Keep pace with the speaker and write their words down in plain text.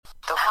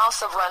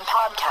House of Run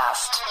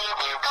podcast.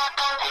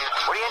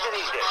 What are you into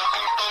these days?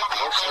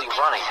 Mostly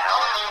running,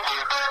 Hal.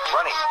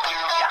 Running.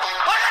 Yeah.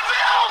 Look at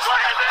Bills!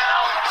 Look at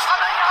Bills!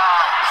 Coming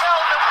on!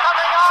 Bills is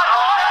coming on!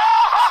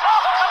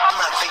 I'm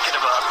not thinking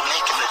about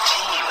making the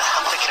team.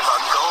 I'm thinking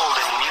about gold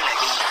in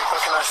Munich.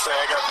 What can I say?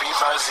 I got beat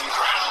by a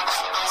zebra.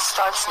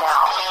 Starts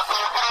now.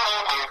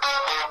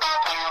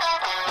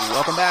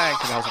 Welcome back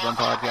to the House of Run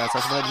podcast.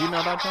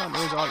 HouseofRun@gmail.com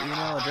is our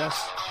email address.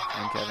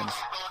 I'm Kevin.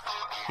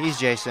 He's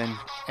Jason.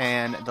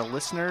 And the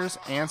listeners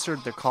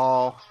answered the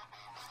call.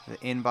 The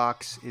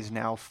inbox is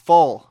now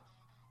full.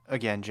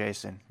 Again,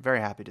 Jason.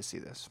 Very happy to see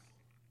this.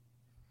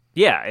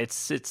 Yeah,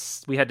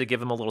 it's we had to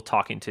give him a little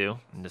talking to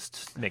and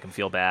just make him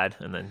feel bad,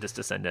 and then just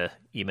to send an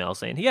email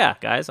saying, "Yeah,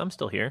 guys, I'm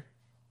still here.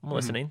 I'm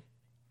listening."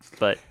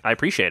 But I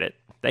appreciate it.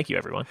 Thank you,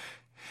 everyone.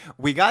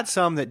 We got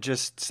some that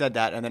just said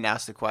that and then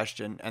asked the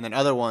question, and then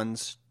other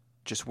ones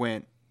just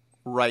went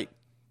right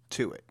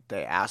to it.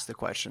 They asked the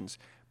questions.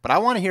 But I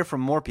want to hear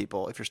from more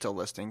people if you're still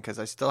listening, because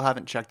I still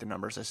haven't checked the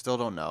numbers. I still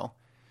don't know.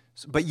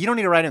 But you don't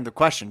need to write in the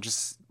question.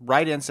 Just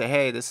write in, say,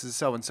 hey, this is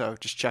so-and-so.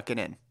 Just checking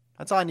in.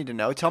 That's all I need to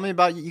know. Tell me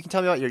about you. You can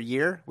tell me about your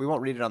year. We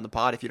won't read it on the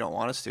pod if you don't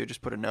want us to.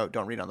 Just put a note.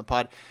 Don't read it on the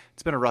pod.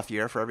 It's been a rough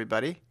year for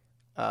everybody.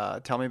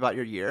 Tell me about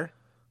your year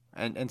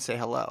and say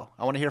hello.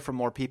 I want to hear from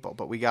more people.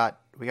 But we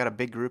got a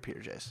big group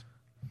here, Jace.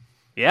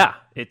 Yeah,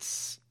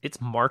 it's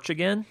March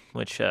again,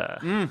 which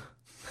that's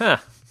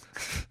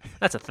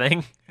a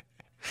thing.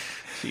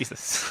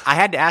 Jesus. I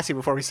had to ask you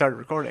before we started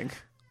recording.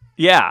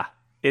 Yeah,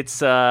 it's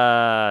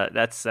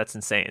that's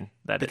insane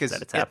that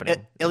it's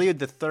happening. Iliad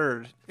the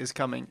Third is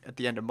coming at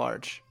the end of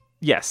March.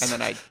 Yes. And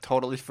then I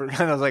totally forgot.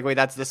 I was like, wait,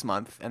 that's this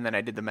month. And then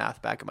I did the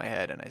math back in my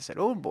head, and I said,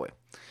 oh, boy,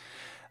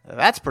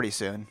 that's pretty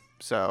soon.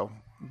 So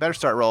better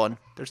start rolling.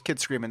 There's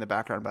kids screaming in the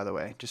background, by the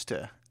way, just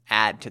to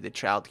add to the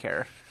child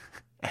care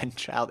and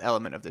child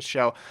element of the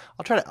show.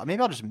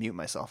 Maybe I'll just mute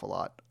myself a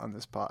lot on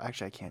this pod.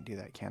 Actually, I can't do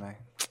that, can I?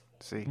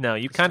 See, no,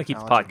 you kind of keep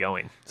the pod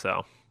going.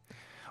 So,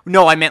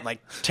 no, I meant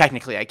like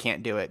technically I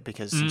can't do it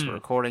because since we're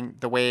recording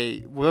the way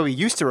we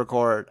used to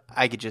record,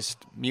 I could just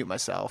mute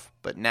myself.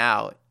 But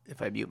now,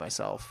 if I mute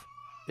myself,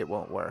 it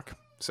won't work.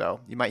 So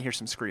you might hear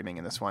some screaming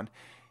in this one.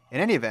 In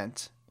any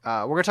event,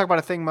 we're gonna talk about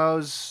a thing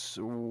Mo's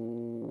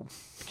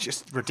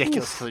just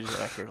ridiculous collision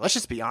record. Let's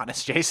just be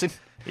honest, Jason.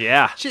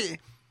 Yeah. She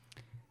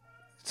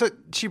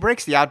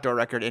breaks the outdoor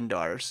record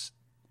indoors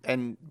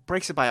and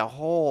breaks it by a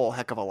whole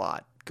heck of a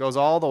lot. Goes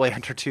all the way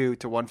under 2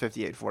 to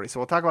 158.40.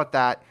 So we'll talk about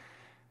that.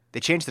 They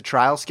changed the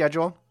trial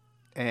schedule,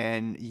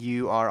 and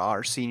you are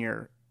our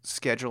senior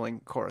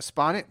scheduling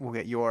correspondent. We'll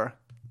get your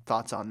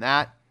thoughts on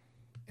that.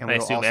 And I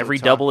assume every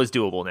double is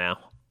doable now.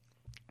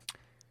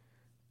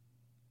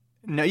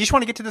 No, you just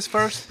want to get to this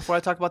first before I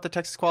talk about the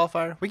Texas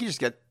qualifier? We can just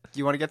get –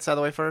 you want to get this out of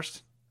the way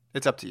first?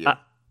 It's up to you.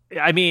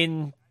 I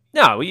mean,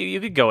 no, you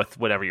could go with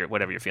whatever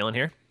you're feeling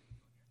here.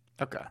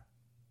 Okay.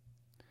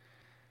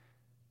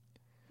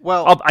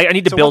 Well, I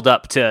need to build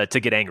up to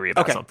get angry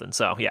about something.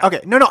 So yeah.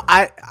 Okay. No.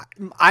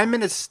 I'm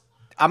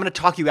gonna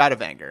talk you out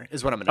of anger.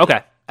 Is what I'm gonna do.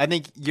 Okay. I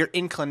think your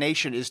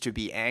inclination is to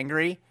be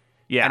angry.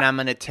 Yeah. And I'm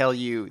gonna tell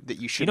you that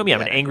you should. You know me.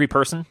 I'm an angry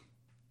person.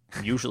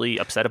 I'm usually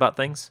upset about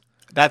things.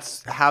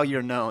 That's how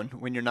you're known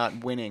when you're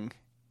not winning,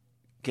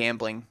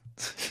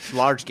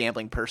 large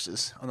gambling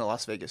purses on the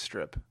Las Vegas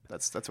Strip.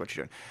 That's what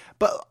you're doing.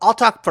 But I'll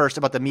talk first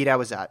about the meet I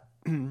was at,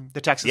 the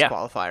Texas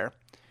qualifier.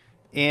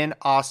 In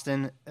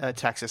Austin,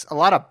 Texas. A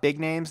lot of big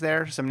names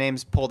there. Some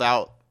names pulled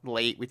out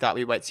late. We thought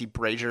we might see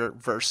Brazier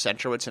versus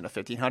Centrowitz in a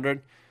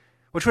 1500,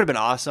 which would have been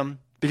awesome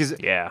because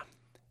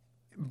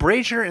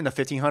Brazier in the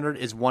 1500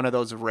 is one of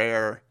those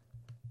rare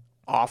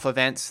off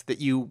events that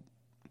you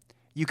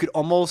could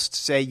almost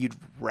say you'd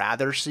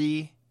rather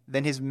see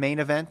than his main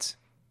event.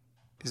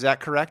 Is that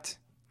correct?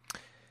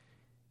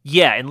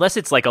 Yeah, unless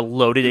it's like a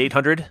loaded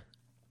 800,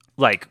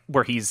 like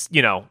where he's,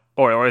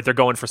 or if they're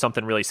going for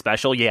something really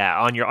special,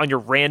 on your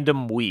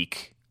random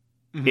week,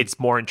 it's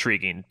more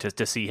intriguing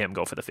to see him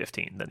go for the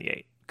 15 than the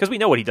 8. Because we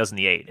know what he does in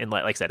the 8, and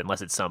like I said,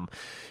 unless it's some,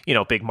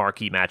 big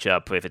marquee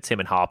matchup, if it's him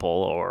and Hopple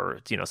or,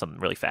 something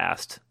really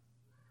fast.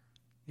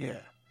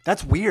 Yeah.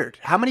 That's weird.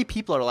 How many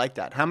people are like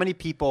that? How many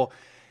people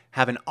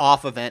have an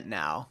off event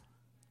now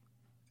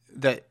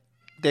that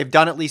they've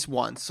done at least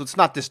once? So it's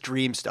not this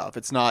dream stuff.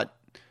 It's not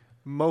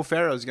Mo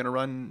Farah's going to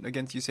run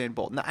against Usain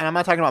Bolt. And I'm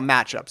not talking about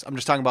matchups. I'm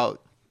just talking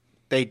about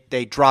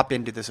they drop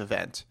into this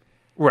event.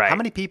 Right. How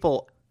many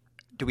people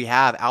do we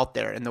have out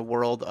there in the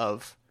world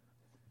of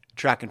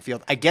track and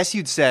field? I guess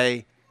you'd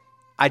say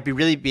I'd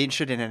really be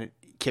interested in a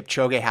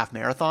Kipchoge half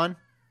marathon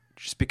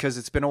just because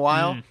it's been a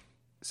while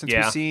since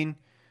we've seen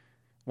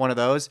one of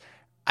those.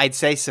 I'd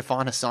say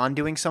Sifan Hassan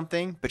doing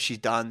something, but she's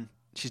done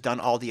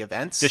all the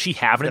events. Does she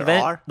have an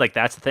event? Like,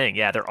 that's the thing.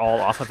 Yeah, they're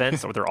all off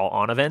events or they're all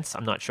on events.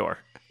 I'm not sure.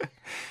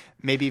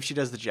 Maybe if she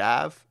does the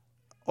Jav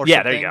or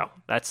something. There you go.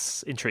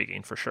 That's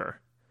intriguing for sure.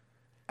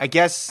 I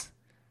guess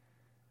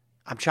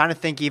I'm trying to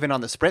think even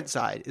on the sprint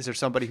side. Is there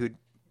somebody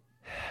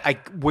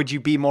would you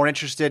be more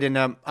interested in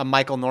a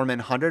Michael Norman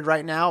 100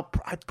 right now?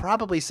 I'd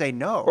probably say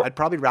no. I'd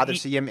probably rather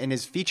see him in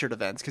his featured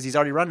events because he's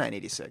already run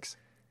 986.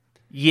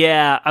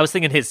 Yeah, I was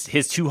thinking his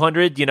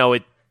 200.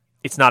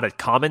 It's not a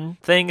common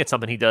thing. It's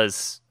something he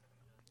does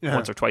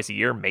once or twice a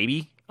year,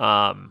 maybe.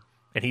 And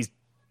he's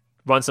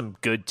run some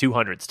good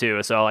 200s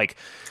too. So like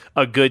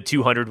a good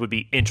 200 would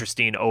be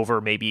interesting over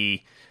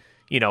maybe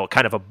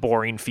kind of a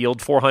boring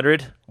field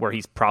 400 where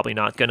he's probably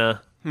not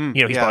gonna. He's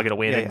probably going to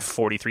win in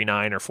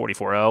 43.9 or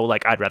 44.0.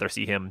 Like, I'd rather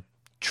see him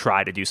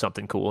try to do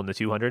something cool in the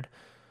 200.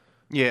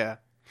 Yeah.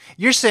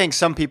 You're saying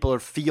some people are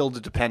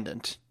field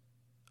dependent.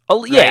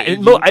 Oh, yeah.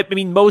 Right? I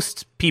mean,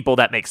 most people,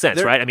 that makes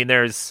sense, right? I mean,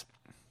 there's...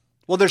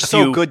 Well, they're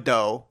so good,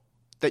 though,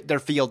 that they're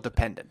field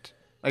dependent.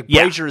 Like,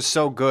 Brazier is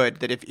so good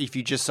that if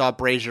you just saw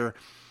Brazier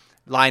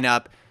line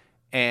up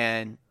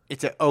and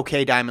it's an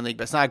okay Diamond League,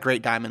 but it's not a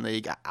great Diamond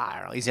League, I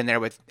don't know. He's in there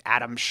with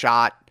Adam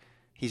Schott.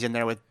 He's in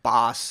there with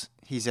Boss.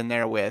 He's in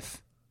there with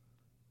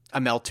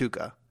Amel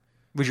Tuca.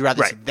 Would you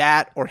rather see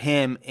that or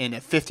him in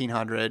a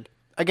 1500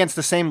 against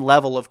the same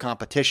level of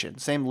competition,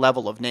 same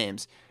level of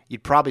names?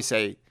 You'd probably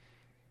say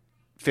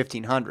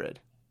 1500.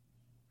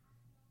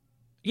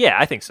 Yeah,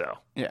 I think so.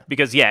 Yeah.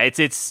 Because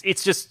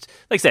it's just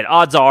like I said,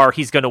 odds are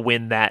he's going to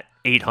win that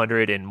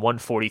 800 and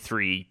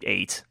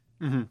 143.8.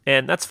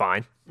 And that's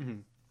fine.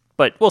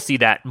 But we'll see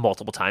that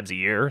multiple times a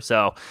year.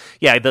 So,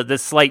 yeah, the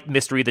slight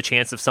mystery, the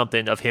chance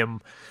of him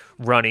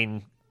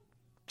running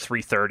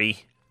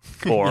 330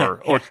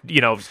 or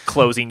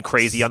closing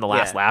crazy on the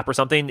last lap or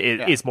something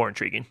is more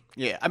intriguing.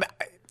 Yeah, I mean,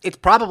 it's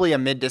probably a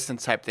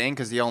mid-distance type thing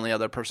because the only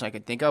other person I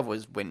could think of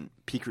was when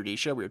Pete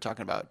Rudisha, we were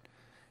talking about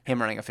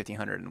him running a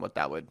 1500 and what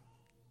that would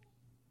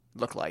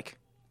look like.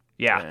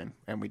 Yeah,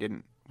 and we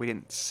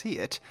didn't see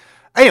it.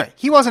 Anyway,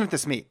 he wasn't at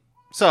this meet,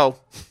 so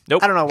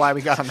nope. I don't know why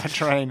we got on that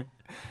train,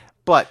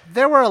 but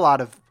there were a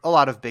lot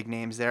of big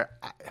names there.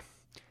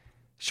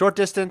 Shorter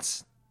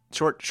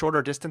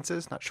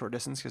distances, not short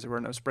distance because there were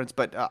no sprints,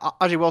 but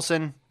Ajay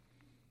Wilson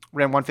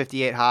ran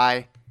 158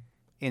 high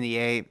in the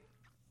 8.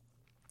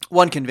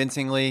 Won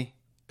convincingly.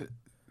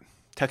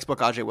 Textbook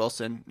Ajay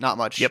Wilson, not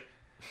much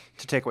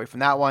to take away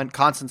from that one.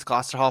 Constance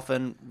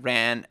Klosterhoffen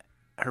ran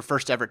her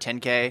first ever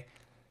 10K,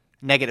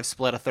 negative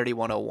split of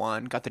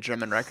 31:01, got the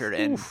German record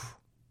and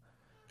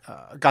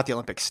got the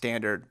Olympic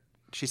standard.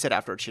 She said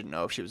afterwards she didn't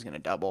know if she was going to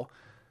double.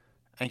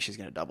 I think she's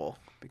going to double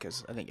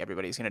because I think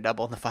everybody's going to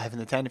double in the 5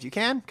 and the 10 if you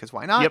can, because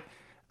why not? Yep.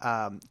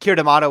 Kira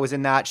D'Amato was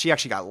in that. She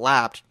actually got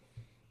lapped.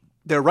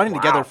 They were running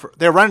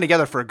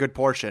together for a good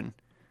portion,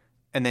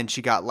 and then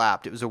she got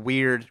lapped. It was a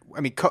weird.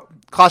 I mean,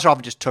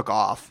 Klosterhoffen just took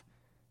off,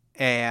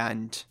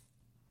 and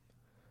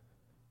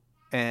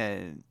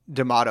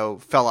D'Amato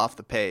fell off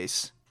the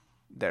pace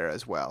there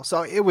as well.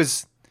 So it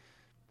was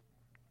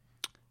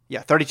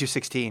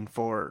 32:16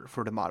 for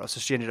D'Amato. So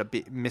she ended up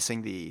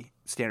missing the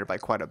standard by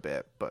quite a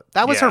bit. But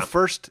that was her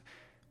first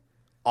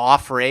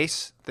off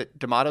race that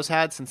D'Amato's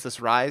had since this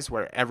rise,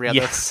 where every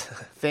other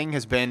thing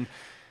has been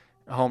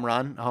a home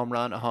run, a home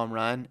run, a home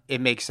run.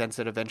 It makes sense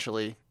that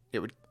eventually it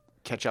would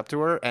catch up to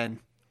her. And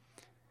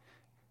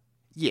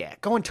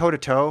going toe to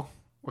toe,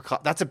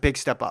 that's a big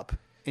step up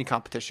in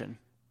competition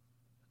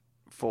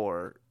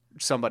for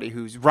somebody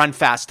who's run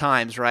fast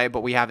times, right?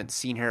 But we haven't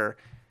seen her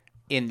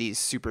in these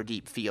super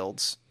deep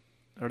fields,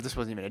 or this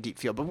wasn't even a deep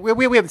field, but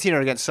we haven't seen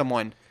her against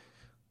someone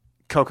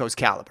Coco's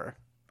caliber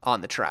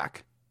on the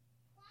track.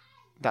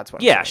 That's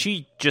what. Yeah,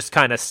 she just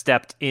kind of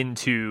stepped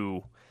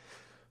into,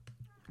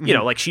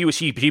 like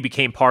she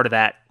became part of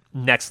that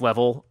next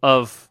level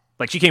of,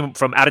 like, she came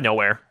from out of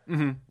nowhere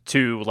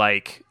to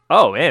like,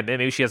 oh man,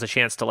 maybe she has a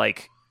chance to,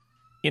 like,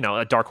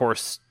 a dark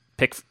horse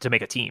pick to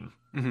make a team,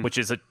 which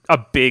is a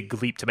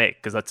big leap to make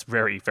because that's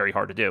very, very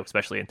hard to do,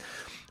 especially in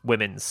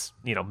women's,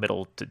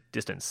 middle to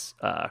distance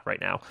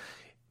right now.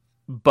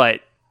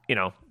 But,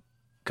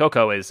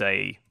 Coco is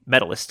a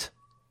medalist.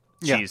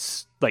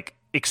 She's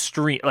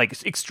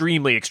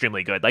extremely,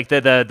 extremely good. Like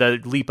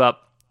the leap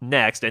up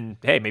next, and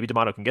hey, maybe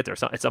D'Amato can get there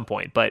at some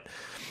point. But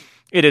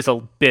it is a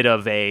bit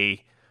of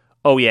a,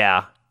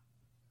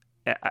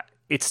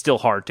 it's still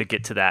hard to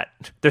get to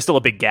that. There's still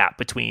a big gap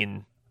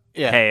between,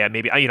 hey,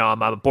 maybe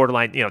I'm a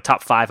borderline,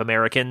 top 5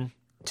 American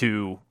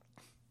to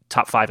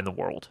top 5 in the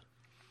world.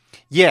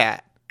 Yeah,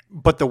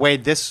 but the way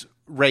this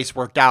race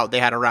worked out, they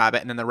had a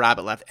rabbit, and then the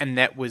rabbit left, and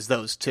that was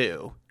those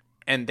two,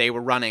 and they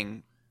were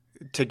running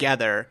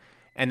together.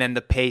 And then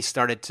the pace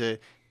started to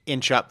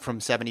inch up from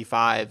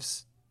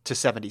 75s to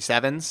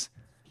 77s.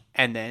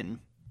 And then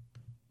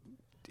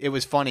it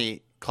was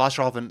funny.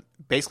 Klosterhoffen,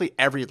 basically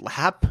every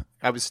lap,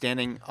 I was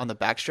standing on the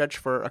backstretch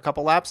for a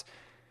couple laps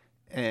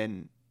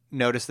and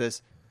noticed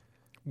this,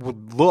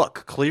 would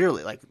look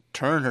clearly, like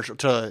turn her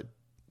to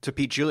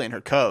Pete Julian, her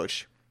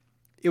coach.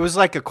 It was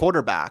like a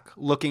quarterback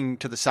looking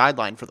to the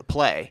sideline for the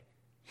play.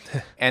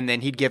 And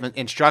then he'd give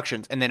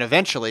instructions. And then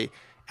eventually,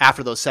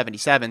 after those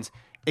 77s,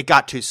 it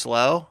got too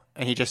slow.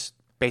 And he just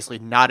basically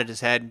nodded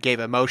his head, gave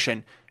a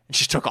motion, and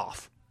just took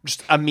off.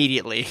 Just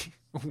immediately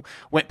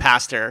went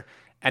past her,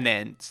 and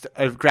then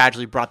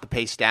gradually brought the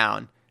pace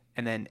down,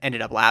 and then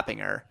ended up lapping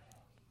her.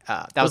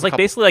 That was like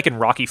basically like in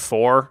Rocky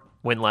IV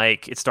when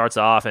like it starts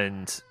off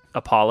and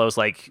Apollo's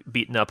like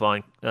beating up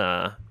on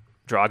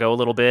Drago a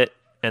little bit,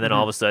 and then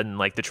all of a sudden,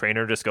 like, the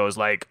trainer just goes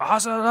like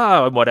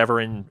 "Asana," whatever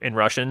in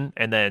Russian,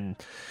 and then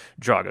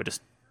Drago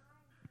just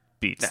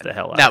beats the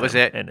hell out that of was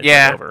him, it. and it's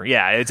Yeah. over.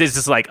 Yeah, it's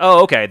just like,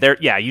 oh, okay, there.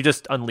 Yeah, you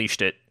just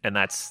unleashed it, and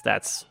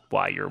that's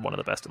why you're one of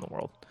the best in the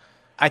world.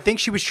 I think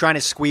she was trying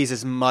to squeeze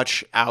as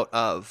much out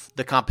of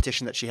the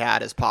competition that she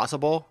had as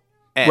possible.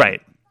 And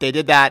Right. They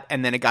did that,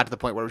 and then it got to the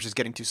point where it was just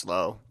getting too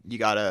slow. You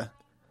gotta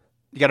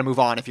move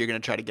on if you're gonna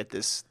try to get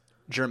this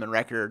German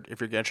record,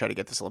 if you're gonna try to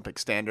get this Olympic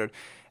standard.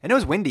 And it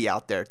was windy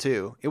out there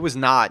too. It was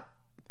not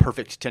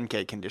perfect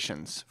 10K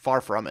conditions.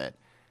 Far from it.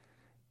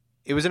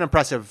 It was an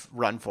impressive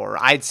run for her.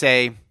 I'd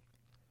say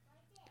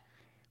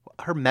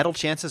her medal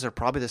chances are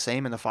probably the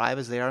same in the 5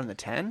 as they are in the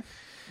 10,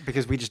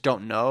 because we just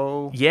don't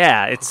know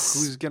Yeah, it's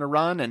who's going to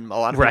run, and a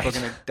lot of people are Right.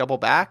 going to double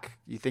back.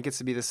 You think it's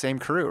to be the same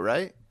crew,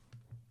 right?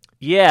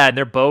 Yeah, and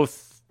they're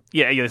both.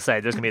 Yeah, you say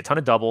there's gonna be a ton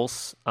of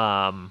doubles.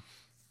 Yeah,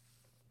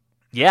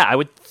 I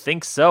would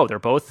think so. They're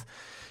both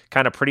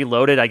kind of pretty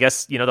loaded. I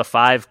guess the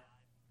 5.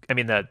 I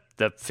mean the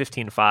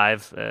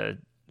 15-5.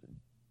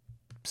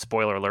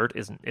 Spoiler alert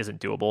isn't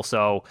doable.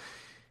 So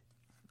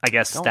I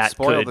guess Don't that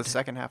spoil could. the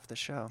second half of the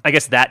show. I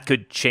guess that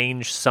could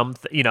change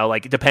something.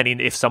 Like depending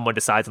if someone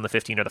decides on the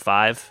 15 or the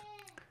 5,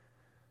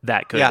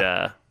 that could.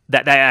 Yeah.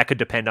 That could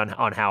depend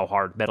on how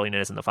hard medaling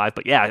is in the 5.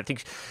 But yeah, I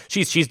think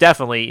she's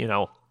definitely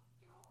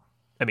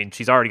I mean,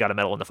 she's already got a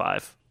medal in the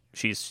 5.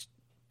 She's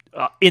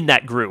in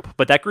that group,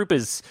 but that group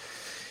is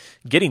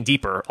getting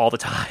deeper all the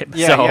time.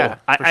 Yeah, so yeah,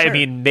 for I sure.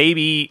 mean,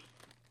 maybe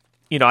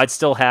I'd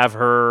still have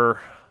her.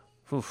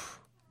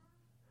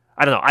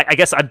 I don't know. I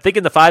guess I'm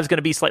thinking the 5 is going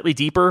to be slightly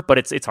deeper, but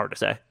it's hard to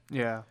say.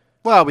 Yeah.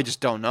 Well, we just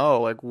don't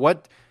know. Like,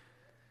 what?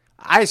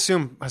 I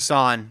assume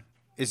Hassan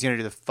is going to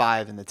do the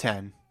 5 and the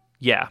 10.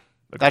 Yeah,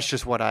 That's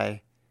just what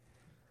I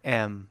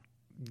am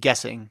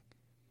guessing,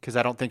 because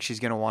I don't think she's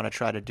going to want to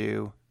try to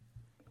do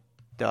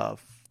the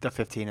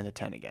 15 and the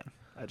 10 again.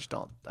 I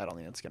don't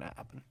think that's going to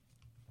happen.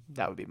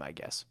 That would be my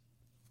guess.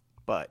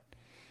 But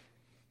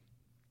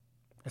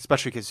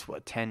especially because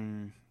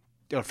 10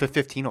 or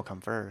 15 will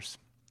come first.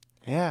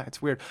 Yeah,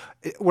 it's weird.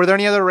 Were there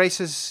any other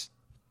races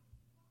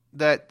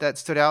that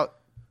stood out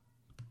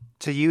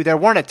to you? There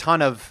weren't a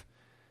ton of.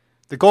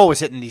 The goal was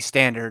hitting these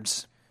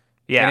standards.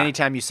 yeah. And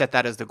anytime you set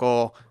that as the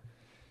goal,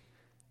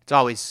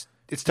 it's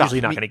tough.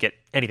 Usually not going to get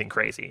anything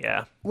crazy.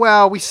 Yeah.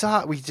 Well,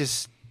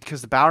 because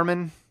the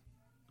Bowerman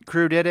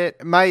crew did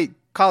it. My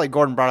colleague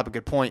Gordon brought up a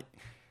good point.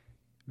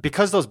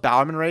 Because those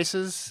Bowerman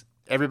races,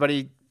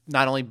 everybody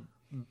not only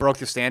broke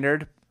the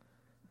standard,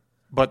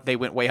 but they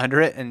went way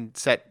under it and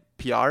set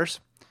PRs.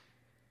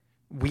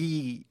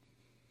 We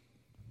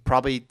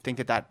probably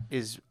think that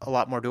is a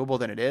lot more doable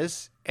than it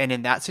is. And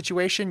in that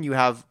situation, you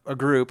have a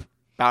group,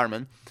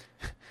 Bowerman.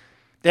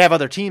 They have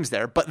other teams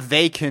there, but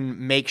they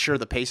can make sure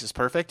the pace is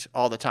perfect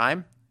all the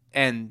time.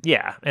 And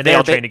Yeah, and they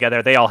all train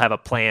together. They all have a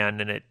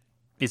plan, and it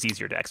is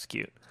easier to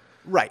execute.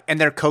 right. And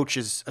their coach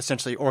is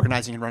essentially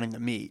organizing and running the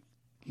meet.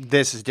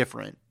 This is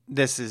different.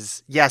 It's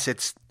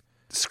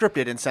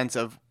scripted in sense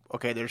of,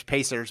 okay, there's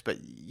pacers, but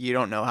you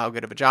don't know how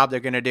good of a job they're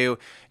going to do.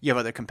 You have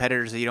other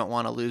competitors that you don't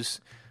want to lose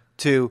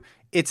to.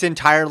 It's an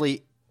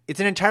entirely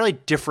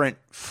different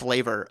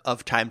flavor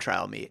of time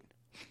trial meet.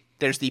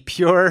 There's the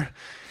pure,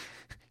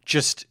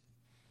 just,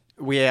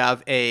 we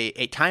have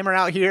a timer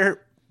out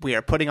here. We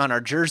are putting on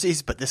our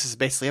jerseys, but this is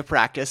basically a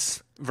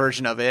practice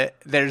version of it.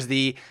 There's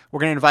we're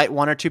going to invite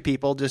 1 or 2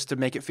 people just to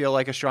make it feel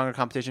like a stronger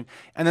competition.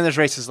 And then there's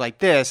races like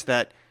this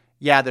that,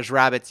 yeah, there's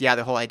rabbits. Yeah,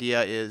 the whole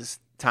idea is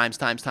times.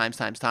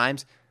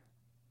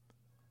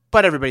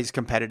 But everybody's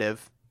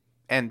competitive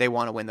and they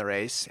want to win the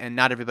race. And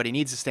not everybody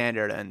needs a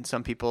standard. And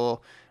some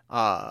people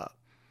are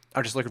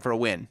just looking for a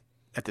win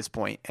at this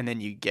point. And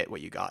then you get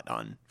what you got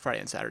on Friday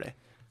and Saturday.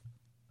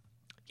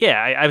 Yeah,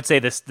 I would say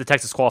the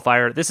Texas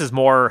qualifier, this is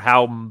more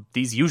how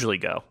these usually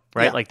go,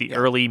 right? Yeah, Like the yeah.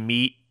 early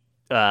meet,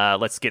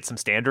 let's get some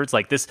standards.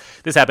 Like this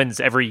happens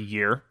every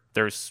year.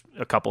 There's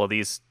a couple of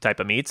these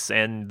type of meets,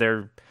 and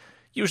they're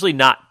usually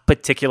not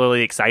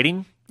particularly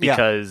exciting Yeah.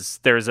 because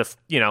there's a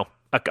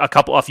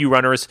few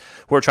runners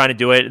who are trying to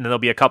do it, and then there'll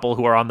be a couple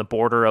who are on the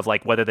border of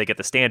like whether they get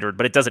the standard,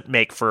 but it doesn't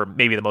make for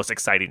maybe the most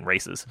exciting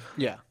races.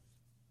 Yeah.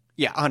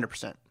 Yeah,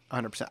 100%.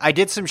 100%. I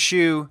did some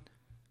shoe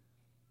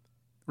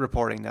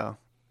reporting, though.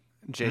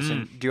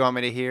 Jason, do you want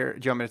me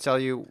to tell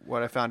you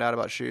what I found out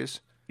about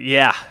shoes?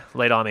 Yeah,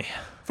 lay it on me.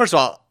 First of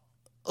all,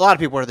 a lot of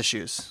people wear the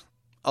shoes.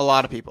 A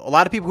lot of people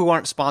who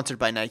aren't sponsored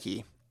by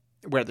Nike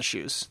wear the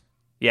shoes.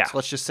 Yeah. So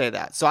let's just say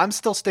that. So I'm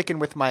still sticking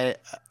with my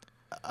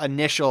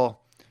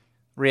initial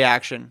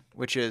reaction,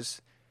 which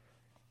is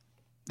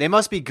they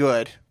must be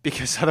good,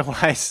 because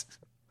otherwise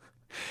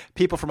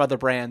people from other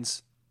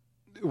brands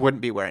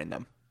wouldn't be wearing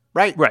them.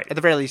 Right? Right. At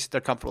the very least,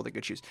 they're comfortable, they're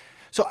good shoes.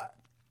 So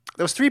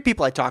there was 3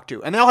 people I talked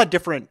to, and they all had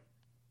different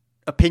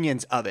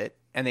opinions of it,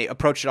 and they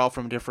approached it all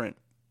from different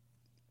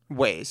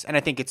ways. And I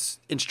think it's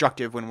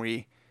instructive when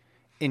we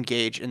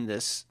engage in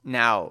this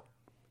now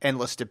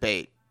endless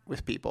debate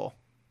with people,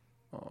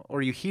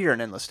 or you hear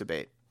an endless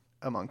debate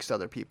amongst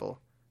other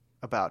people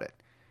about it.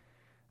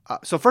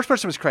 So first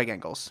person was Craig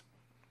Engels.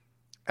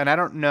 And I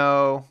don't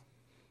know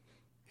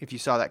if you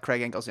saw that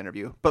Craig Engels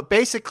interview. But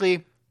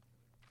basically,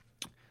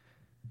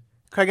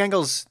 Craig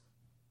Engels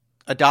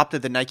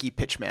adopted the Nike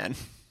pitchman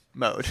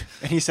mode.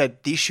 And he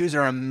said, these shoes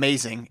are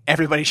amazing.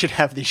 Everybody should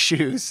have these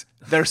shoes.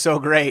 They're so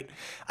great.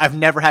 I've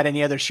never had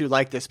any other shoe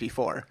like this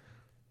before.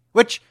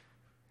 Which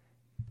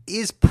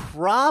is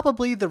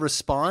probably the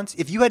response.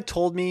 If you had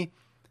told me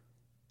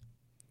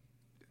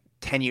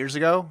 10 years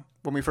ago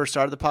when we first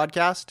started the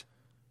podcast,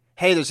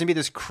 hey, there's going to be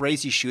this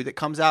crazy shoe that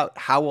comes out.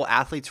 How will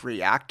athletes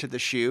react to the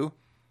shoe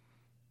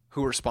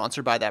who are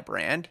sponsored by that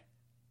brand?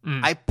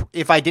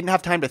 If I didn't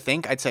have time to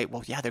think, I'd say,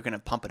 well, yeah, they're going to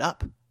pump it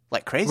up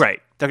like crazy. Right.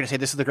 They're going to say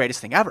this is the greatest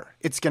thing ever.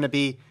 It's going to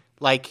be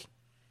like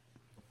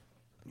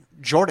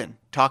Jordan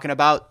talking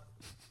about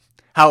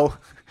how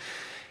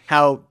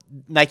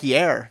Nike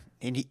Air,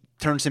 and he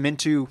turns him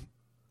into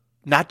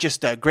not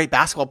just a great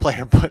basketball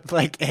player, but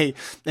like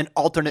an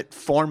alternate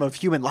form of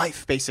human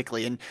life,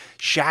 basically. And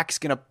Shaq's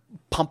going to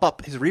pump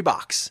up his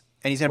Reeboks,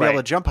 and he's going to be able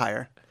to jump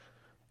higher.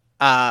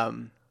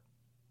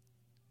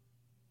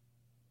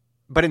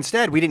 But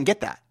instead, we didn't get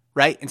that,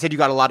 right? Instead, you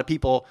got a lot of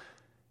people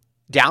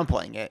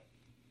downplaying it.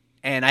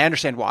 And I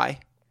understand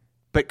why.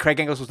 But Craig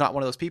Engels was not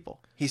one of those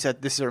people. He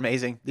said, this is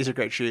amazing. These are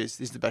great shoes.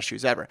 These are the best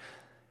shoes ever.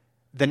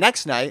 The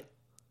next night,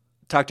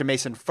 talked to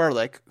Mason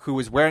Furlick, who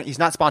was wearing, he's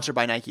not sponsored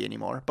by Nike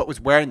anymore, but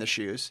was wearing the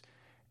shoes.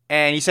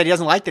 And he said he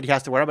doesn't like that he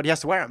has to wear them, but he has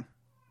to wear them.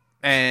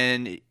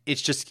 And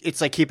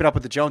it's like keeping up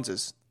with the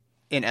Joneses,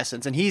 in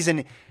essence. And he's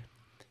an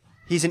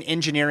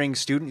engineering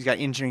student. He's got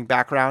an engineering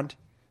background.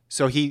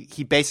 So he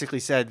basically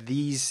said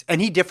these,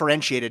 and he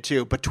differentiated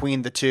too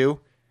between the two,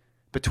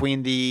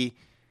 between the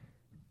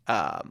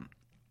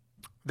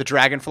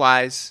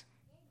Dragonflies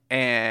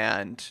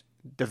and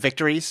the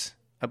Victories.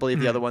 I believe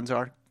the other ones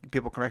are.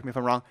 People correct me if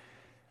I'm wrong.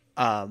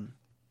 And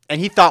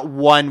he thought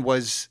one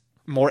was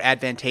more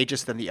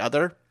advantageous than the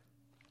other.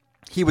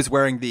 He was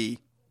wearing the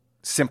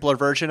simpler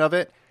version of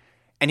it.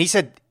 And he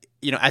said,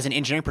 as an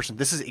engineering person,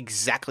 this is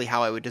exactly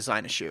how I would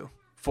design a shoe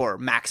for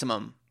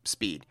maximum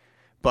speed.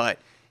 But,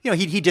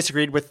 he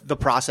disagreed with the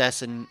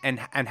process and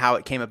how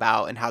it came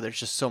about and how there's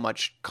just so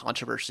much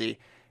controversy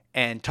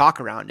and talk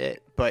around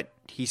it. But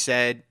he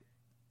said,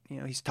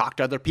 he's talked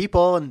to other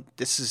people, and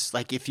this is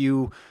like, if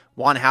you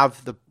want to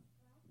have the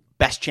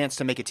best chance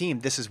to make a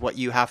team, this is what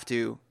you have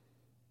to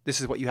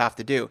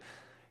do.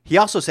 He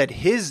also said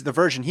the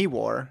version he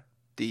wore,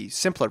 the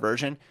simpler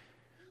version,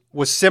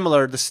 was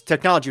similar. The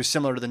technology was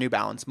similar to the New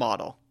Balance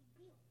model.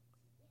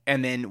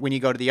 And then when you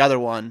go to the other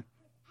one,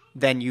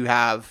 then you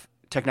have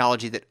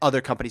technology that other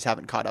companies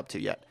haven't caught up to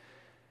yet.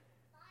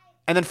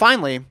 And then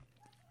finally,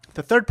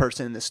 the third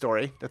person in this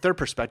story, the third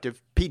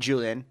perspective, Pete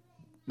Julian,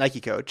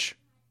 Nike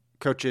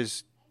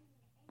coaches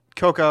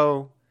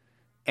Coco,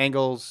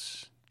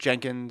 Engels,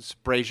 Jenkins,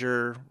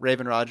 Brazier,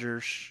 Raven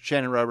Rogers,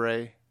 Shannon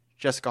Robre,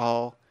 Jessica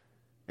Hall,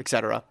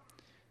 etc.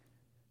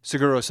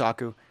 Suguru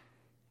Osaku.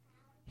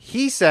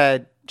 He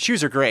said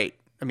shoes are great.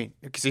 I mean,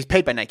 because he's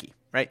paid by Nike,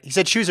 right? He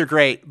said shoes are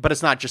great, but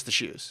it's not just the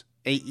shoes.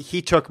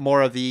 He took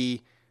more of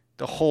the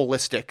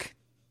holistic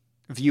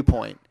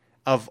viewpoint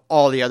of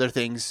all the other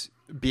things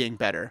being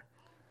better.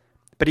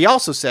 But he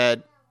also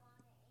said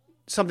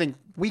something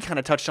we kind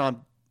of touched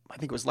on, I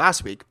think it was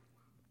last week.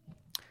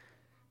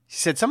 He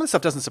said, some of the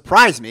stuff doesn't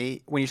surprise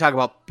me when you talk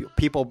about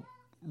people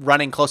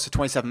running close to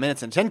 27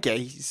 minutes in 10K.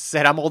 He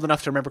said, I'm old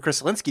enough to remember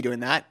Chris Zielinski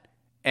doing that.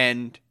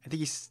 And I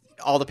think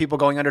all the people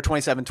going under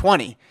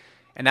 27:20.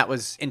 And that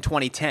was in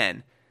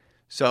 2010.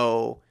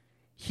 So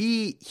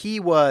he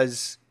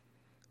was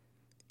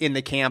in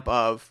the camp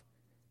of,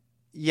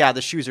 yeah,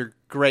 the shoes are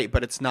great,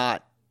 but it's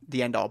not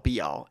the end all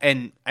be all.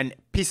 And a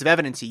piece of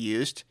evidence he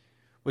used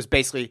was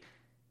basically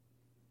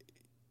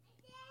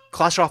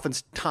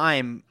Klosterhoffen's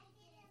time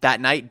that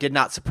night did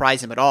not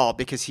surprise him at all,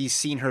 because he's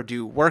seen her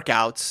do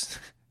workouts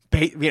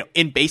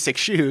in basic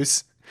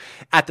shoes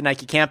at the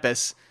Nike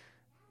campus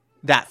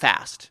that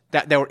fast,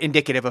 that they were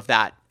indicative of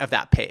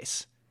that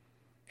pace.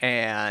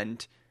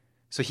 And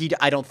so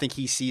I don't think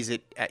he sees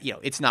it,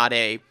 it's not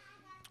a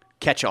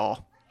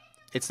catch-all.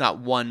 It's not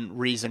one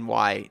reason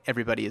why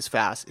everybody is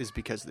fast is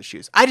because of the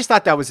shoes. I just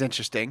thought that was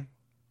interesting,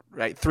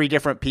 right? 3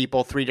 different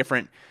people, 3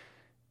 different,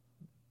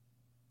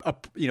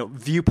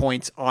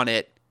 viewpoints on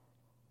it,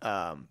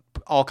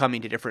 all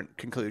coming to different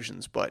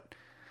conclusions. But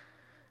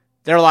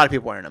there are a lot of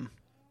people wearing them.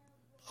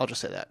 I'll just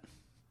say that.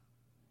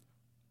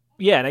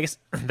 Yeah, and I guess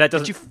that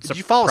doesn't. Did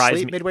you fall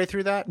asleep me. midway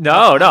through that?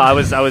 No, I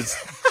was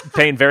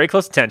paying very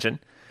close attention.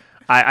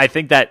 I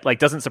think that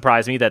doesn't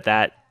surprise me that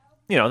that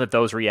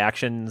those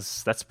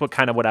reactions, that's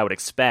what I would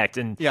expect.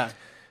 And yeah,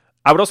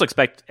 I would also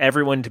expect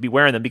everyone to be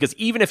wearing them, because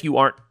even if you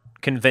aren't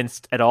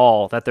convinced at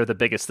all that they're the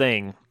biggest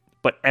thing,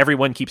 but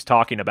everyone keeps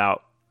talking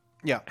about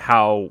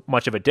how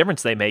much of a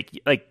difference they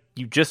make, like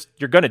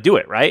you're going to do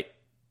it, right?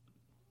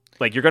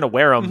 Like you're going to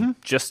wear them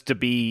just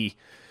to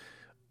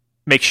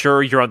make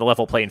sure you're on the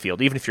level playing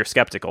field, even if you're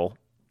skeptical.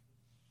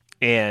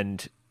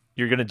 And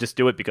you're going to just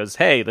do it because,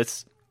 hey,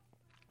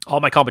 all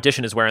my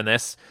competition is wearing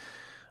this.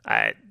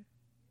 I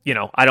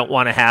don't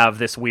want to have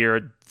this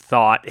weird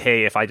thought,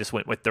 hey, if I just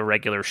went with the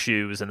regular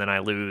shoes and then I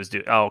lose,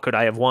 could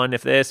I have won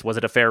if this? Was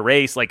it a fair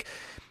race? Like,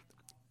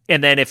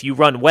 And then if you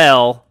run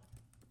well,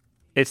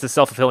 it's the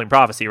self-fulfilling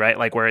prophecy, right?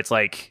 Like where it's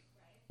like,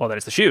 well, then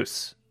it's the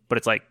shoes. But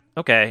it's like,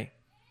 okay.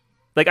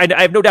 Like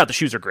I have no doubt the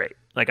shoes are great.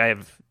 Like I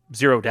have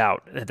zero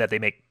doubt that they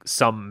make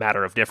some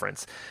matter of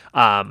difference.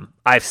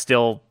 I've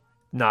still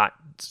not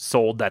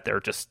sold that they're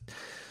just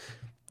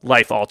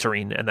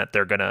life-altering and that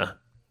they're going to,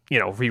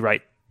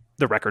 rewrite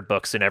the record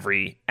books in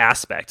every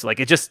aspect. Like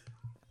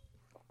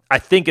I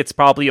think it's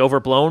probably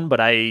overblown, but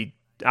I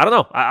don't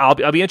know.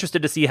 I'll be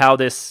interested to see how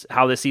this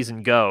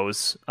season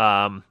goes.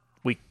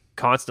 We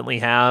constantly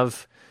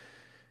have,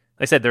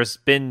 like I said, there's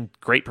been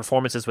great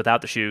performances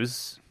without the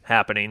shoes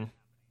happening,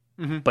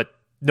 but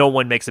no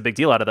one makes a big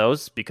deal out of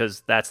those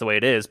because that's the way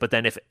it is. But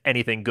then if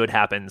anything good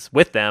happens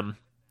with them,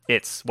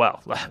 it's,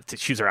 well, the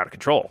shoes are out of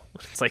control.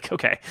 It's like,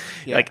 okay,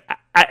 like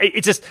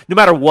it's just, no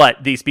matter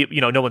what, these people,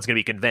 no one's going to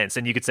be convinced.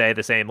 And you could say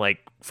the same, like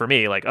for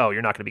me, like, oh,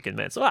 you're not going to be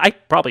convinced. Well, I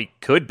probably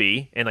could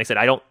be. And like I said,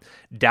 I don't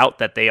doubt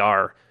that they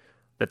are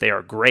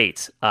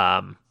great.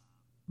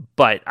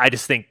 But I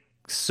just think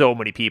so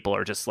many people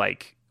are just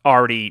like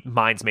already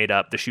minds made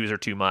up. The shoes are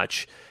too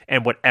much.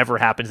 And whatever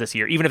happens this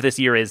year, even if this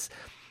year is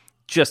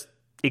just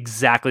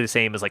exactly the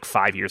same as like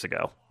 5 years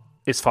ago,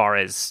 as far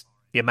as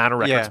the amount of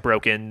records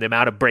broken, the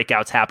amount of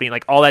breakouts happening,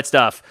 like all that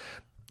stuff,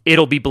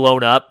 it'll be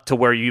blown up to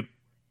where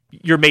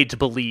you're made to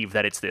believe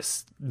that it's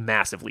this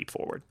massive leap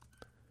forward.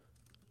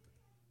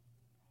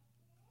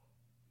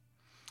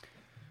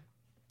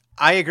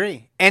 I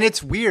agree. And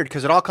it's weird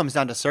because it all comes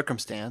down to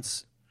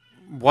circumstance.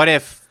 What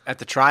if at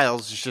the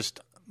trials it's just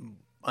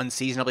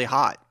unseasonably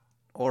hot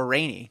or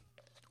rainy?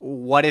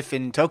 What if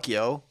in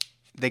Tokyo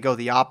they go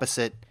the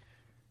opposite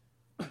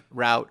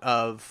route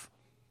of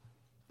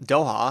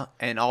Doha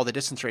and all the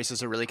distance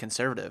races are really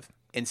conservative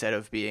instead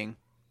of being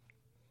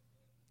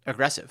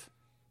aggressive?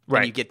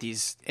 Right.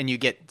 And you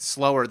get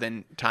slower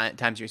than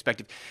times you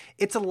expected.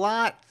 It's a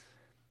lot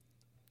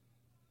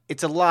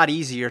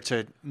easier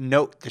to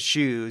note the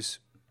shoes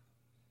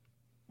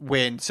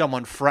when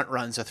someone front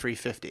runs a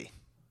 350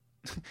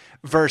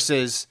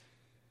 versus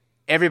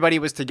everybody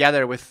was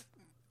together with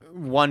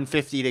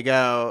 150 to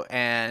go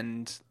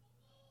and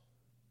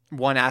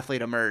one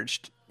athlete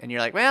emerged and you're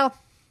like, well,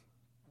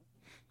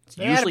 it's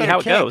usually how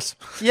it goes.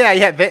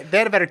 Yeah. They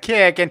had a better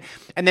kick. And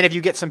then if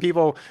you get some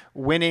people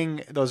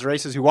winning those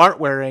races who aren't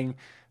wearing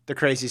the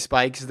crazy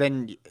spikes,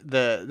 then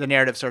the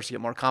narrative starts to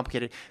get more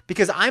complicated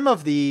because I'm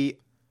of the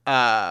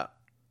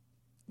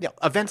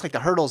events like the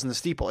hurdles and the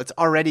steeple. It's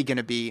already going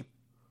to be,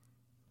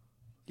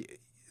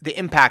 the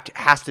impact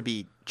has to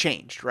be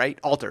changed, right?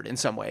 Altered in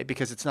some way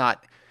because it's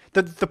not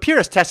the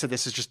purest test of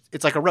this is just,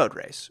 it's like a road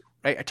race,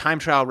 right? A time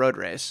trial road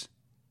race.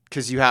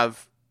 Because you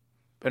have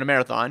in a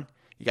marathon,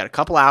 you got a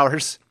couple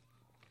hours,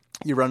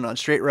 you run on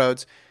straight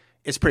roads.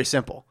 It's pretty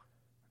simple,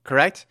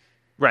 correct?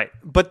 Right.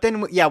 But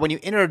then, when you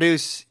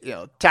introduce,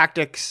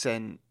 tactics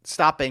and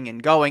stopping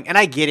and going, and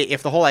I get it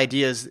if the whole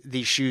idea is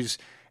these shoes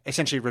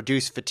essentially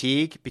reduce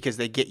fatigue because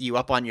they get you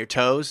up on your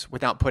toes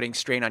without putting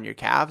strain on your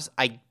calves.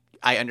 I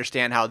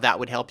understand how that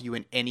would help you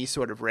in any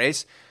sort of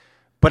race,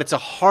 but it's a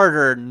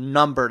harder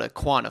number to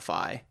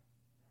quantify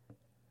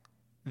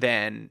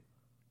than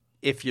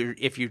if you're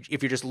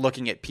just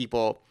looking at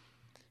people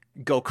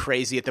go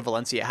crazy at the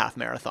Valencia half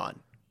marathon.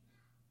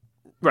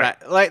 Right.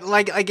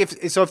 Like if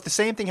the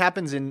same thing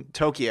happens in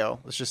Tokyo,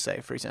 let's just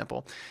say, for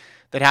example,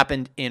 that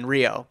happened in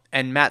Rio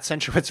and Matt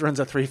Centrowitz runs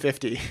a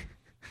 350,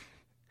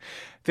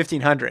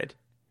 1500.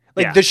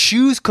 The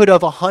shoes could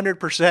have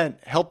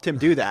 100% helped him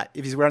do that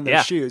if he's wearing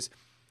those shoes.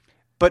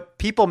 But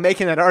people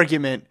making that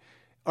argument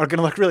are going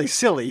to look really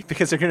silly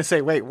because they're going to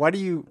say, wait,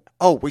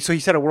 so he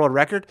set a world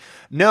record?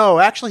 No,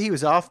 actually he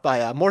was off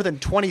by more than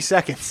 20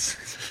 seconds.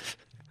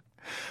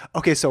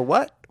 Okay, so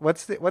what?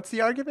 What's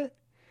the argument?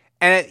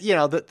 And you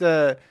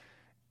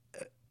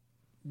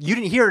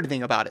didn't hear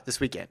anything about it this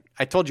weekend.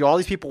 I told you all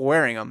these people were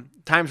wearing them.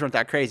 Times weren't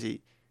that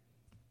crazy.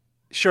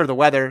 Sure, the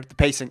weather, the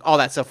pacing, all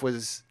that stuff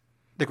was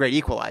the great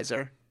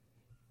equalizer,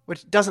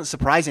 which doesn't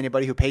surprise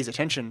anybody who pays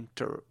attention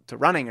to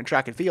running and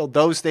track and field.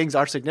 Those things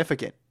are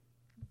significant.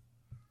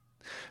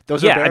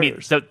 Those are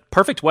barriers. The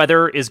perfect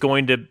weather is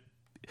going to,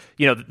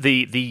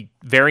 the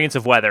variance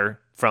of weather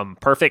from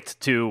perfect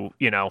to,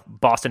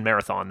 Boston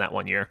Marathon that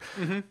one year,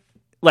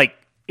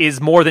 is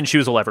more than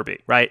shoes will ever be,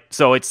 right?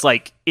 So it's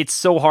like, it's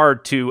so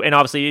hard to, and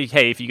obviously,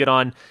 hey, if you get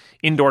on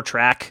indoor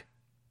track,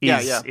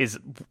 is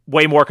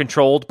way more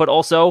controlled, but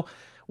also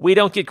we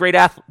don't get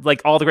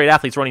all the great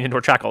athletes running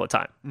indoor track all the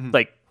time. Mm-hmm.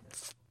 Like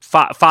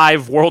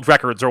 5 world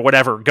records or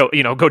whatever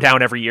go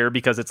down every year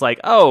because it's like,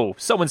 oh,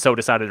 so-and-so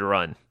decided to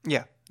run.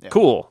 Yeah.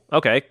 Cool.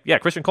 Okay. Yeah.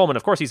 Christian Coleman,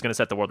 of course he's going to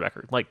set the world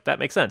record. Like that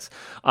makes sense.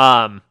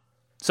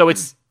 So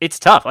it's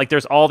tough. Like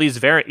there's all these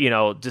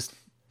just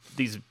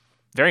these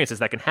variances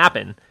that can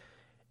happen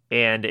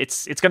and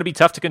it's going to be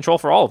tough to control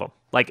for all of them.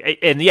 Like,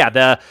 and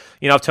yeah,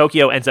 if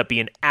Tokyo ends up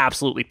being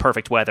absolutely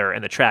perfect weather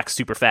and the track's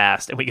super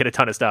fast and we get a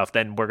ton of stuff,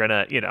 then we're going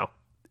to,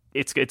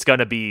 it's going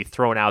to be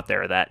thrown out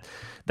there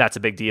that's a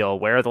big deal.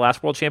 Where the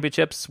last World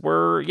Championships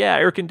were,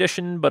 air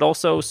conditioned, but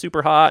also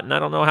super hot. And I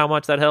don't know how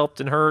much that helped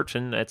and hurt,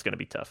 and it's going to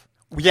be tough.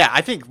 Yeah,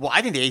 I think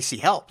the AC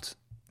helped.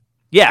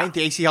 Yeah. I think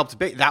the AC helped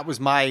big. That was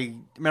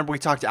remember we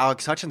talked to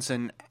Alex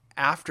Hutchinson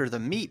after the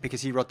meet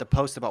because he wrote the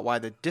post about why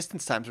the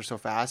distance times were so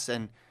fast.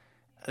 And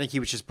I think he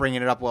was just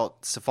bringing it up. Well,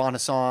 Sifan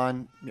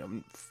Hassan,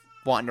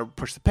 wanting to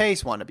push the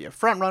pace, wanting to be a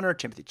front runner.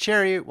 Timothy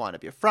Chariot wanted to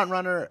be a front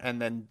runner,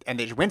 and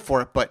they just went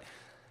for it. But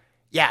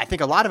yeah, I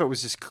think a lot of it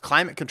was just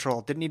climate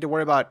control. Didn't need to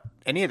worry about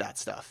any of that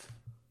stuff.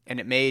 And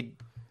it made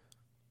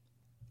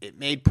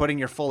putting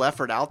your full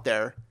effort out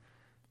there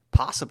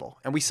possible.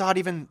 And we saw it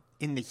even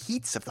in the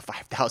heats of the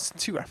 5,000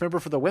 too. I remember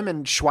for the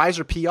women,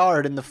 Schweizer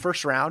PR'd in the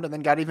first round and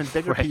then got even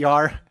bigger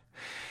PR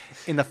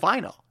in the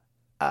final.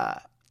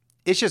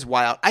 It's just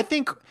wild. I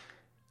think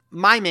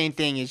my main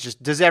thing is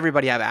just, does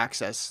everybody have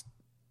access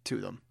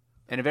to them?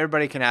 And if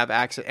everybody can have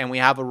access and we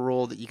have a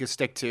rule that you can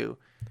stick to,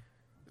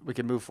 we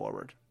can move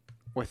forward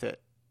with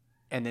it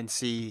and then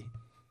see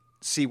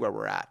where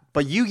we're at.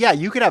 But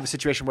you could have a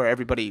situation where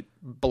everybody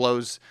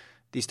blows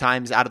these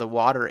times out of the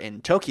water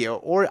in Tokyo,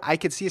 or I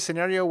could see a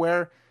scenario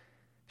where,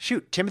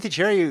 shoot, Timothy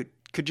Chariot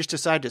could just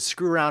decide to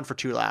screw around for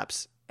 2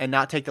 laps and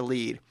not take the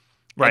lead.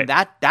 Right.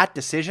 And that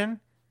decision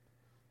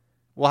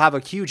will have a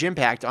huge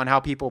impact on how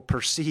people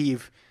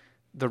perceive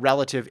the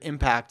relative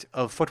impact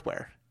of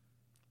footwear.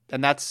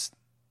 And that's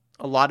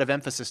a lot of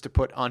emphasis to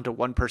put onto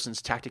one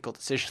person's tactical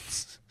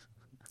decisions.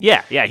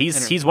 Yeah,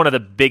 he's one of the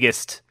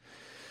biggest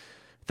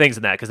things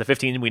in that, because the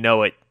 15, we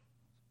know it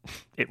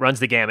runs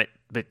the gamut,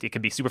 but it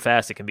can be super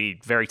fast, it can be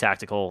very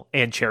tactical,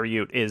 and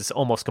Chariot is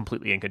almost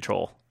completely in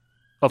control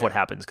of what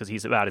happens because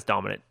he's about as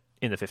dominant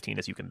in the 15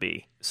 as you can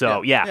be.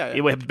 So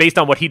it, based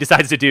on what he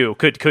decides to do,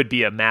 could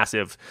be a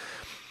massive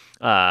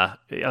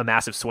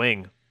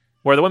swing.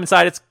 Where the women's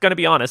side, it's going to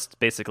be honest,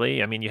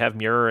 basically. I mean, you have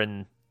Muir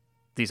and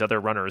these other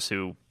runners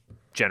who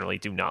generally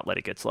do not let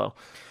it get slow.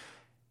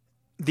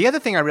 The other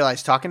thing I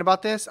realized talking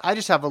about this, I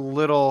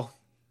have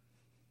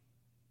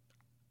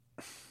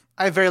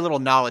very little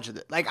knowledge of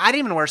it. Like, I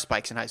didn't even wear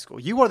spikes in high school.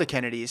 You wore the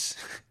Kennedys.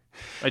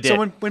 I did.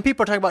 So when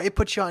people are talking about it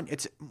puts you on,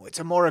 it's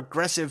a more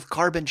aggressive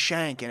carbon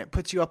shank and it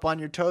puts you up on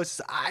your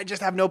toes. I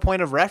just have no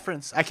point of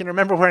reference. I can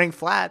remember wearing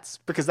flats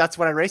because that's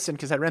what I raced in,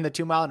 because I ran the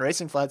 2 mile in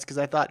racing flats because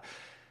I thought,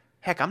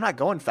 heck, I'm not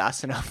going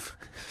fast enough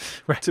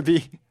to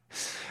be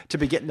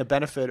getting the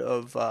benefit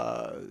of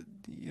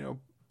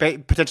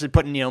potentially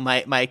putting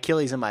my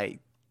Achilles and my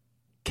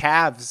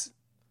calves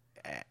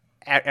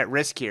at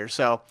risk here.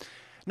 So,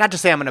 not to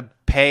say I'm going to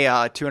pay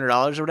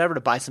 $200 or whatever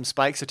to buy some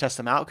spikes to test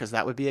them out, because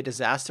that would be a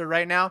disaster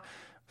right now.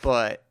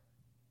 But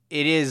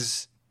it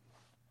is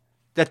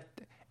that,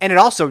 and it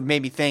also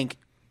made me think,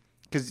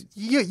 because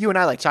you and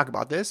I like to talk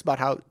about this, about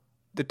how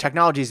the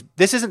technologies.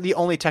 This isn't the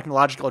only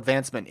technological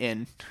advancement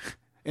in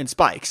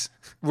spikes,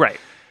 right?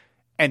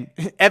 And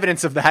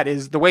evidence of that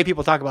is the way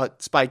people talk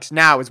about spikes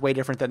now is way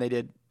different than they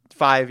did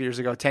 5 years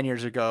ago, 10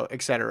 years ago,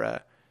 et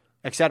cetera,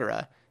 et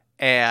cetera.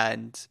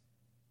 And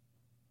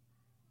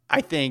I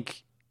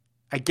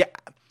guess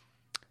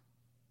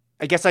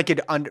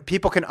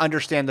people can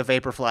understand the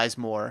Vaporflies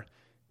more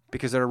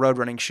because they're a road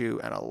running shoe,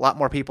 and a lot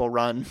more people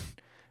run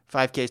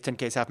 5Ks,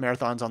 10Ks, half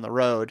marathons on the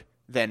road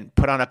than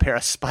put on a pair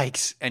of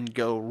spikes and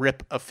go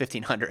rip a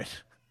 1500.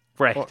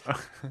 Right.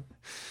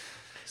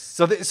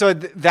 So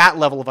that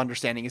level of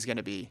understanding is going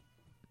to be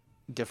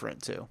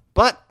different too.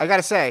 But I got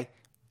to say,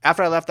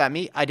 after I left that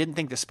meet, I didn't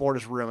think the sport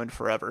is ruined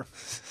forever.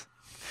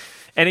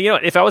 And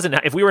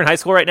if we were in high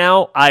school right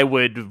now, I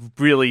would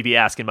really be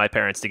asking my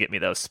parents to get me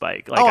those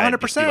spike. Like, 100%.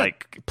 I'd just be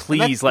like,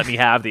 please let me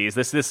have these.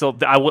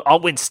 I'll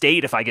win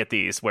state if I get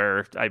these.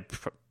 Where I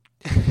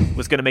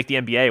was going to make the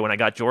NBA when I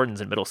got Jordans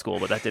in middle school,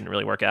 but that didn't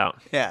really work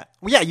out. Yeah,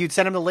 well, yeah. You'd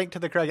send them the link to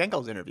the Craig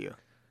Engels interview,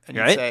 and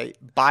you'd say,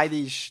 buy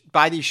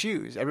these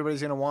shoes.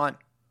 Everybody's going to want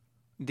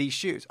these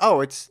shoes.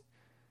 Oh, it's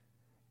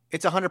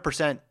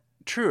 100%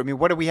 true. I mean,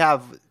 what do we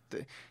have?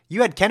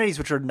 You had Kennedys,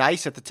 which were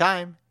nice at the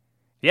time.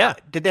 Yeah.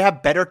 Did they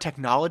have better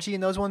technology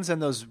in those ones than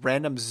those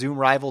random Zoom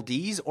Rival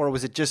Ds, or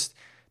was it just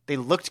they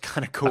looked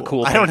kind of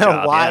cool? I don't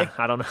know why. Yeah,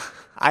 I don't know.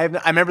 I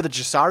remember the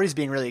Jasaris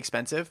being really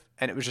expensive,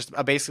 and it was just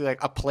basically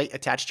like a plate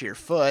attached to your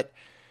foot,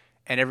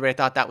 and everybody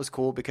thought that was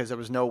cool because there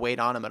was no weight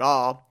on them at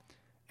all.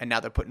 And now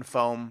they're putting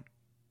foam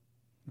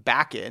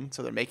back in,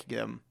 so they're making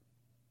them,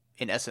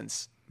 in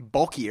essence,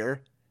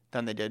 bulkier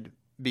than they did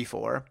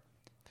before.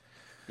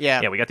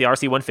 Yeah, we got the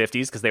RC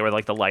 150s because they were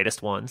like the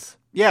lightest ones.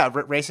 Yeah,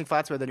 racing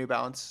flats were the New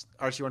Balance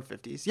RC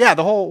 150s. Yeah,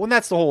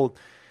 that's the whole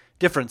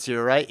difference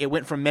here, right? It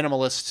went from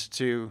minimalist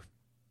to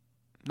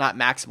not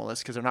maximalist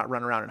because they're not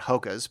running around in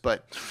Hokas,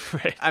 but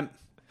right.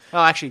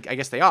 Actually, I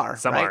guess they are.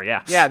 Some right? are,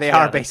 yeah. Yeah, they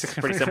are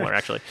basically pretty similar,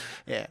 actually.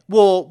 Yeah.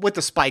 Well, with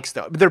the spikes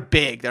though, they're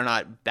big. They're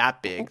not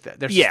that big.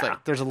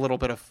 There's a little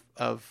bit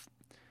of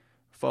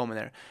foam in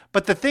there.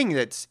 But the thing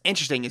that's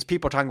interesting is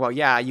people are talking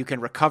about, you can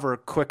recover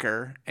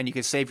quicker and you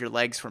can save your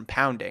legs from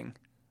pounding,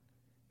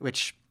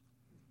 which,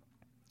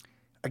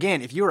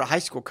 again, if you were a high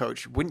school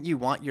coach, wouldn't you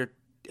want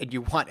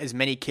you want as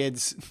many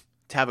kids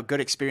to have a good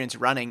experience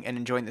running and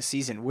enjoying the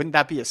season? Wouldn't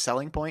that be a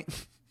selling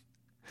point?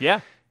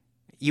 Yeah.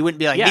 You wouldn't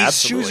be like,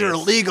 these shoes are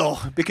illegal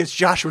because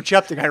Joshua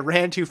Cheptic, I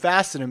ran too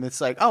fast in them.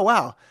 It's like, oh,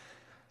 wow,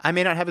 I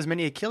may not have as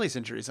many Achilles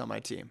injuries on my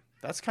team.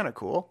 That's kind of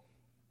cool.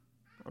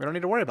 We don't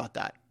need to worry about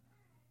that.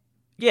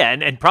 Yeah,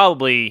 and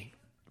probably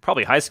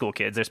high school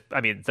kids.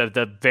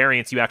 The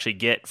variance you actually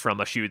get from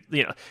a shoe,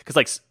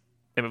 because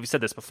we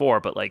said this before,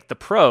 but like the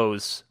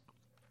pros,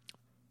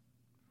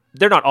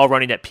 they're not all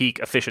running at peak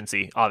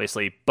efficiency,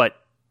 obviously, but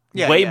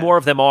more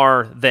of them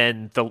are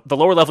than the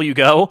lower level you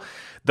go,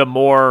 the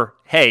more,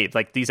 hey,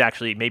 like these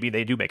actually, maybe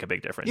they do make a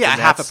big difference. Yeah,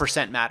 and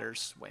 0.5%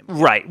 matters way more.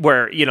 Right,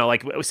 where,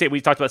 like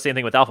we talked about the same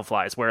thing with Alpha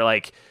Flies, where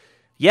like,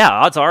 yeah,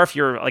 odds are if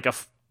you're like a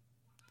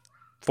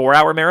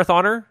 4-hour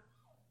marathoner,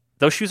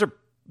 those shoes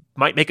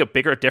might make a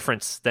bigger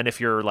difference than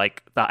if you're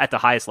like at the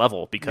highest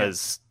level,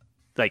 because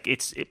like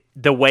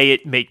the way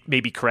it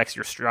maybe corrects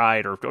your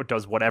stride or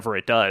does whatever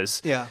it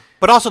does. Yeah,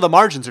 but also the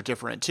margins are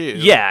different too.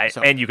 Yeah,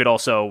 so. And you could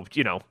also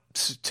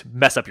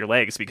mess up your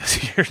legs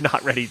because you're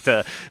not ready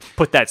to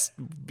put that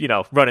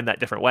run in that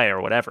different way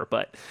or whatever.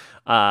 But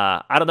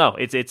I don't know.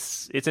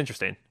 It's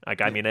interesting.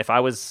 Like, I mean, if I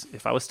was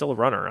still a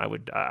runner,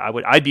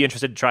 I'd be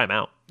interested to try them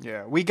out.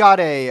 Yeah, we got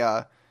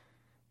a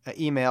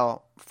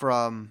email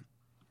from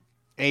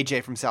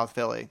AJ from South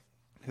Philly,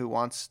 who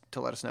wants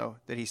to let us know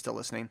that he's still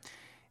listening.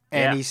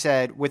 And he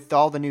said, with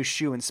all the new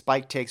shoe and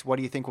spike takes, what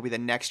do you think will be the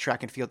next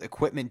track and field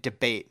equipment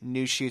debate?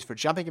 New shoes for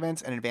jumping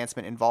events and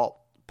advancement in vault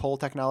pole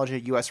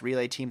technology, U.S.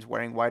 relay teams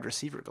wearing wide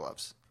receiver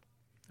gloves.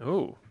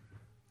 Ooh.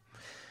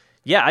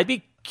 Yeah, I'd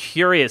be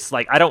curious.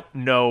 Like, I don't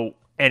know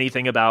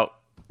anything about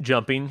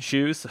jumping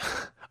shoes.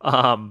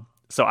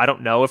 So I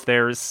don't know if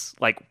there's,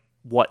 like,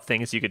 what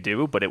things you could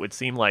do, but it would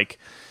seem like...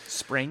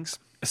 Springs?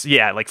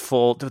 Yeah, like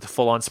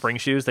full-on spring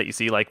shoes that you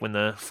see like when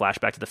the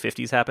flashback to the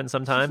 50s happens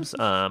sometimes.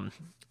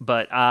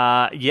 But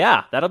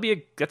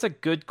that's a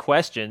good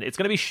question. It's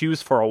going to be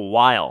shoes for a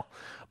while,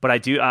 but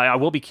I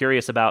will be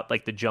curious about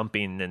like the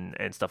jumping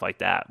and stuff like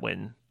that.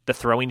 When the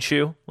throwing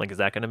shoe, like, is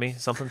that going to be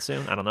something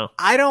soon? I don't know.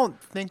 I don't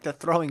think the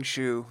throwing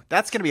shoe,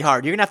 that's going to be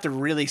hard. You're going to have to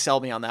really sell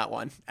me on that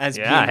one.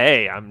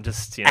 Hey, I'm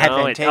just,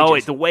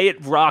 advantageous. The way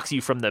it rocks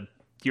you from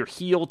your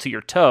heel to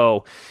your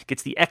toe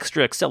gets the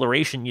extra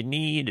acceleration you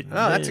need.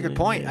 Oh, that's a good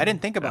point. I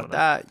didn't think about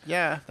that.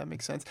 Yeah, that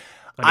makes sense.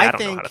 I don't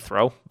know how to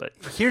throw, but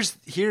here's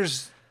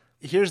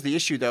the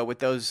issue though with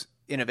those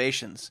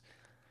innovations.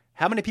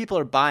 How many people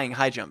are buying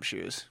high jump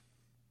shoes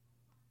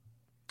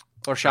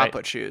or shot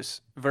put shoes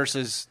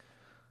versus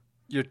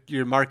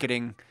you're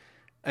marketing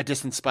a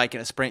distance spike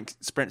and a sprint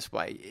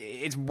spike?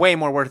 It's way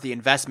more worth the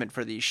investment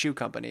for these shoe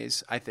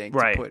companies, I think,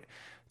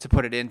 to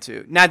put it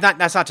into. Now,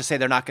 that's not to say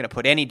they're not going to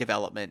put any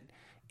development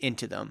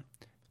into them,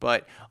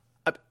 but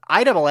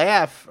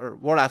IAAF or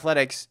World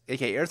Athletics,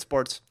 aka Earth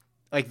Sports,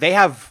 like they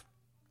have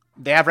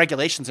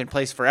regulations in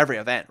place for every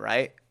event,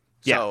 right?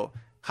 Yeah. So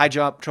high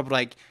jump, triple,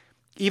 like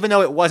even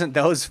though it wasn't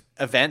those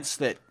events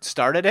that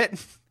started it,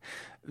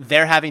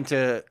 they're having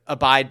to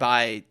abide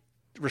by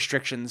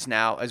restrictions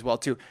now as well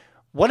too.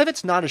 What if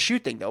it's not a shoe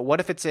thing though?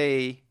 What if it's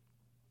a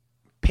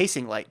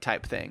pacing light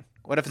type thing?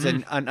 What if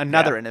it's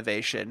another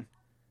innovation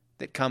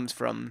that comes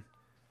from?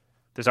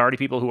 There's already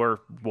people who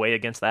are way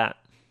against that.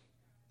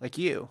 Like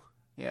you,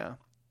 yeah.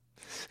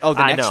 Oh,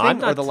 the next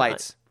thing or the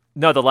lights?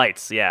 No, the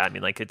lights. Yeah, I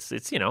mean, like it's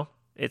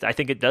I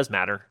think it does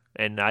matter,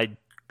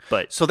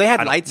 so they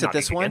had lights at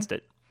this one.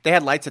 They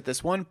had lights at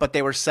this one, but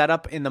they were set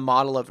up in the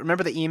model of.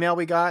 Remember the email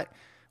we got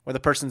where the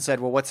person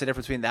said, "Well, what's the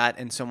difference between that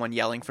and someone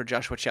yelling for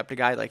Joshua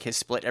Cheptegei, like his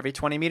split every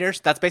 20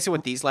 meters?" That's basically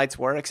what these lights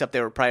were, except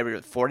they were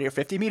probably 40 or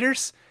 50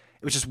 meters.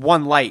 It was just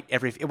one light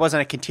It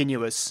wasn't a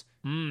continuous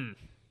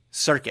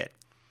circuit.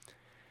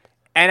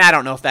 And I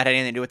don't know if that had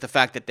anything to do with the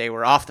fact that they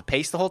were off the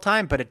pace the whole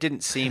time, but it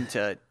didn't seem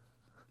to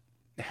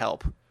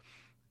help.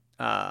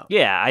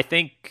 I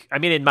think,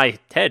 in my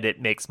head,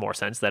 it makes more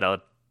sense that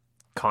a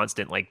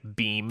constant like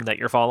beam that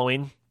you're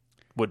following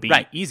would be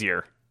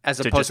easier. As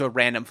opposed to a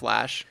random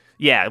flash.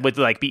 Yeah, it would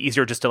like be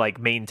easier just to like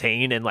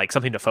maintain and like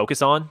something to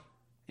focus on.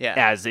 Yeah.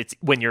 As it's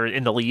when you're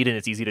in the lead and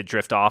it's easy to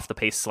drift off the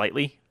pace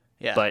slightly.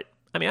 Yeah. But,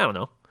 I don't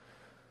know.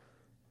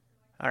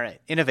 All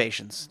right.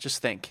 Innovations. Just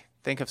think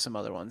of some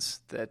other ones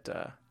that...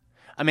 a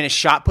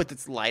shot put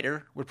that's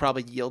lighter would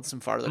probably yield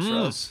some farther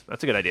throws.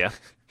 That's a good idea.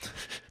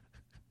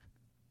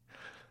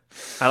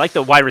 I like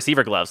the wide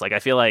receiver gloves. Like, I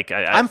feel like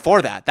I'm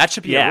for that. That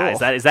should be a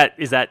rule. Is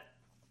that?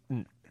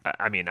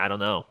 I don't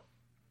know.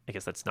 I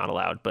guess that's not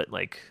allowed. But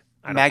like,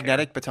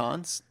 magnetic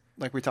batons,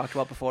 like we talked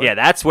about before. Yeah,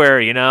 that's where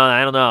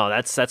I don't know.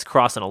 That's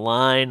crossing a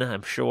line.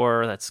 I'm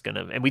sure that's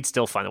gonna, and we'd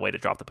still find a way to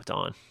drop the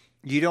baton.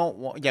 You don't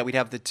want. Yeah, we'd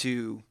have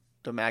the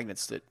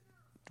magnets that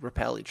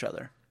repel each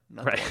other.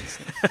 Not right. The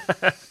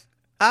ones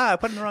I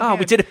put it in the wrong hand.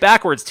 We did it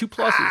backwards. 2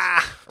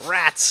 pluses.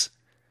 Rats.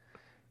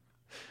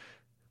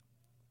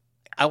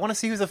 I want to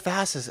see who's the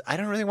fastest. I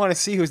don't really want to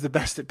see who's the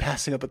best at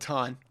passing a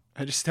baton.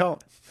 I just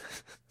don't.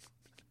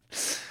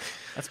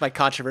 That's my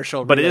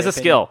controversial. But it is a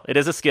opinion. skill. It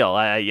is a skill.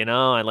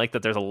 I like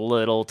that there's a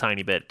little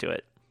tiny bit to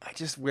it. I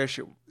just wish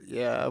it.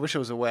 Yeah, I wish it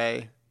was a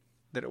way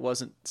that it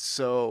wasn't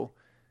so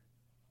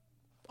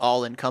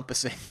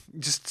all-encompassing,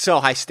 just so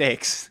high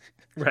stakes.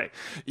 Right.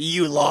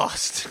 You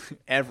lost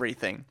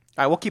everything.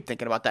 All right, we'll keep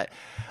thinking about that.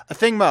 A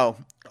thing, Mo.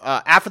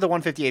 After the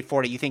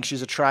 158.40, you think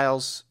she's a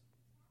trials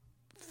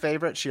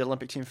favorite? She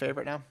Olympic team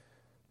favorite now?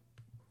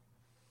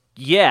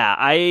 Yeah,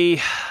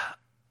 I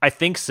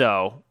think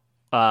so.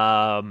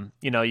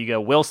 You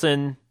go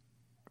Wilson,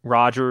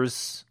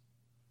 Rogers,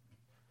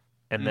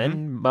 and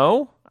then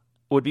Mo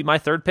would be my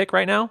third pick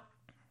right now.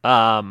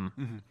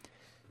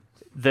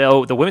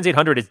 Though the women's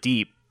 800 is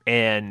deep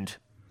and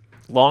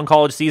long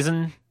college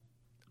season,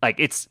 like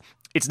it's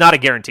not a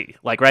guarantee.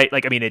 Like, right?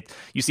 Like, I mean,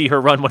 you see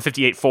her run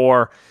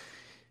 158.4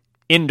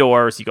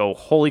 indoors, you go,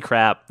 holy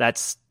crap,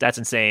 that's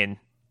insane.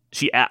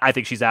 I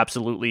think she's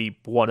absolutely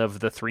one of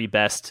the 3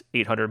 best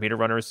 800-meter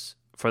runners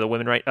for the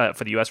women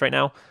for the U.S. right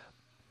now.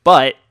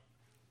 But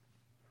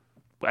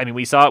I mean,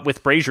 we saw it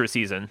with Brazier's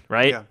season,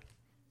 right? Yeah.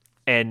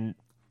 And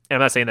I'm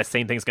not saying that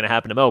same thing's going to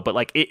happen to Mo, but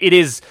like it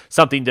is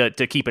something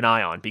to keep an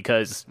eye on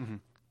because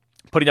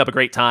putting up a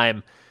great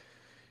time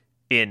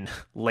in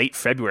late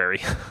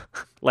February,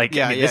 like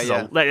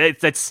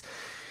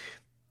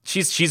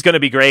she's going to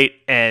be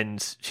great,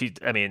 and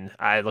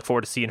I look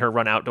forward to seeing her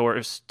run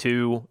outdoors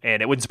too,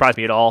 and it wouldn't surprise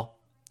me at all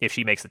if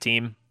she makes the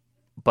team.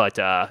 But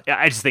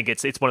I just think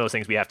it's one of those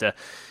things we have to,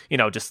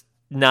 just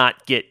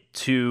not get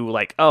too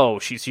like, oh,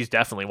 she's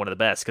definitely one of the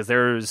best, because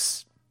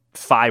there's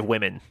 5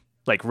 women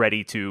like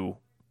ready to,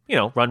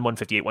 run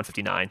 158,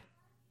 159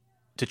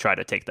 to try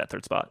to take that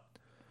third spot.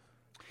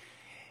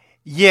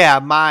 Yeah,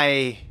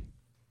 my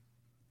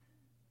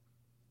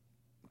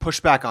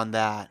pushback on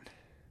that,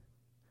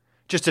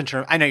 just in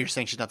terms, I know you're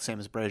saying she's not the same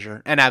as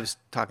Brazier, and I was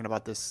talking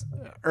about this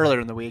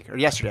earlier in the week, or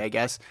yesterday, I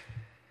guess.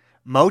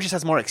 Mo just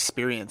has more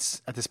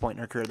experience at this point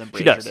in her career than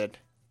Brazier did.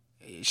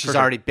 She's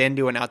already been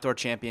to an outdoor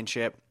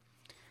championship.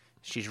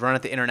 She's run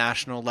at the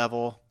international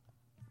level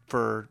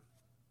for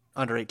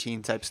under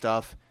 18 type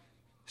stuff.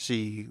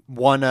 She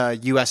won a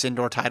U.S.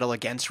 indoor title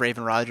against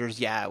Raven Rogers.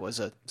 Yeah, it was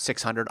a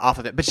 600 off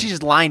of it. But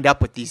she's lined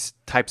up with these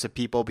types of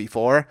people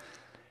before.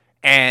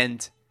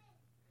 And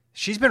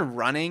she's been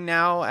running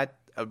now at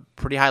a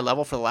pretty high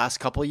level for the last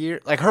couple of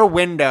years. Like her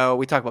window,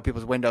 we talk about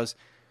people's windows.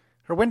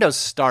 Her windows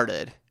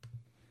started.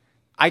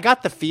 I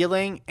got the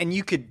feeling, and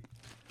you could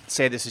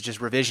say this is just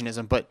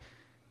revisionism, but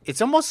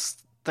it's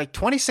almost like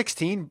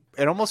 2016.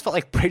 It almost felt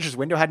like Brazier's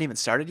window hadn't even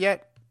started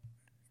yet.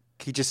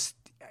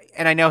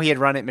 And I know he had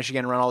run at Michigan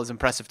and run all those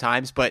impressive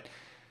times, but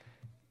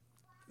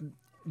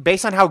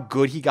based on how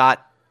good he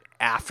got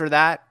after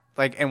that,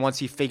 and once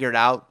he figured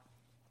out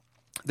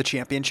the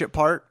championship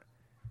part,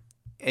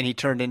 and he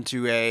turned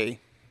into the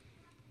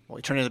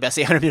best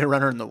 800-meter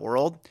runner in the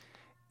world,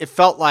 it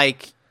felt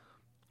like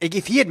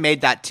if he had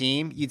made that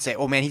team, you'd say,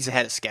 oh man, he's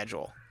ahead of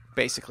schedule,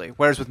 basically.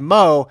 Whereas with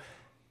Mo,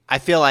 I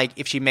feel like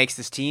if she makes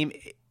this team,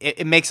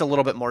 it makes a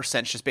little bit more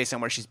sense just based on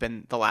where she's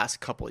been the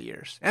last couple of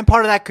years. And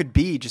part of that could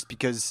be just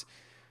because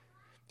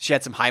she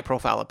had some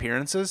high-profile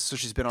appearances, so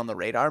she's been on the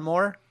radar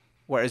more,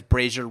 whereas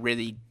Brazier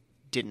really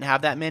didn't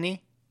have that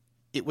many.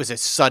 It was a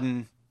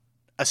sudden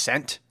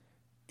ascent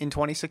in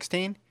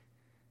 2016.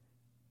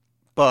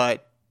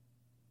 But,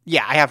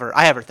 yeah, I have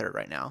her third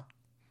right now.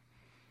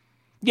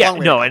 Yeah,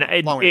 no, and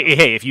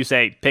hey, if you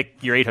say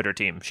pick your 800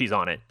 team, she's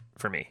on it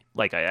for me.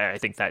 Like, I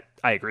think that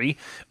I agree.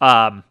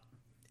 And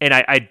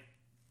I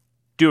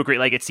do agree,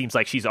 like, it seems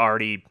like she's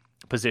already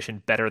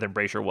positioned better than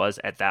Brazier was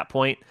at that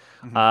point.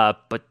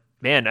 But,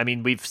 man, I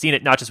mean, we've seen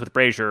it not just with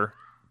Brazier,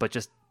 but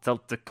just the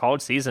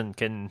college season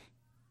can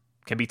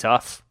be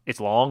tough. It's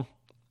long,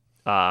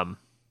 and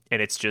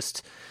it's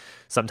just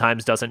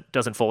sometimes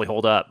doesn't fully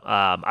hold up.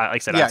 Like I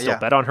said, I still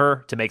bet on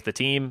her to make the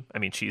team. I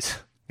mean, she's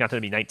not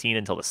going to be 19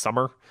 until the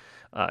summer.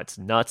 It's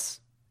nuts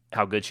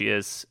how good she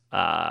is.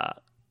 I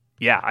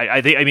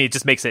think. I mean, it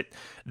just makes it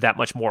that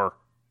much more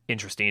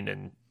interesting,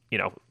 and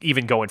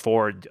even going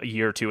forward a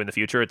year or two in the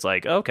future, it's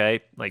like,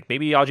 okay, like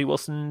maybe Audrey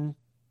Wilson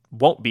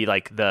won't be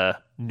like the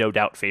no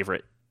doubt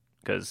favorite,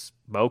 because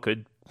Mo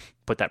could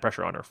put that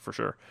pressure on her for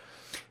sure.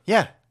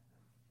 Yeah.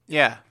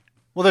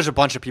 Well, there's a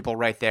bunch of people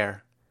right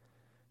there,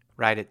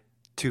 right at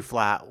 2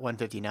 flat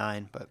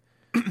 159, but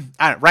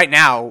right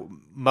now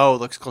Mo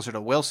looks closer to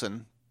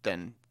Wilson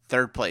than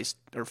third place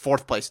or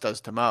fourth place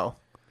does to Mo.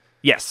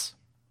 Yes,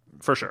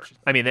 for sure.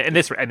 I mean,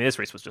 this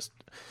race was just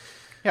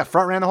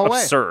front ran the whole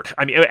absurd. Way.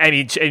 I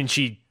mean, and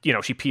she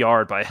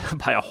PR'd by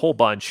a whole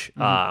bunch.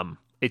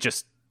 It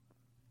just,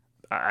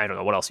 I don't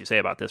know what else you say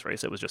about this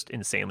race. It was just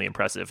insanely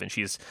impressive, and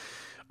she's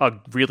a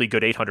really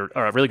good 800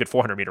 or a really good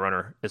 400 meter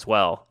runner as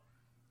well.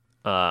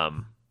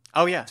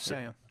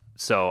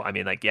 So I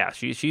mean, like, yeah,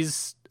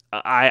 she's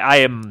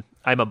I'm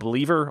a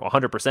believer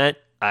 100%.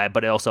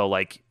 But also,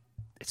 like,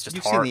 it's just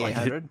hard. Like,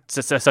 it's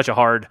just such a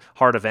hard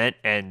event,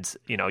 and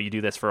you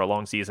do this for a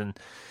long season.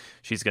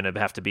 She's going to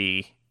have to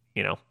be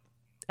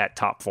at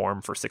top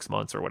form for 6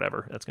 months or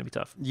whatever. That's going to be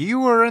tough.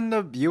 You were in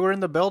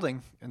the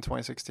building in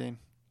 2016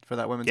 for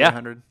that women's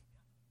 800,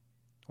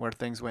 where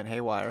things went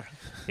haywire.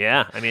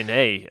 Yeah, I mean,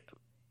 hey,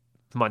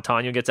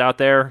 Montano gets out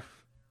there,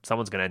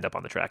 someone's going to end up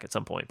on the track at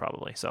some point,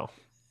 probably. So.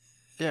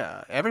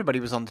 Yeah, everybody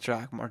was on the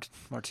track.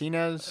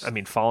 Martinez. I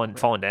mean, falling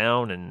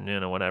down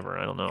and whatever.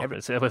 I don't know.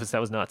 That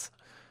was nuts.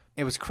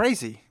 It was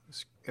crazy.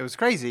 It was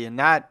crazy, and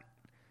that.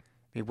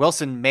 I mean,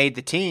 Wilson made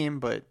the team,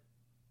 but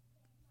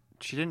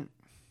she didn't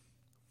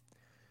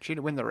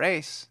win the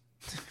race.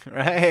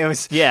 right? It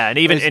was Yeah, and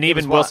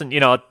even wild.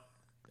 Wilson,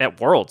 at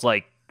Worlds,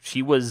 like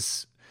she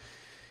was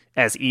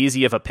as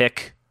easy of a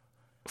pick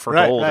for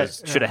gold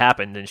as should have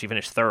happened, and she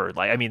finished third.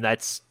 Like, I mean,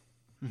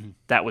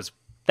 that was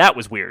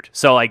weird.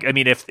 So, like, I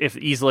mean, if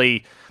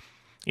easily,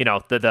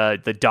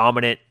 the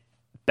dominant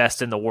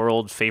best in the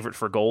world favorite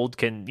for gold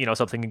can,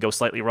 something can go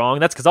slightly wrong.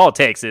 That's because all it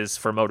takes is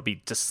for Mo to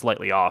be just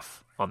slightly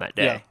off on that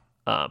day.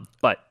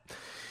 But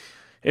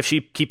if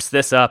she keeps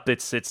this up,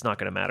 it's not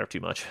going to matter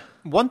too much.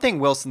 One thing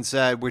Wilson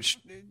said, which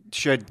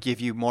should give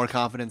you more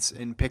confidence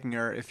in picking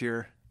her if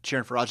you're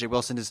cheering for Ajay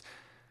Wilson, is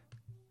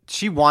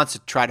she wants to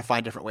try to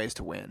find different ways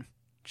to win.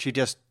 She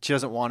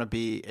doesn't want to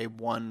be a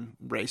one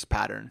race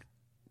pattern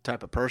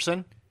type of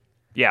person.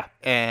 Yeah.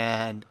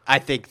 And I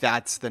think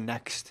that's the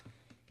next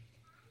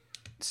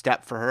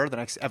step for her, the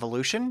next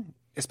evolution,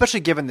 especially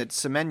given that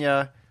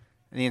Semenya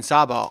and the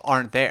Insaba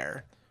aren't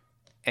there.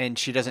 And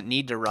she doesn't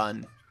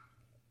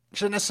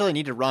necessarily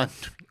need to run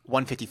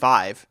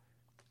 155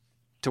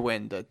 to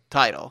win the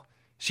title.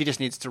 She just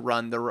needs to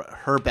run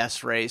her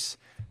best race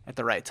at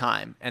the right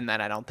time. And then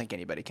I don't think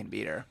anybody can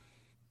beat her.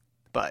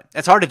 But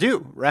it's hard to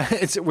do, right?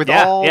 It's with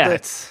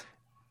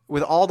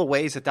all the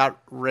ways that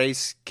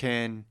race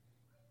can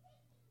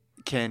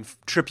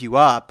trip you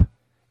up.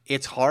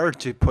 It's hard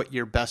to put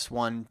your best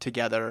one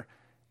together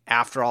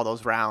after all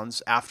those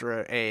rounds,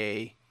 after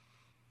a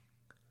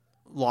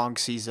long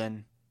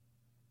season,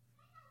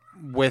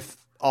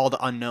 with all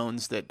the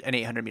unknowns that an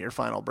 800-meter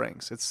final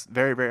brings. It's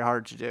very, very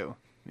hard to do.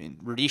 I mean,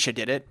 Rudisha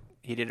did it.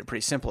 He did it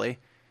pretty simply.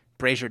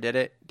 Brazier did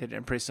it in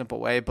a pretty simple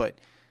way, but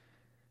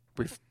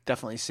we've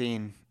definitely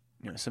seen,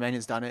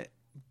 Semenya's done it,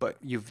 but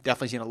you've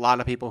definitely seen a lot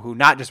of people who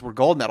not just were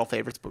gold medal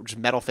favorites, but just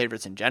medal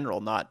favorites in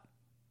general,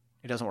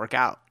 it doesn't work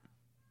out.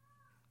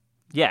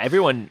 Yeah,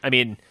 everyone, I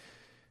mean,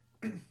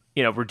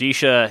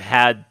 Rudisha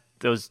had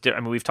those,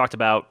 we've talked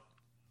about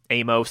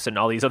Amos and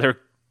all these other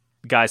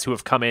guys who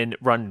have come in,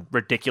 run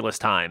ridiculous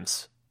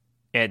times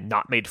and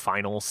not made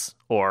finals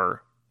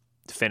or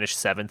finished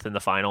 7th in the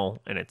final.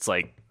 And it's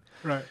like,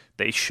 right,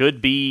 they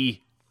should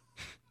be,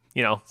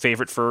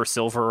 favorite for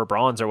silver or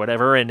bronze or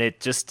whatever. And it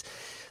just,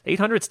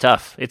 800's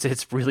tough.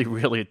 It's really,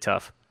 really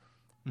tough.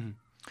 Mm-hmm.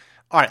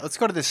 All right, let's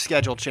go to this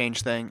schedule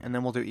change thing, and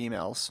then we'll do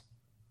emails.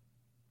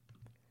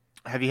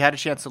 Have you had a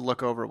chance to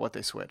look over what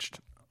they switched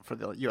for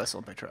the U.S.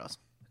 Olympic trials?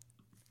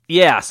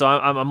 Yeah, so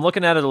I'm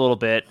looking at it a little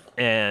bit,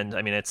 and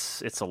I mean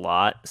it's a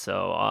lot.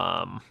 So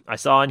I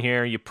saw in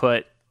here you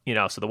put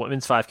so the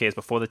women's 5K is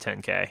before the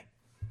 10K,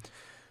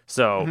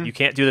 so you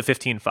can't do the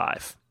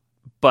 15.5.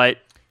 But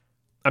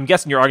I'm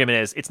guessing your argument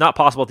is it's not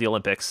possible at the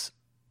Olympics.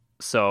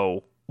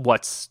 So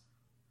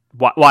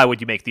why would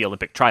you make the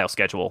Olympic trial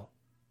schedule?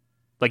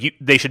 Like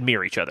they should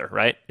mirror each other,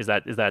 right? Is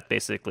that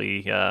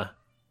basically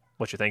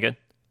what you're thinking?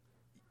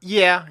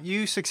 Yeah,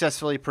 you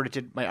successfully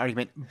predicted my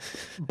argument,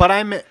 but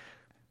I'm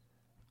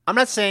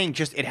not saying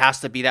just it has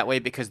to be that way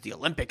because the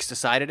Olympics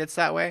decided it's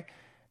that way.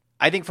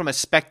 I think from a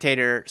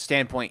spectator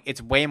standpoint,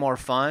 it's way more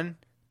fun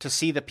to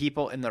see the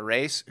people in the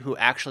race who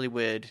actually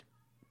would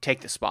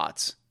take the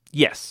spots.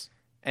 Yes.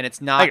 And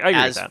it's not I agree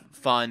as with that.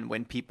 fun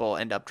when people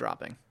end up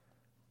dropping.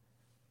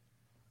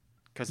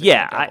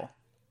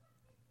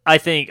 I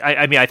think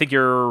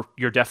you're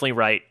definitely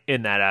right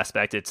in that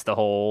aspect. It's the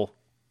whole,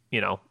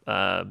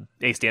 A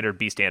standard,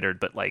 B standard,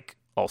 but like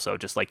also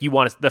just like you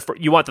want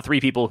the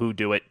 3 people who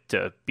do it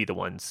to be the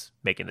ones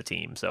making the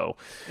team. So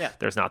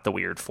there's not the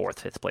weird 4th,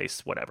 5th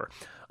place, whatever.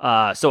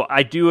 So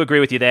I do agree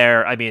with you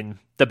there. I mean,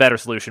 the better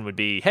solution would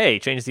be, hey,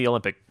 change the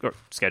Olympic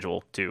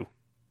schedule to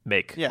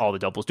make all the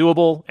doubles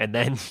doable, and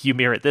then you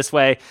mirror it this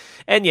way.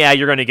 And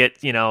you're going to get,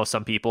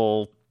 some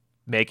people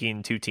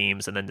making 2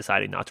 teams and then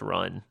deciding not to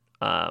run.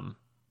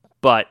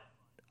 But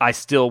I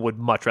still would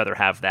much rather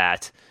have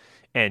that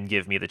and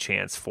give me the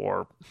chance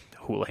for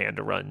Houlihan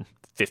to run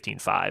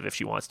 15.5 if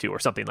she wants to, or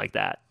something like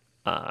that.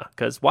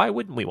 Because why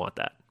wouldn't we want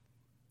that?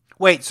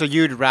 Wait, so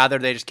you'd rather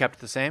they just kept it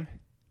the same?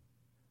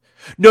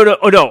 No.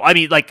 Oh, no. I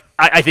mean, like,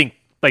 I think,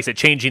 like I said,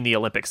 changing the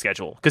Olympic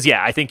schedule. Because,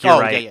 I think you're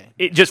right. Yeah.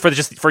 It, just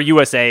for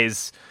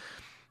USA's,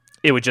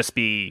 it would just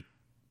be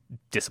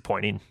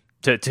disappointing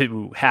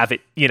to have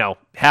it,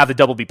 have the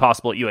double be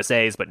possible at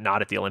USA's, but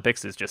not at the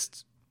Olympics is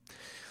just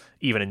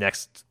even a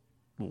next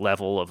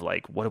level of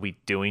like, what are we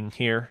doing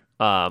here?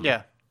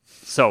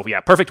 So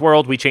perfect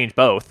world, we change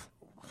both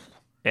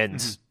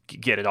and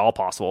get it all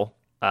possible.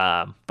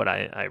 But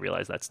I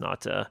realize that's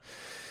not up to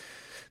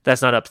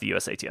the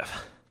USATF.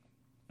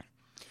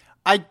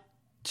 I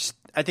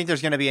think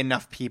there's going to be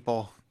enough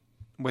people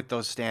with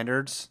those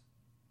standards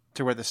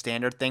to where the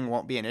standard thing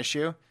won't be an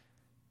issue.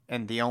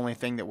 And the only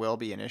thing that will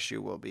be an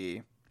issue will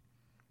be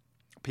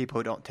people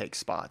who don't take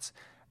spots.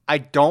 I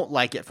don't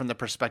like it from the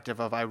perspective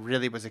of I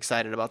really was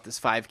excited about this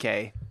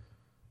 5K,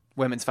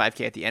 women's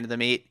 5K at the end of the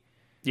meet.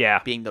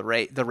 Yeah. Being the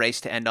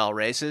race to end all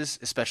races,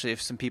 especially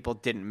if some people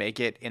didn't make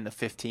it in the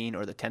 15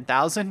 or the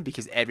 10,000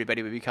 because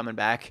everybody would be coming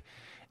back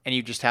and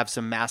you just have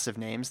some massive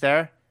names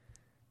there.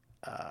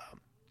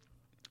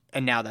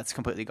 And now that's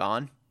completely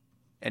gone.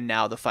 And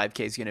now the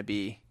 5K is going to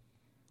be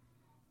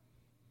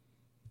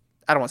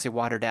I don't want to say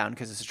watered down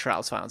because it's a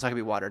trials final. It's not going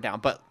to be watered down,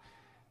 but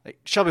like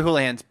Shelby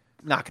Houlihan's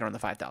not going to run the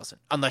 5,000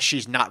 unless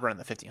she's not running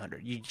the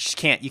 1,500. You just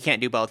can't. You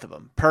can't do both of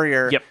them.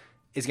 Purrier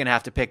is going to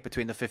have to pick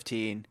between the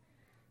 15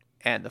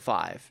 and the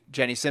 5.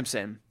 Jenny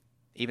Simpson,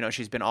 even though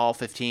she's been all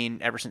 15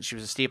 ever since she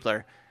was a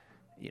steepler,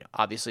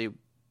 obviously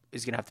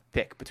is going to have to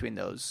pick between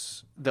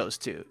those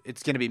two.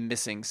 It's going to be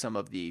missing some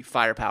of the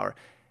firepower.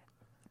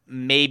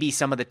 Maybe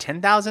some of the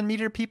 10,000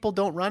 meter people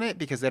don't run it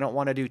because they don't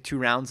want to do 2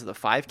 rounds of the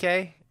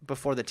 5K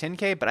before the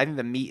 10K, but I think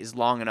the meet is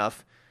long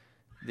enough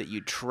that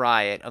you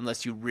try it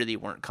unless you really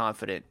weren't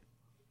confident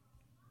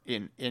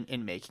in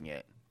making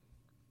it.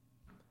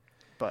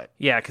 But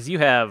yeah, because you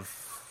have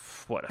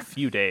a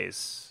few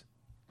days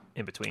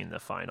in between the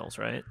finals,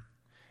 right?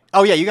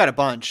 Oh yeah, you got a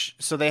bunch.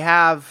 So they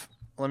have.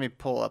 Let me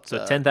pull up. So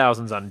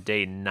 10,000's on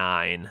day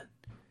 9,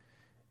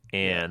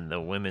 and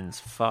the women's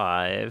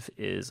 5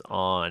 is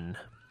on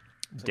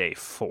day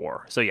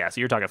 4. So yeah,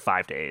 so you're talking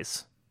 5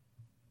 days,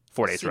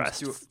 4 days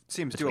rest.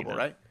 Seems doable,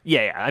 right?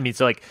 Yeah. I mean,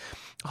 so like,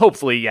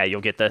 hopefully,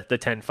 you'll get the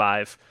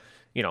 10-5.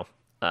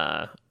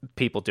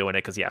 People doing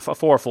it because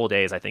 4 full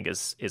days I think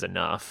is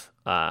enough.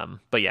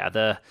 But yeah,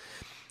 the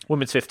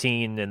women's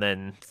 15 and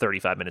then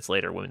 35 minutes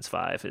later, women's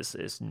 5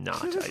 is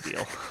not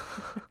ideal.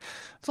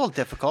 It's a little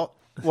difficult.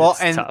 Well,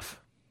 it's and tough.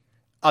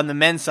 On the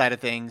men's side of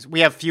things, we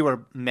have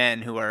fewer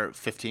men who are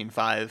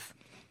 15-5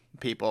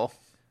 people.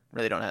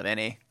 Really don't have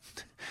any.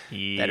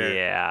 That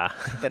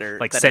are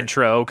like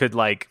Centro could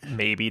like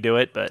maybe do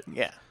it, but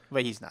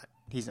but he's not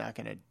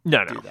going to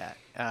no. do that.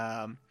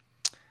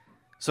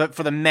 So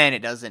for the men,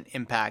 it doesn't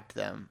impact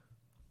them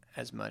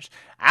as much.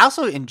 I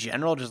also, in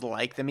general, just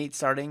like the meet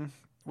starting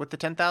with the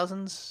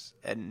 10,000s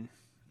and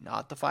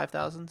not the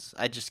 5,000s.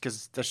 I just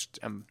because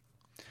I'm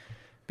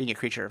being a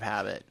creature of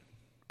habit,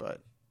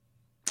 but.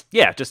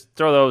 Yeah, just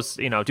throw those,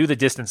 do the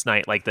distance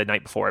night like the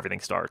night before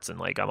everything starts, and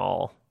like I'm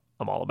all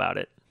about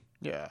it.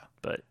 Yeah,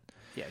 but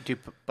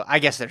but I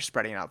guess they're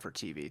spreading it out for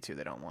TV too.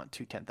 They don't want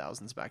 2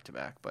 10,000s back to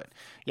back. But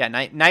yeah,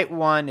 night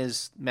 1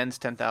 is men's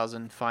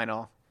 10,000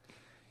 final,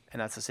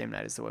 and that's the same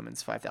night as the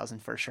women's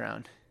 5,000 first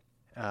round.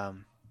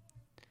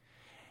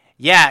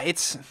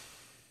 It's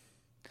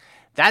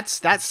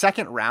that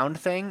second round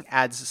thing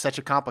adds such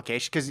a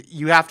complication because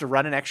you have to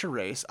run an extra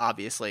race,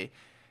 obviously.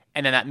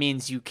 And then that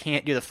means you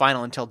can't do the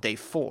final until day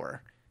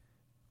 4.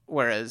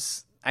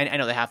 Whereas, I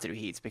know they have to do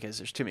heats because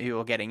there's too many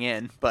people getting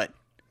in, but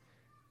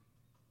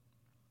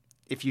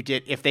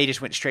if they just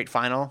went straight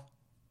final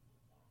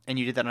and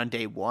you did that on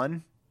day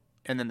 1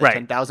 and then the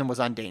 10,000 was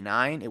on day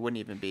 9, it wouldn't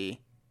even be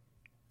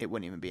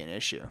an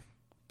issue.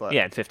 But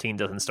yeah, and 15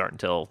 doesn't start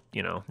until,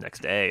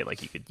 next day.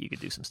 Like you could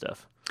do some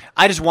stuff.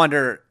 I just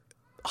wonder,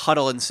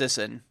 Huddle and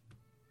Sisson,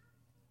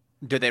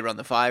 do they run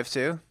the 5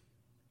 too?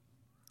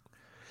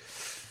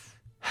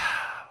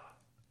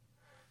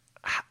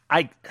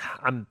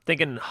 I'm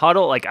thinking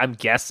Huddle, like I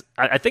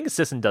think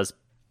Sisson does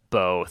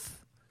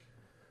both.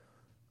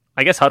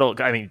 I guess Huddle,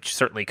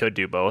 certainly could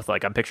do both.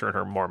 Like I'm picturing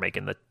her more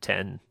making the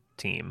 10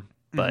 team,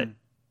 but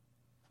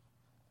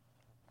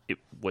it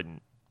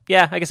wouldn't.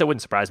 Yeah, I guess it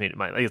wouldn't surprise me.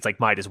 It's like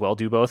might as well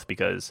do both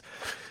because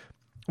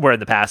where in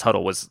the past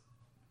Huddle was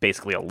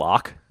basically a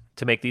lock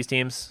to make these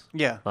teams.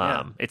 Yeah.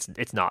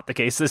 It's not the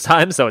case this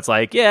time, so it's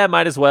like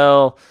might as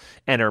well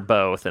enter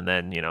both and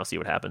then see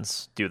what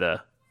happens. Do the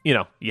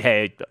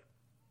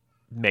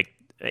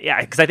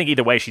because I think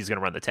either way she's going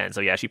to run the 10.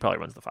 So yeah, she probably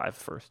runs the 5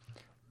 first.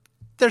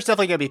 There's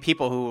definitely going to be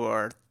people who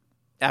are,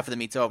 after the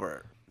meet's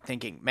over,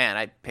 thinking, man,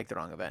 I picked the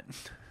wrong event.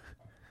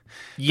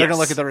 They're going to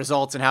look at the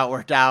results and how it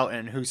worked out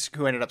and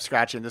who ended up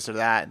scratching this or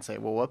that and say,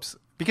 well, whoops.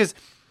 Because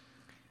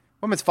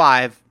women's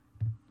 5,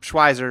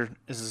 Schweizer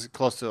is as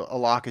close to a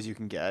lock as you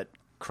can get.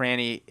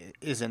 Cranny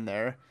is in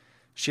there.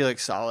 She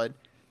looks solid.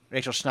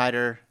 Rachel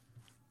Schneider,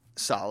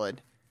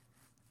 solid.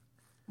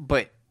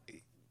 But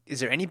is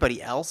there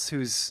anybody else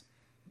whose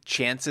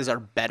chances are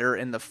better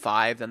in the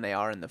 5 than they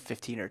are in the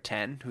 15 or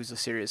 10 who's a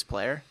serious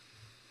player?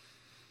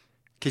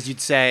 Because you'd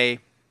say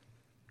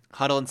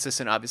Huddle and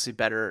Sisson obviously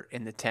better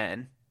in the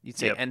 10. You'd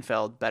say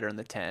Enfeld better in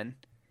the 10.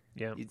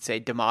 Yeah. You'd say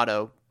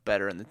D'Amato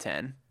better in the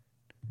 10.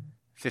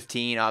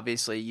 15,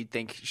 obviously, you'd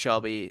think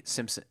Shelby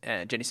Simpson,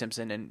 Jenny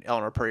Simpson, and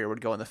Eleanor Purrier would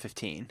go in the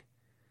 15.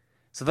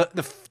 So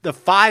the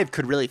 5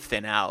 could really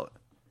thin out,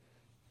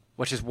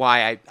 which is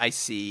why I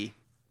see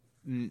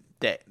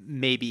that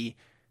maybe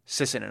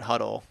Sisson and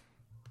Huddle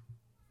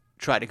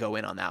try to go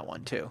in on that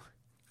one too,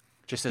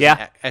 just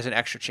as an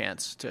extra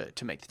chance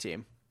to make the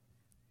team.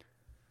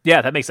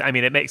 Yeah, it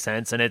makes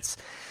sense, and it's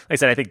like I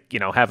said. I think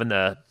having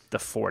the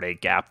 4-day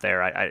gap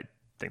there, I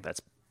think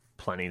that's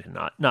plenty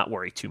to not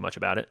worry too much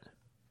about it.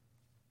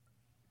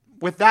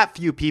 With that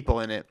few people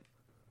in it,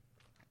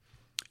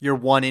 you're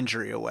one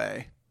injury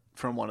away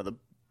from one of the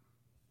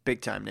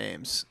big time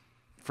names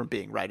from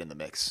being right in the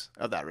mix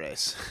of that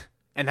race.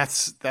 And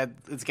it's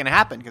going to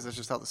happen because that's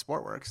just how the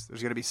sport works.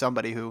 There's going to be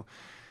somebody who,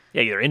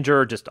 either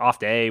injured, just off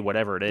day,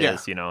 whatever it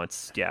is.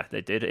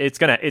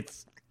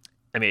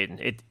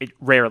 It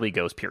rarely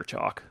goes pure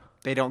chalk.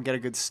 They don't get a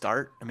good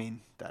start. In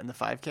the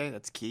 5K,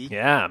 that's key.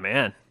 Yeah,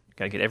 man.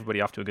 Got to get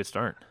everybody off to a good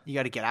start. You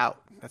got to get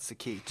out. That's the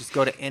key. Just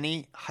go to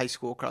any high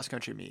school cross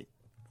country meet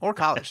or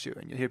college too,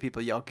 and you'll hear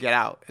people yell "Get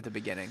out" at the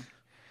beginning,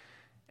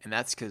 and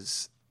that's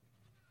because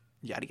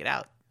you got to get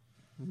out.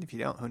 If you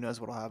don't, who knows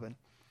what'll happen.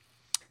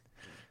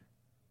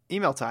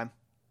 Email time.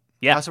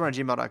 Yeah.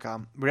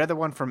 HowSomeone@gmail.com. We had the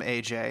one from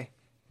AJ.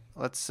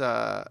 Let's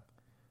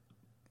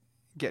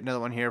get another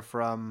one here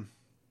from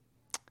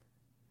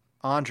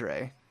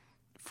Andre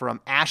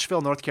from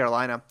Asheville, North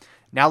Carolina.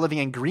 Now living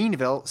in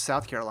Greenville,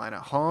 South Carolina,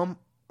 home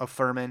of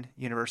Furman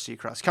University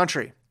Cross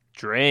Country.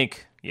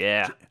 Drink.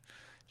 Yeah.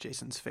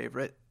 Jason's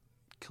favorite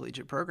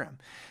collegiate program.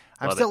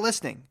 I'm Love still it.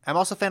 listening. I'm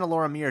also a fan of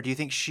Laura Muir. Do you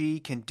think she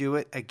can do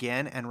it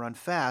again and run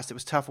fast? It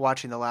was tough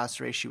watching the last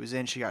race she was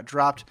in. She got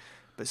dropped,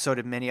 but so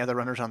did many other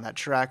runners on that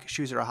track.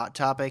 Shoes are a hot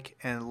topic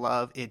and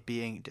love it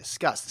being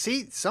discussed.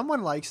 See,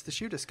 someone likes the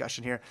shoe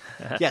discussion here.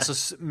 Yeah,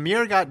 so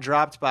Muir got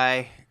dropped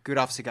by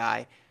Gudolf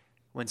Sagai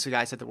when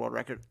Sagai set the world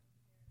record.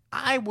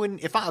 I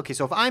wouldn't if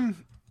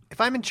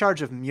I'm in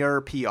charge of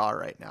Muir PR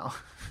right now,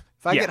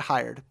 if I get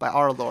hired by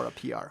our Laura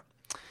PR,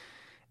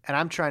 and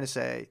I'm trying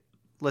to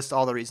list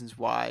all the reasons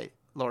why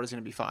Laura's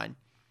going to be fine,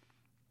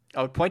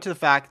 I would point to the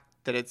fact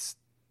that it's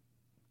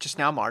just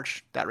now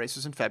March. That race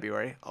was in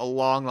February, a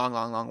long, long,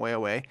 long, long way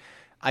away.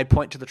 I'd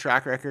point to the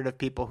track record of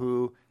people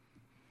who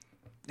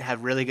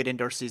have really good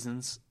indoor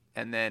seasons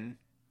and then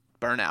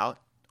burn out,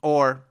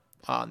 or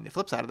on the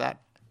flip side of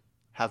that,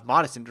 have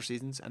modest indoor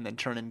seasons and then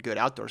turn in good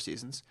outdoor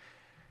seasons.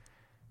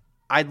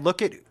 I'd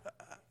look at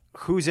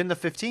who's in the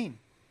 15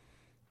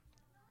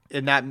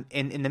 in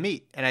the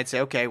meet, and I'd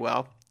say, okay,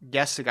 well,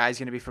 yes, the guy's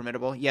going to be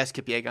formidable. Yes,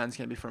 Kipyegon's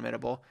going to be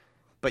formidable,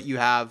 but you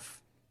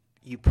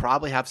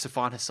probably have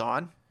Sifan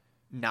Hassan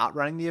not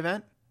running the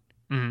event.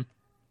 Mm-hmm.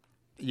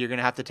 You're going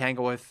to have to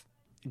tangle with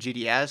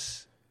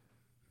GDS,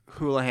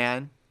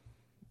 Houlihan,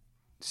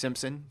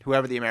 Simpson,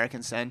 whoever the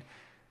Americans send.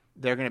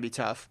 They're going to be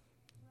tough.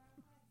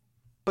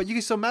 But you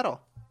can still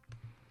medal.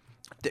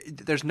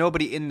 There's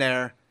nobody in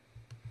there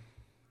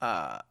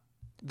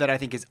that I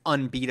think is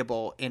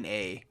unbeatable in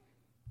a...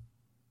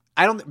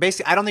 I don't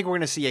think we're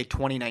going to see a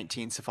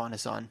 2019 Sifan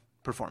Hassan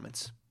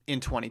performance in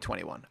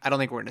 2021. I don't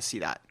think we're going to see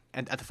that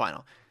at the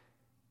final.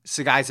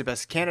 Sagai's the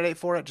best candidate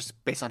for it,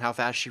 just based on how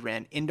fast she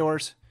ran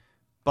indoors,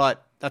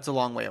 but that's a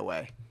long way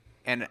away.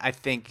 And I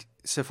think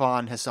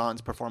Sifan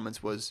Hassan's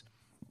performance was,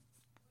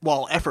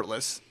 while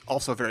effortless,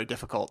 also very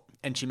difficult,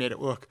 and she made it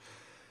look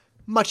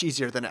much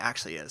easier than it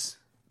actually is.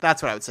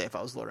 That's what I would say if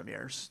I was Laura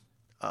Muir's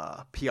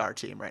PR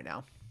team right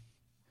now.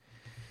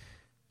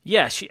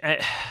 Yeah,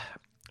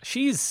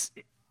 she's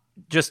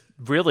just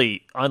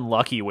really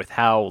unlucky with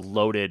how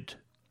loaded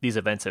these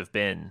events have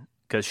been,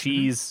 because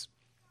she's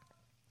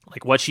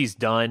like what she's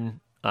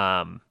done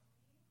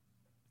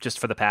just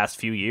for the past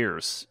few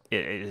years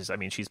is, I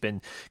mean, she's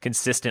been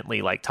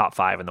consistently like top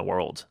 5 in the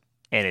world.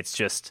 And it's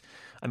just,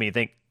 I mean,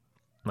 think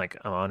like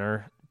I'm on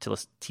her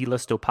Tila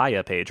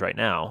Stopaya page right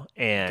now.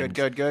 And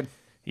Good.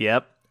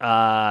 Yep.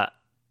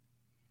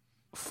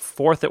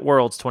 4th at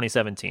Worlds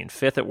 2017,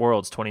 5th at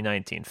Worlds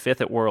 2019,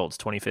 5th at Worlds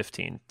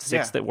 2015,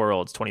 6th at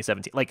Worlds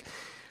 2017. Like,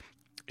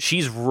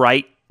 she's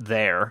right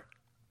there.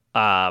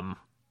 And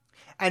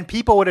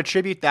people would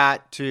attribute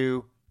that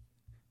to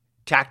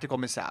tactical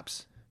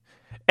mishaps.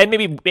 And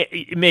maybe,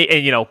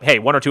 you know, hey,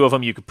 one or two of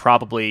them you could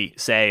probably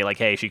say, like,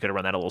 hey, she could have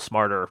run that a little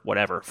smarter,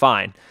 whatever,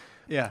 fine.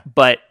 Yeah.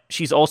 But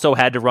she's also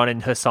had to run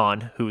in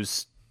Hassan,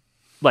 who's,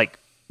 like,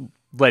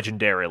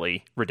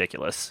 legendarily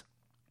ridiculous.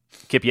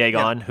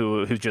 Kipyegon,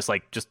 who just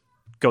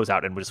goes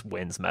out and just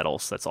wins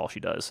medals. That's all she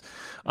does.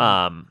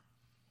 Dababa,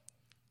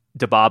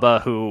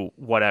 who,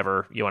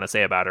 whatever you want to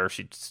say about her,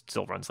 she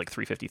still runs like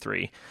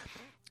 3:53.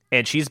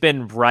 And she's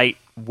been right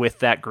with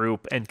that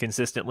group and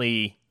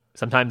consistently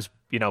sometimes,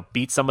 you know,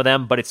 beat some of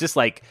them. But it's just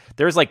like,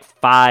 there's like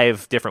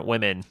 5 different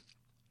women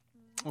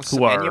Well, who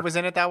Semenya was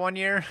in it that one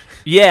year.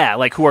 Yeah,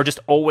 like who are just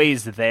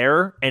always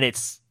there. And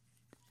it's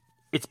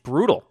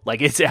brutal.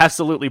 Like, it's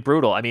absolutely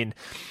brutal. I mean,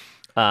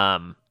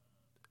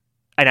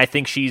 and I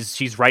think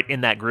she's right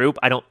in that group.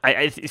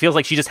 It feels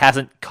like she just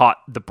hasn't caught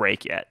the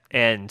break yet.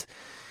 And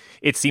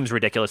it seems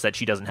ridiculous that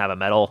she doesn't have a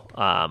medal.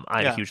 I'm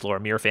a huge Laura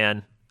Muir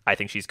fan. I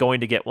think she's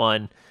going to get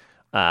one.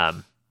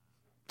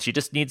 She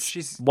just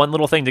needs one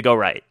little thing to go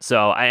right.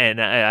 So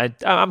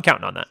I'm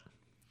counting on that.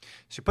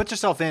 She puts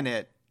herself in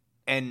it,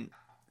 and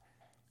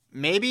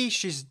maybe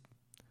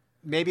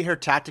her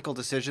tactical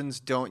decisions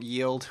don't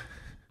yield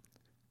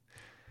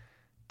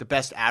the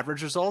best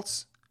average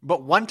results,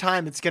 but one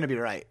time it's going to be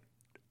right.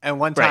 And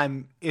one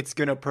time it's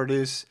going to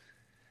produce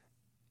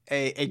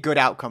a good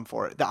outcome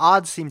for it. The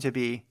odds seem to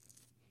be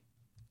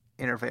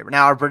in her favor.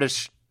 Now, our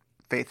British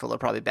faithful are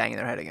probably banging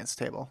their head against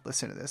the table.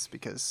 Listen to this,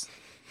 because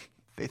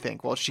they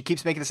think, well, she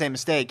keeps making the same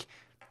mistake,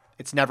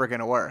 it's never going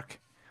to work.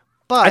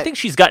 But I think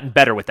she's gotten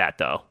better with that,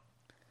 though.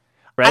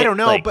 Right? I don't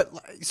know, but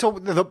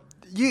so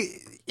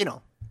you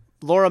know,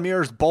 Laura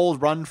Muir's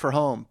bold run for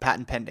home,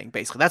 patent pending,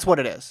 basically. That's what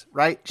it is,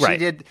 right? She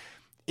did.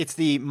 It's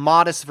the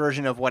modest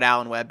version of what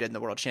Alan Webb did in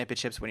the World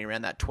Championships when he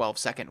ran that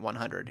 12-second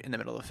 100 in the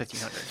middle of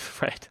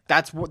 1500. Right.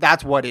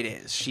 That's what it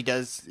is. She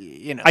does,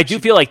 you know. I do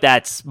feel like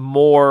that's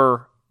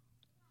more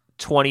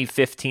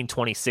 2015,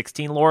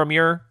 2016 Laura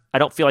Muir. I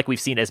don't feel like we've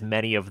seen as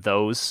many of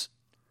those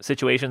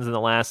situations in the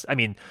last. I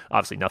mean,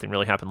 obviously nothing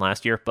really happened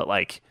last year, but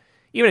like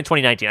even in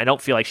 2019, I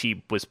don't feel like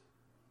she was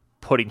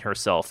putting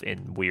herself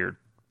in weird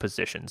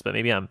positions. But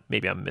maybe I'm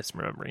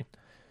misremembering.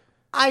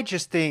 I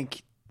just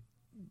think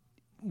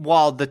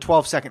while the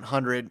 12-second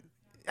 100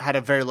 had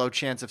a very low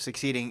chance of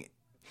succeeding,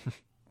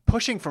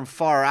 pushing from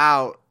far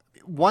out,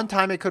 one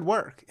time it could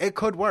work. It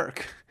could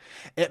work.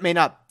 It may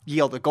not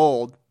yield a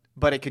gold,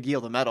 but it could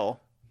yield a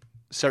medal,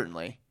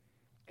 certainly.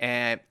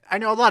 And I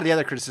know a lot of the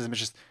other criticism is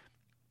just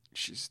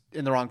she's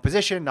in the wrong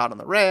position, not on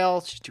the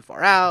rail, she's too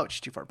far out, she's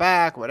too far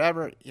back,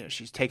 whatever. You know,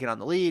 she's taking on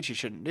the lead, she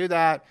shouldn't do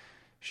that.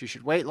 She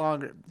should wait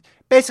longer.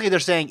 Basically, they're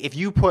saying if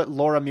you put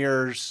Laura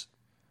Muir's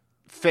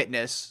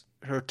fitness,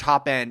 her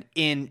top end,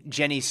 in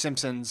Jenny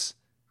Simpson's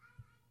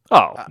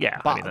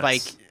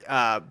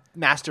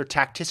master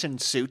tactician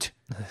suit,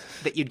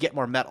 that you'd get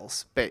more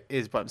medals,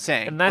 is what I'm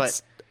saying. And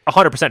that's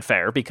 100%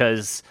 fair,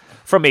 because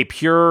from a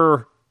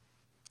pure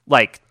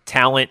like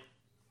talent,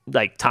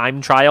 like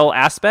time trial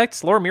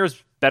aspects, Laura Muir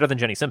is better than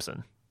Jenny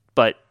Simpson.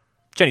 But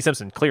Jenny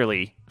Simpson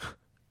clearly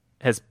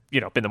has,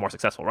 been the more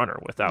successful runner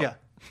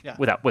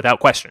without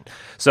question.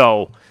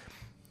 So,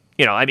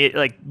 I mean,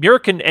 like Muir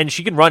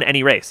she can run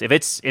any race. If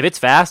it's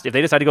fast, if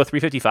they decide to go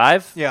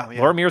 355,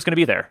 Laura Muir's going to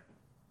be there.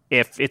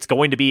 If it's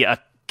going to be a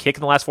kick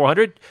in the last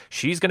 400,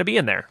 she's going to be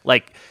in there.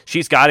 Like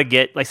she's got to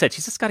get, like I said,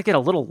 she's just got to get a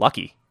little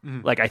lucky.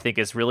 Mm-hmm. Like I think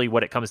is really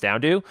what it comes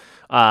down to.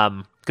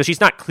 Because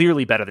she's not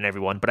clearly better than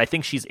everyone, but I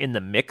think she's in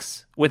the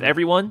mix with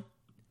everyone.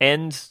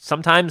 And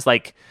sometimes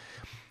like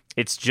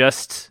it's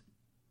just,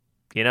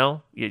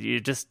 you're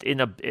just in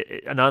an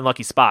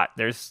unlucky spot.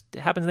 It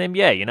happens in the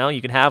NBA,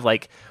 you can have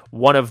like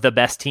one of the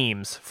best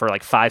teams for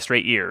like 5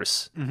 straight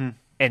years,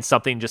 and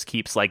something just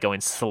keeps like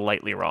going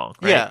slightly wrong.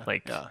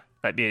 Right?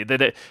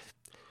 Yeah.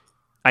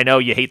 I know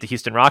you hate the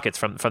Houston Rockets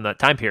from that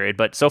time period,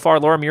 but so far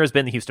Laura Muir has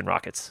been the Houston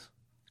Rockets,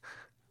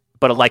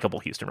 but a likable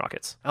Houston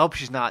Rockets. I hope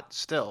she's not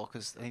still,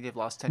 because I think they've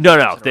lost 10. No,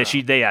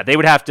 they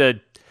would have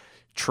to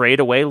trade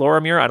away Laura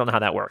Muir. I don't know how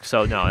that works.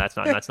 So no, that's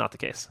not the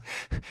case.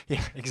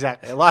 Yeah,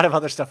 exactly. A lot of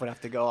other stuff would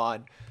have to go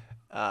on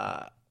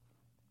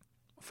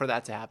for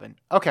that to happen.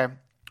 Okay,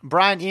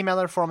 Brian,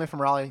 emailer, formerly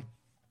from Raleigh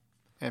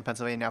in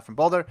Pennsylvania, now from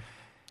Boulder.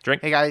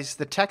 Drink. Hey guys,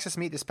 the Texas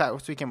meet this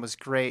past weekend was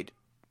great.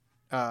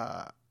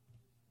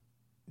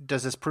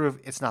 Does this prove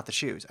it's not the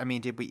shoes? I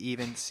mean, did we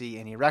even see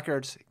any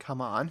records? Come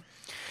on.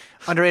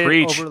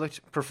 Underrated,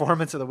 overlooked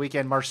performance of the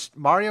weekend.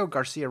 Mario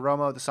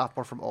Garcia-Romo, the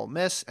sophomore from Ole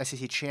Miss,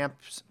 SEC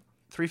champs,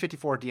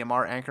 354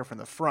 DMR anchor from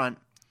the front.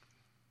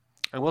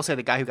 I will say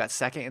the guy who got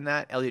second in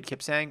that, Eliud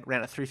Kipsang,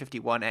 ran a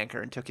 351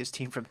 anchor and took his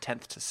team from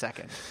 10th to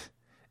 2nd.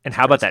 And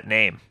how about that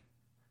name?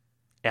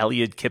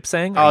 Eliud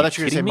Kipsang? Oh, that's what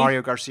you were going to say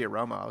Mario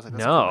Garcia-Romo. I was like,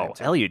 that's no,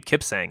 Eliud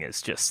Kipsang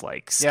is just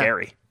like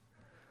scary. Yeah.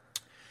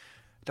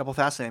 Double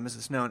fast name, as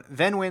it's known.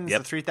 Then wins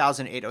the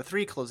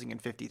 3,803, closing in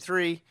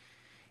 53.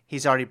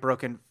 He's already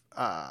broken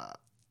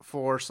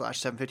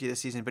 4/750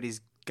 this season, but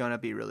he's going to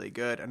be really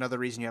good. Another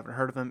reason you haven't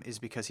heard of him is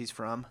because he's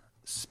from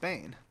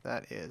Spain.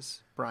 That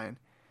is Brian.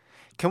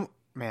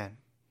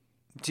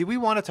 Do we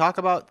want to talk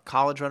about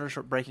college runners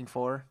breaking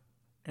 4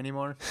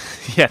 anymore?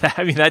 Yeah,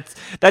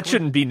 that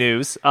shouldn't be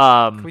news.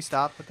 Can we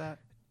stop with that?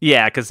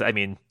 Yeah, because,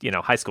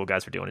 high school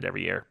guys are doing it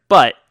every year.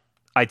 But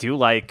I do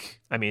like,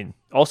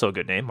 also a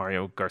good name,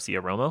 Mario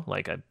Garcia-Romo.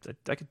 Like I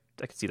could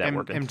see that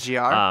working.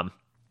 MGR.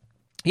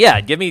 Yeah,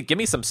 give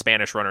me some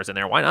Spanish runners in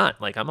there. Why not?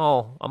 Like I'm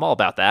all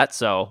about that.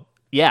 So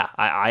yeah,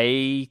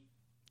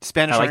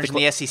 Spanish runners in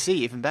the SEC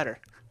even better.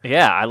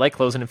 Yeah, I like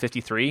closing in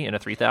 53 in a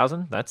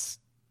 3,000. That's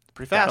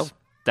pretty fast.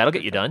 That'll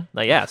get you done.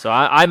 Yeah, so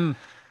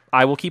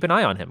I will keep an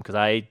eye on him, because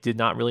I did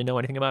not really know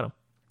anything about him.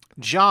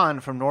 John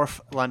from North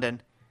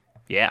London.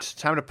 Yeah, it's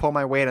time to pull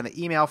my weight on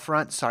the email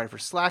front. Sorry for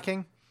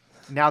slacking.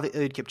 Now that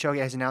Eliud Kipchoge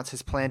has announced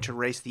his plan to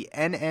race the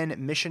NN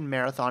Mission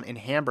Marathon in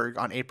Hamburg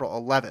on April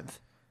 11th.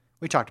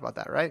 We talked about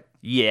that, right?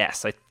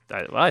 Yes,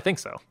 I think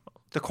so.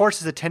 The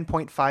course is a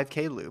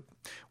 10.5K loop.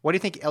 What do you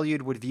think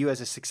Eliud would view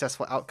as a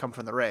successful outcome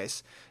from the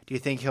race? Do you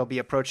think he'll be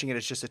approaching it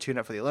as just a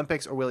tune-up for the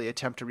Olympics, or will he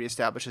attempt to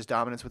reestablish his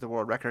dominance with a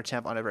world record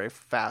attempt on a very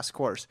fast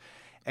course?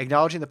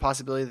 Acknowledging the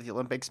possibility that the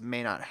Olympics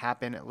may not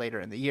happen later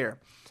in the year.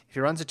 If he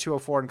runs a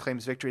 2:04 and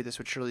claims victory, this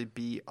would surely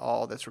be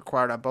all that's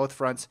required on both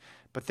fronts,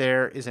 but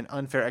there is an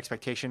unfair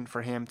expectation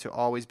for him to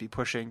always be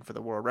pushing for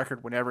the world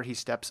record whenever he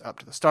steps up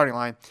to the starting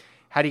line.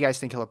 How do you guys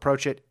think he'll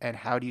approach it, and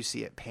how do you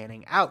see it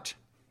panning out?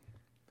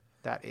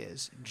 That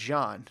is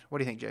John. What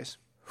do you think, Jace?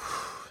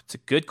 It's a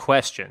good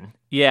question.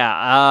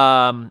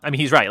 Yeah,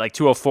 he's right. Like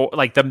 2:04,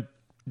 like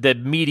the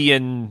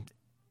median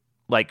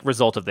like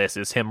result of this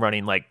is him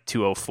running like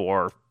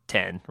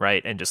 2:04.10,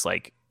 right, and just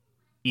like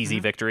easy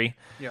victory.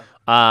 Yeah.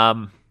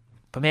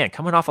 But man,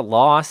 coming off a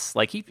loss,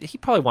 like he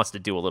probably wants to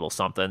do a little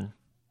something.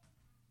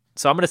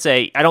 So I'm gonna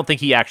say I don't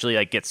think he actually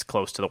like gets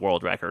close to the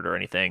world record or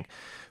anything,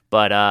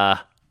 but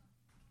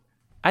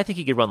I think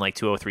he could run like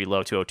 2:03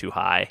 low, 2:02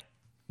 high.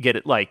 Get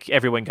it, like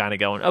everyone kind of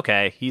going,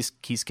 okay, he's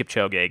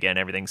Kipchoge again.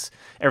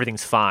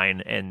 Everything's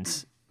fine,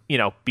 and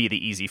be the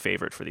easy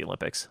favorite for the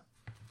Olympics.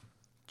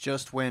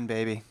 Just win,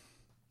 baby.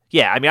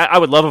 Yeah, I mean, I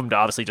would love him to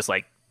obviously just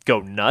like go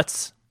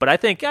nuts, but I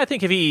think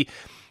if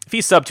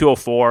he's sub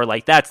 204,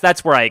 like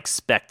that's where I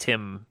expect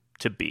him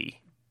to be.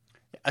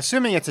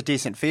 Assuming it's a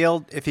decent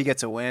field, if he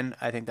gets a win,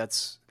 I think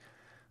that's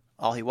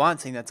all he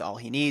wants. I think that's all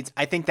he needs.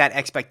 I think that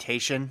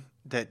expectation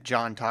that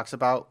John talks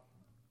about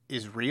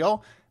is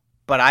real,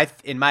 but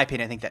in my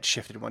opinion, I think that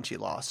shifted once he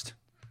lost.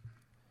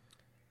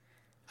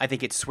 I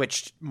think it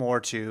switched more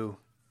to,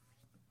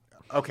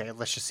 okay,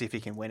 let's just see if he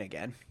can win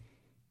again.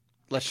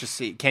 Let's just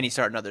see, can he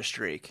start another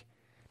streak?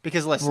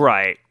 Because listen,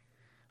 Right.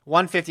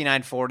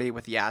 159.40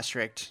 with the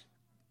asterisk,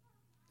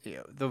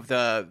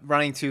 the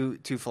running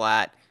too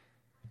flat.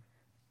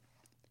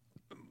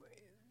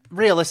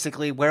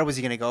 Realistically, where was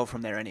he going to go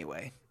from there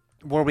anyway?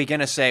 Were we going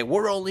to say,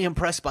 we're only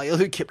impressed by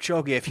Eliud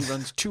Kipchoge if he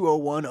runs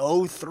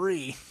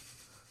 2:01.03?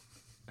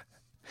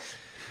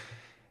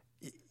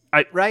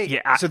 Right?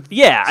 Yeah. So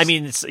I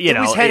mean, it's, it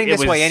was heading this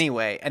way was-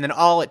 anyway, and then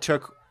all it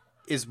took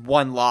is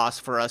one loss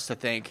for us to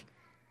think,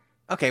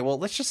 okay, well,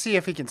 let's just see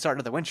if he can start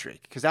another win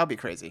streak, because that would be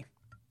crazy.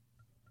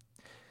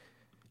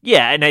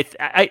 Yeah, and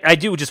I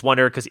do just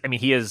wonder, because, I mean,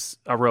 he is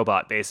a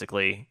robot,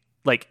 basically.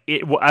 Like,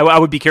 I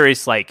would be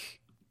curious, like,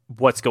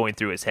 what's going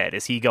through his head.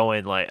 Is he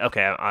going, like,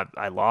 okay,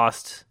 I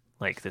lost?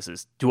 Like,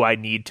 do I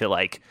need to,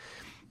 like,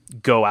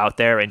 go out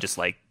there and just,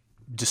 like,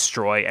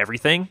 destroy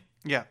everything?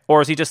 Yeah.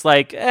 Or is he just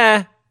like,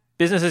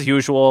 business as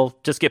usual,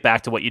 just get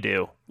back to what you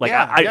do? Like,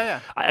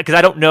 Yeah. Because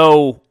I don't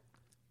know,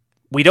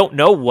 we don't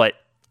know what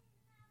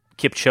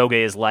Kipchoge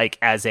is like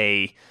as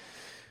a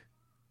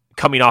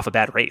coming off a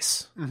bad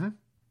race. Mm-hmm.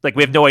 Like,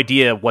 we have no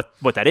idea what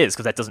that is,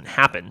 because that doesn't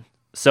happen.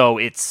 So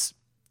it's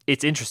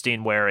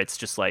interesting where it's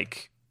just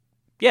like,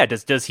 yeah,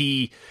 does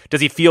he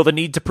feel the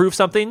need to prove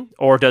something,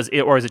 or is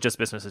it just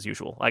business as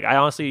usual? Like, I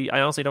honestly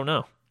don't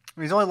know.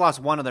 He's only lost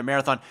one other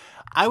marathon.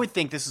 I would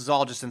think this is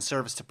all just in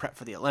service to prep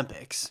for the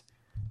Olympics.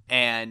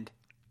 And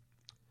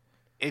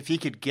if he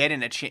could get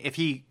in if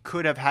he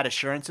could have had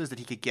assurances that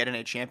he could get in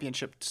a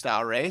championship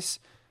style race,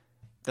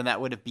 then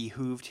that would have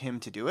behooved him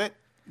to do it.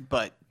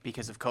 But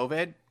because of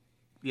COVID,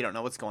 you don't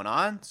know what's going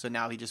on. So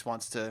now he just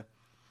wants to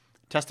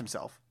test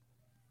himself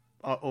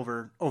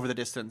over the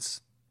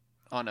distance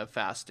on a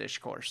fast-ish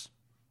course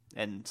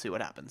and see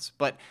what happens.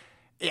 But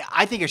yeah,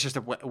 I think it's just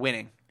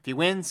winning. If he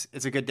wins,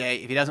 it's a good day.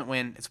 If he doesn't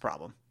win, it's a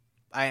problem.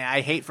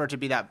 I hate for it to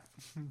be that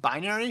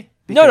binary.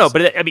 No,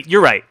 but I mean,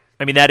 you're right.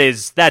 I mean,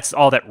 that's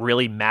all that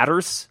really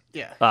matters.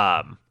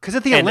 Yeah. Because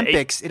at the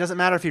Olympics, it doesn't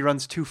matter if he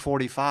runs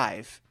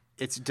 2:45.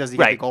 It's does he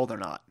get the gold or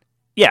not?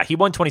 Yeah, he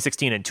won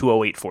 2016 in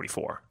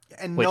 2:08.44.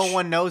 And no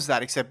one knows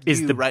that except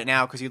you right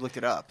now because you looked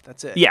it up.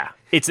 That's it. Yeah,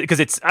 it's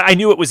because I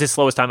knew it was his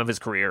slowest time of his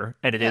career,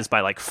 and it is by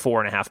like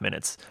 4.5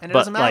 minutes. And it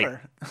doesn't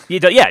matter.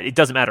 It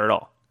doesn't matter at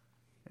all.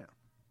 Yeah.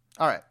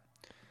 All right,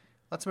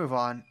 let's move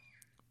on.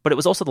 But it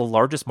was also the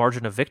largest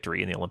margin of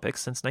victory in the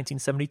Olympics since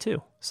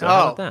 1972. So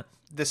how about that?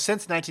 The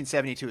since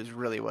 1972 is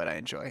really what I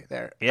enjoy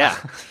there. Yeah.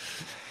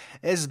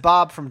 This is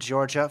Bob from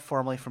Georgia,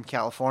 formerly from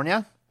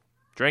California.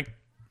 Drink.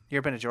 You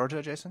ever been to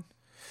Georgia, Jason?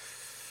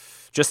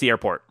 Just the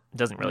airport. It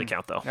doesn't really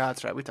count, though. Yeah,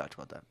 that's right. We talked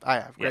about that. I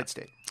have. Great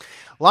state.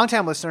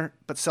 Long-time listener,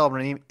 but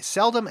seldom an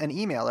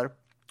emailer.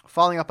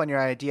 Following up on your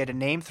idea to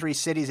name 3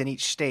 cities in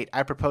each state,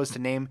 I propose to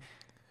name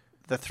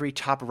the 3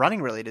 top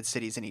running-related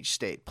cities in each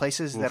state.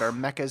 Places that are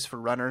meccas for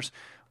runners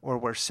or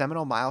where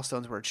seminal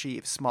milestones were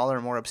achieved. Smaller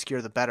and more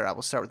obscure, the better. I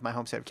will start with my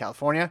home state of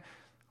California.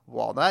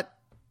 Walnut,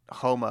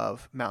 home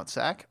of Mount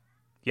Sac.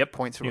 Yep.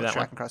 Points for both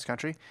track and cross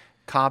country.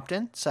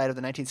 Compton, site of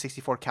the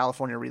 1964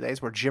 California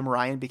Relays, where Jim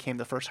Ryan became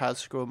the first high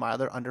school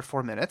miler under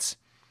 4 minutes.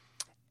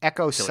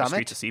 Echo Killer Summit.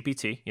 Streets of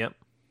CPT. Yep.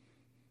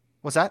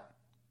 What's that?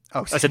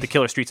 Oh, I said the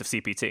Killer Streets of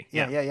CPT.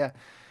 Yeah.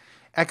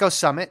 Echo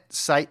Summit,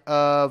 site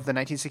of the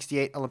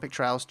 1968 Olympic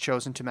trials,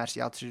 chosen to match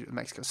the altitude of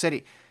Mexico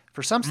City.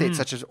 For some states,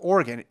 such as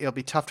Oregon, it'll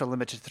be tough to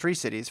limit to 3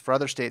 cities. For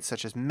other states,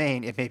 such as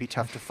Maine, it may be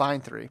tough to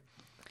find 3.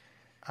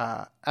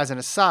 As an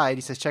aside,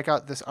 he says, check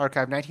out this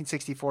archive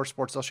 1964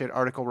 Sports Illustrated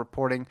article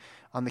reporting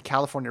on the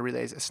California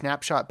Relays, a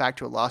snapshot back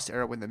to a lost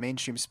era when the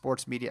mainstream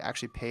sports media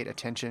actually paid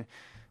attention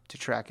to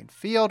track and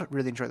field.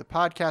 Really enjoy the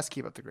podcast.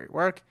 Keep up the great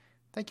work.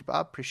 Thank you,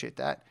 Bob. Appreciate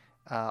that.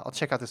 I'll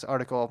check out this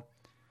article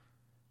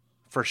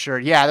for sure.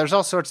 Yeah, there's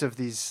all sorts of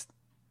these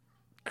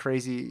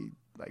crazy,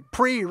 like,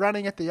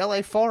 pre-running at the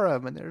LA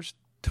Forum, and there's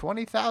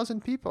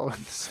 20,000 people in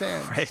the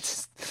stands. Right.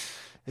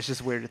 It's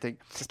just weird to think.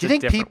 Do you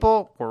think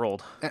people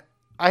world?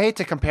 I hate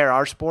to compare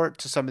our sport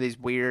to some of these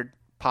weird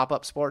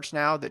pop-up sports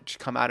now that just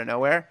come out of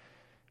nowhere,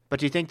 but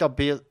do you think there'll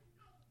be,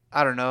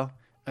 I don't know,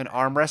 an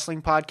arm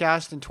wrestling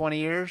podcast in 20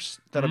 years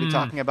that'll be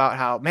talking about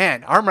how,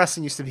 man, arm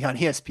wrestling used to be on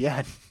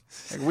ESPN.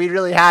 Like, we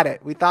really had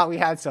it. We thought we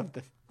had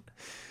something.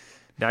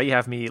 Now you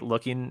have me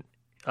looking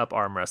up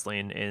arm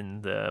wrestling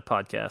in the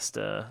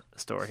podcast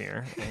store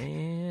here.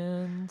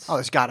 And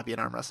there's got to be an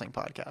arm wrestling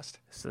podcast.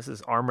 So this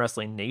is Arm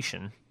Wrestling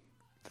Nation.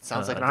 That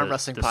sounds like an arm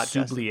wrestling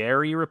podcast. The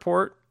Sublieri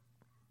Report.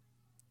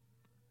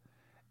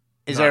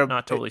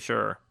 Not totally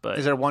sure, but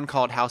is there one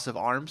called House of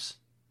Arms?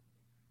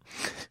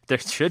 There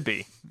should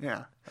be.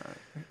 Yeah,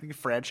 we can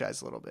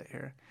franchise a little bit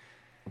here.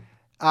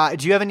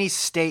 Do you have any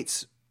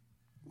states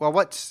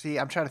Well, see,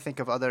 I'm trying to think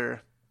of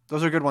other.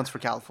 Those are good ones for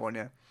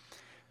California.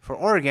 For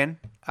Oregon,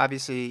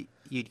 obviously,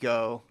 you'd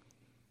go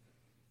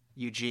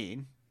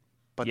Eugene.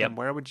 But Yep. then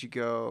where would you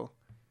go?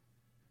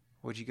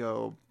 Would you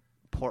go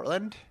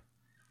Portland?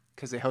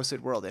 Because they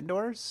hosted World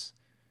Indoors?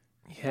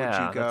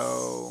 Yeah.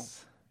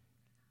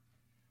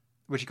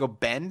 Would you go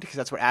Bend? Because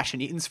that's where Ashton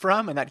Eaton's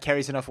from, and that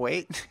carries enough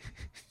weight.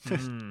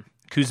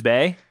 Coos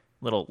Bay,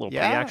 little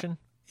Yeah. pre-action.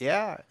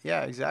 Yeah,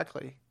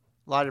 exactly.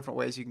 A lot of different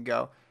ways you can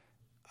go.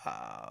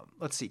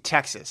 Let's see,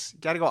 Texas.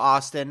 Got to go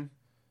Austin. I'm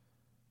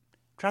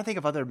trying to think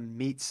of other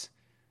meets.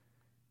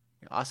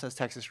 Austin has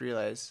Texas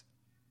relays.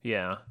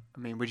 Yeah. I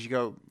mean, would you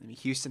go?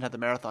 Houston had the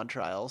marathon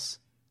trials.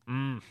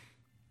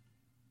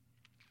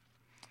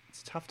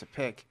 It's tough to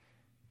pick.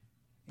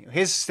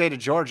 His state of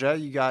Georgia,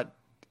 you got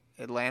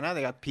Atlanta.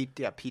 They got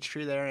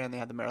Peachtree there, and they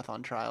had the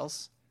marathon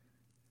trials.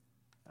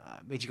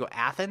 Did you go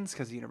Athens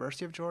because the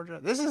University of Georgia?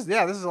 This is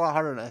a lot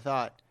harder than I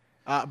thought.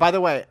 By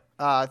the way,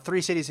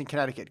 3 cities in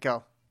Connecticut.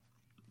 Go.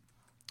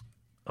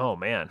 Oh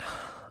man.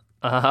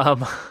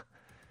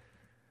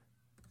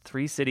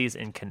 3 cities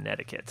in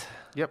Connecticut.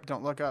 Yep.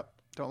 Don't look up.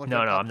 No,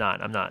 I'm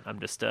not. I'm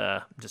just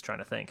trying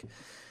to think.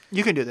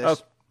 You can do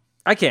this. Oh,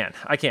 I can.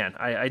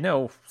 I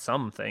know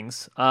some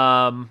things.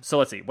 So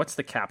let's see. What's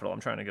the capital? I'm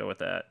trying to go with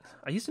that.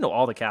 I used to know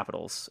all the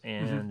capitals,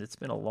 and it's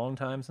been a long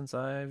time since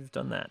I've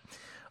done that.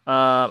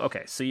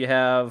 Okay, so you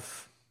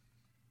have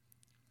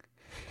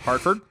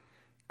Hartford.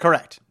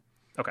 Correct.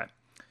 Okay.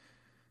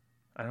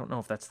 I don't know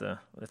if that's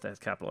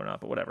capital or not,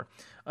 but whatever.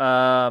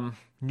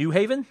 New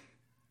Haven.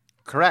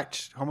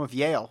 Correct. Home of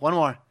Yale. One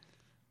more.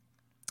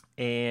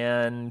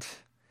 And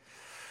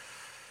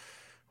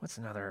what's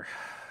another?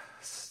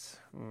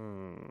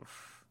 I'm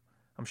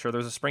sure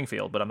there's a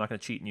Springfield, but I'm not going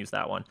to cheat and use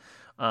that one.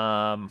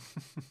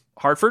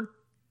 Hartford.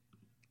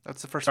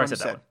 That's the first Sorry, one you I said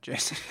said, that one.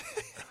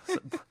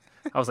 Jason.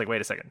 I was like,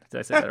 wait a second. Did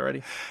I say that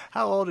already?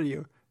 How old are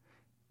you?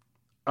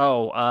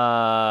 Oh,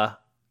 I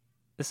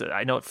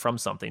know it from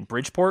something.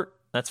 Bridgeport.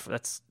 I've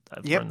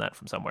learned that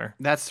from somewhere.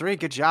 That's 3.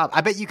 Good job.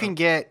 I bet you can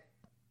get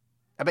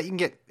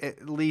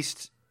at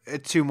least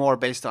 2 more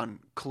based on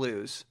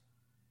clues.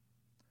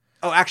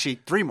 Oh, actually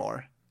 3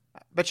 more. I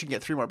bet you can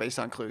get 3 more based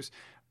on clues.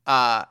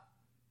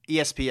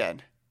 ESPN.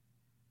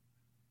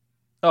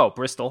 Oh,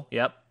 Bristol.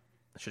 Yep.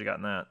 I should have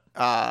gotten that.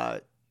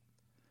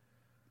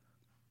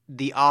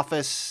 The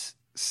Office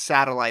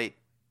satellite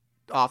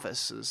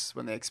offices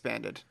when they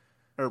expanded,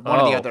 or one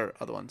of the other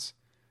ones.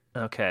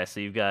 Okay,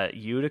 so you've got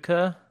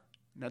Utica.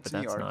 That's But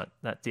New that's York. not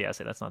that. Yeah,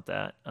 say that's not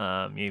that.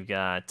 You've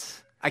got.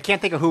 I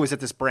can't think of who was at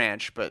this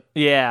branch, but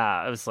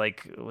Yeah, it was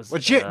like it was.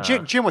 well,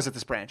 Jim was at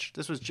this branch.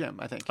 This was Jim,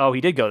 I think. Oh,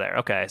 he did go there.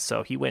 Okay,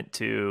 so he went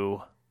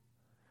to.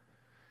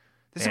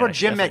 This is Man, where I should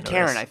Jim met definitely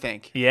know Karen, this. I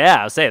think. Yeah,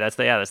 I would say that's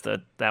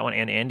that one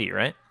and Andy,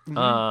 right?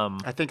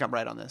 I think I'm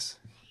right on this.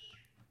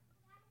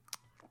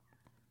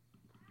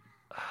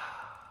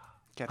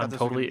 Okay, I thought I'm this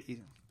was gonna totally. be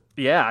easy.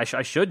 Yeah, I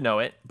should know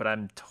it, but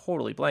I'm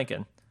totally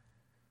blanking.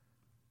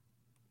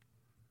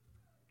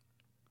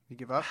 You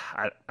give up?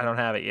 I don't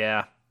have it.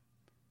 Yeah.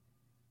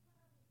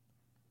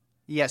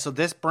 Yeah, so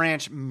this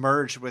branch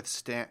merged with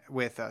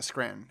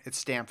Scranton. It's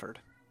Stanford.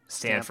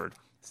 Stanford.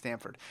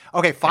 Stanford.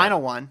 Okay,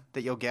 final one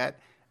that you'll get.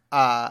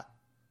 UConn.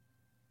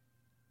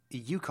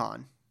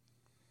 UConn?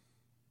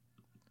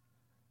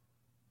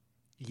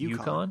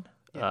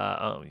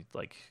 Yeah.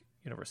 Like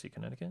University of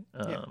Connecticut?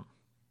 Yeah.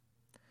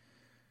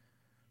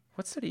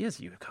 What city is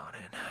UConn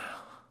in?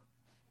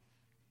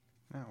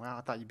 Oh, wow,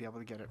 I thought you'd be able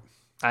to get it.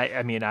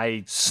 I mean,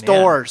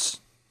 Stores.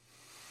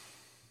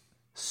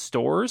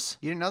 Stores?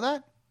 You didn't know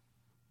that?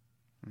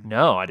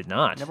 No, I did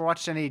not. Never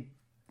watched any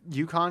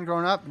UConn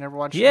growing up? Never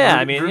watched Yeah,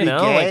 Rudy, I mean, Rudy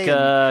Gay like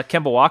and-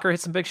 Kemba Walker hit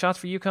some big shots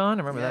for UConn. I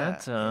remember Yeah,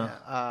 that.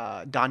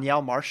 yeah.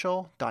 Donnell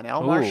Marshall.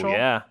 Ooh,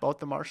 yeah. Both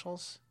the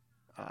Marshalls.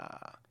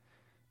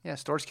 Yeah,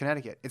 Stores,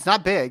 Connecticut. It's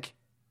not big.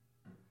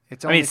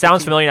 It's I only mean, it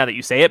sounds 15 familiar now that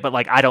you say it, but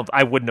like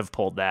I wouldn't have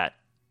pulled that.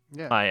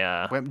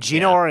 Yeah.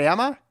 Gino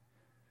Auriemma?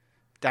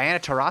 Diana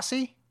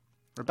Taurasi?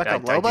 Rebecca I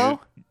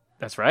Lobo? do.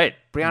 That's right.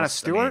 Brianna Must-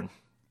 Stewart?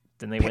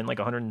 Didn't they win like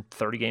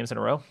 130 games in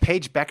a row?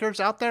 Paige Becker's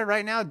out there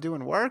right now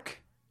doing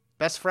work.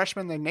 Best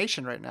freshman in the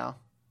nation right now.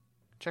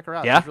 Check her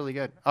out. Yeah? She's really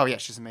good. Oh yeah,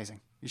 she's amazing.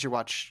 You should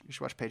watch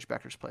Paige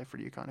Becker's play for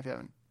UConn if you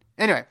haven't.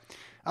 Anyway,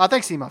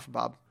 thanks Ema for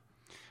Bob.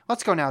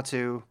 Let's go now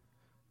to.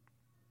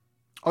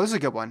 Oh, this is a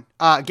good one.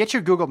 Get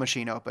your Google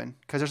machine open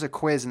because there's a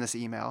quiz in this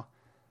email.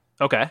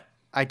 Okay.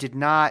 I did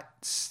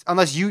not,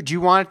 unless do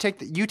you want to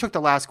take you took the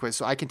last quiz,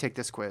 so I can take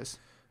this quiz.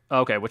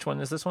 Okay, which one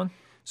is this one?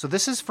 So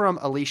this is from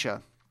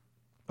Alicia.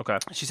 Okay.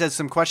 She says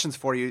some questions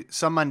for you,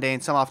 some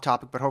mundane, some off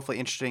topic, but hopefully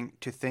interesting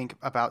to think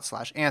about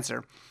 /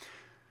 answer.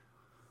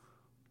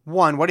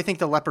 1, what do you think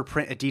the leopard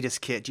print Adidas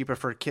kit? Do you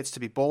prefer kits to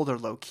be bold or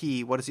low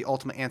key? What is the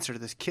ultimate answer to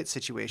this kit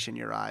situation in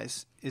your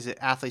eyes? Is it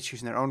athletes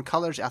choosing their own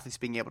colors, athletes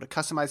being able to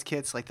customize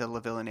kits like the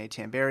Lavillene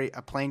Tamberi,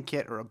 a plain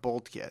kit or a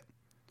bold kit?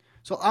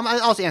 So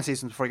I'll also answer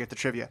these before I get to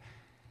trivia.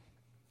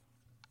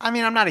 I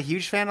mean, I'm not a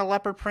huge fan of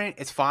leopard print.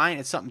 It's fine.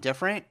 It's something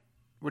different,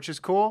 which is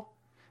cool.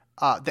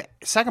 The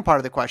second part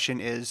of the question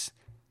is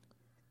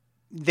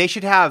they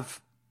should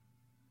have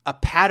a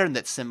pattern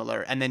that's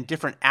similar, and then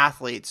different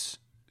athletes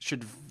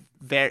should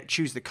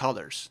choose the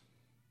colors.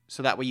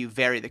 So that way you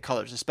vary the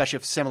colors, especially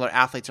if similar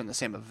athletes are in the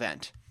same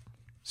event.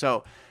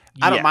 So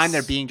I don't mind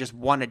there being just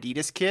one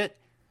Adidas kit,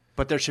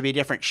 but there should be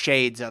different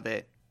shades of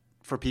it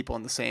for people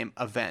in the same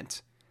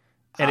event.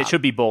 And it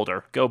should be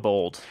bolder. Go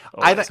bold.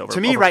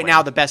 To me, right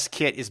now, the best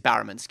kit is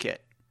Bowerman's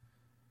kit.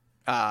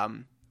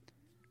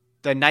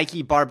 The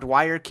Nike barbed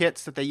wire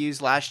kits that they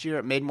used last year,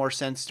 it made more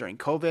sense during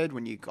COVID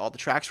when all the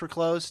tracks were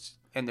closed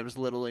and there was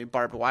literally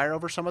barbed wire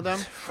over some of them.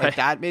 Right. Like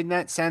that made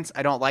that sense.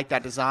 I don't like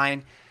that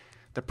design.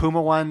 The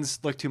Puma ones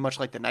look too much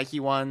like the Nike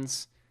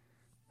ones.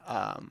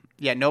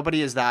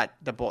 Nobody is that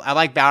the bold. I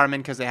like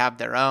Bowerman because they have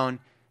their own,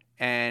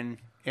 and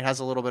it has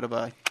a little bit of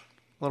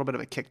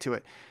a kick to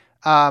it.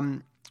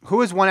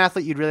 Who is one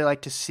athlete you'd really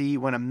like to see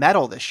win a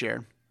medal this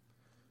year?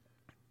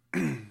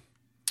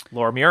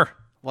 Laura Muir.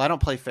 Well, I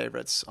don't play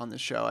favorites on this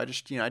show. I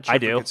just, I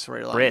do.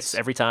 Brits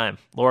every time.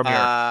 Laura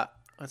Muir.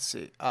 Let's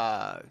see.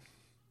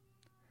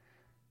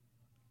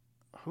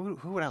 Who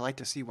would I like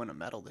to see win a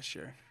medal this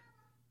year?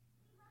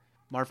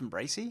 Marvin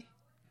Bracey?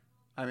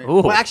 I mean,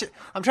 Ooh. well, actually,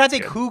 I'm trying to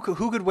think who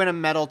could win a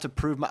medal to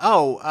prove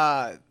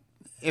my.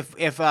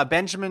 If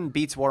Benjamin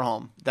beats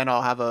Warholm, then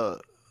I'll have a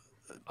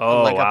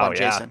leg up on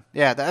Jason.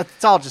 Yeah,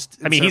 that's all just.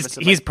 I mean,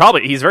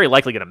 he's very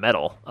likely going to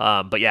medal.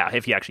 But yeah,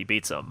 if he actually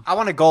beats him, I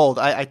want a gold.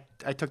 I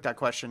took that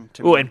question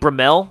to. Oh, and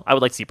Brumell, I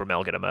would like to see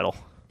Brumell get a medal.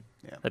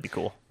 Yeah, that'd be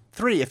cool.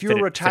 3. If you were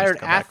a retired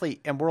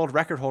athlete and world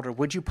record holder,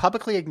 would you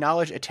publicly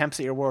acknowledge attempts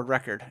at your world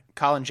record?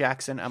 Colin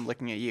Jackson, I'm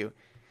looking at you.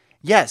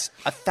 Yes,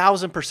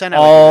 1,000%.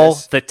 All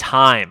the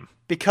time.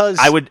 Because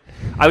I would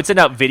send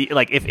out video,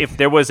 like if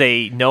there was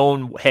a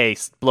known, hey,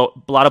 blah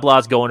blah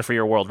blah's going for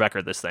your world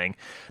record, this thing,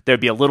 there'd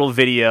be a little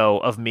video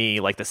of me,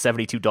 like the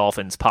 72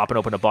 Dolphins, popping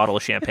open a bottle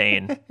of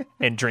champagne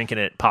and drinking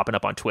it, popping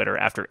up on Twitter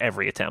after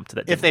every attempt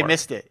that didn't if they work.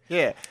 missed it,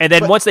 yeah. And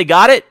then once they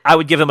got it, I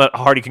would give them a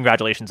hearty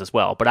congratulations as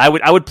well. But I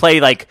would play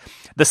like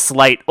the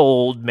slight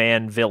old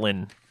man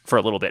villain for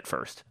a little bit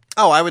first.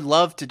 Oh, I would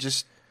love to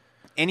just.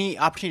 Any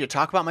opportunity to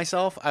talk about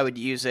myself, I would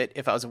use it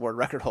if I was a world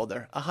record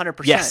holder.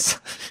 100%.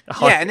 Yes.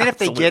 Yeah, and then if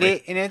they get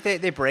it, and if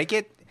they break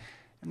it,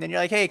 and then you're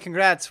like, hey,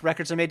 congrats,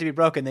 records are made to be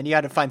broken, then you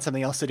got to find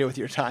something else to do with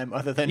your time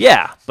other than...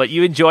 Yeah, but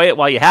you enjoy it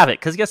while you have it,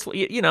 because guess what?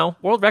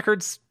 World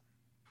records,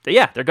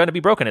 they're going to be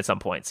broken at some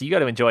point, so you got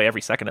to enjoy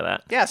every second of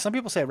that. Yeah, some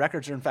people say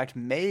records are in fact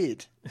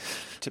made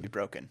to be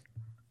broken.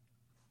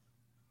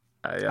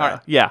 All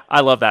right. Yeah,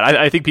 I love that.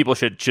 I think people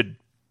should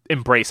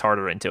embrace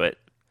harder into it,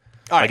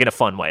 in a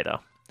fun way, though.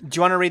 Do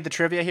you want to read the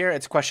trivia here?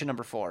 It's question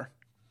number 4.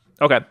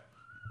 Okay.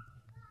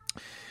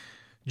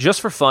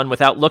 Just for fun,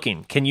 without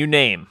looking, can you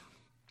name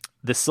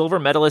the silver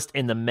medalist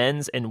in the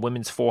men's and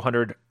women's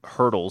 400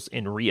 hurdles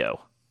in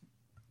Rio?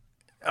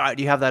 All right,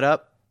 do you have that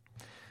up?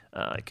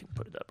 I can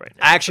put it up right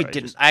now. I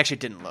actually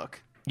didn't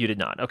look. You did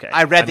not. Okay.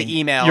 I read the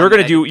email.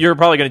 You're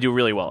probably gonna do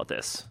really well at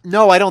this.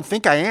 No, I don't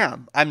think I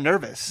am. I'm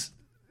nervous.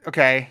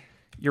 Okay.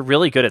 You're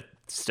really good at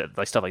stuff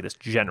like this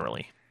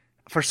generally.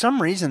 For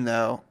some reason,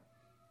 though,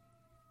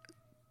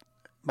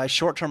 my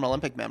short-term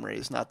Olympic memory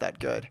is not that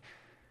good.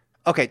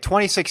 Okay,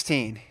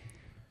 2016.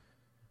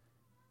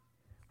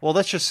 Well,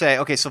 let's just say,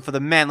 okay, so for the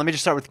men, let me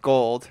just start with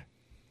gold.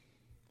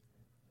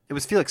 It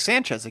was Felix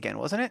Sanchez again,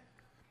 wasn't it?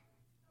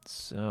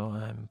 So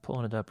I'm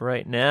pulling it up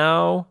right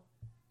now.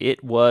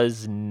 It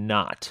was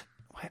not.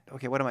 What?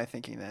 Okay, what am I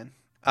thinking then?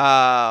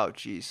 Oh,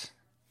 jeez.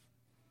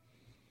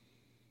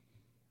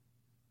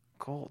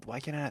 Gold. Why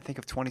can't I not think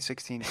of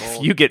 2016 gold?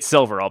 If you get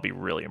silver, I'll be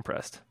really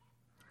impressed.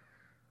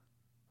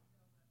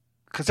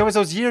 Because there was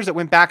those years that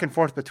went back and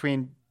forth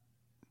between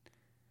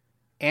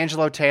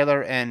Angelo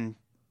Taylor and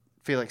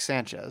Felix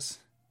Sanchez.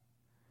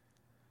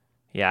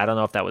 Yeah, I don't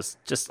know if that was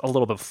just a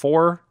little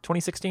before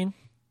 2016.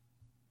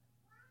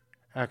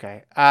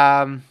 Okay.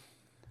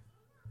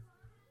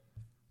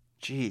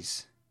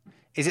 Jeez.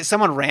 Is it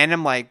someone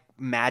random like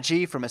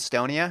Maggi from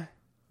Estonia?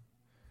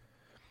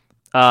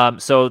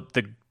 So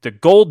the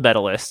gold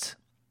medalist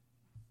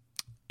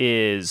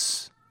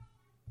is...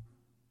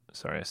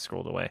 Sorry, I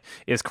scrolled away.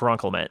 Is Karan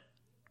Clement.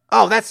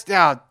 Oh, that's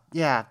yeah.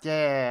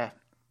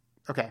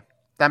 Okay, okay.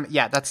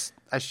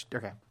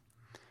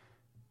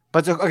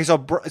 But okay,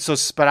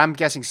 but I'm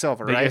guessing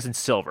silver, right? It's in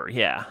silver,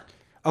 yeah.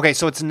 Okay,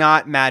 so it's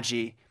not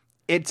Maggi.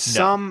 It's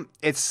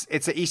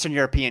it's an Eastern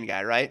European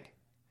guy, right?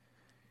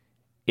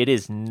 It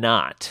is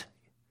not.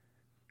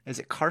 Is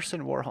it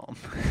Carson Warholm?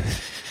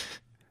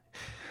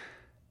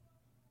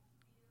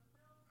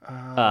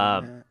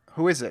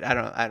 Who is it? I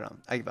don't know.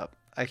 I give up.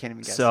 I can't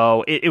even guess.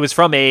 So it was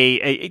from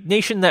a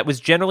nation that was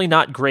generally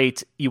not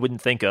great, you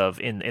wouldn't think of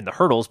in the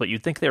hurdles, but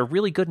you'd think they're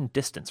really good in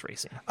distance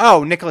racing.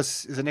 Oh,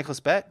 Nicholas. Is it Nicholas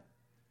Bett?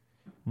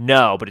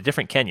 No, but a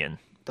different Kenyan.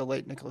 The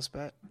late Nicholas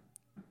Bett.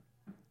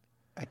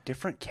 A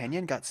different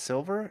Kenyan got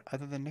silver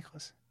other than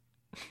Nicholas?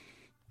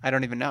 I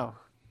don't even know.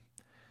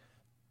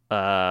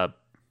 I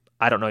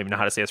don't even know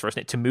how to say his first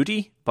name.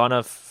 Tamuti?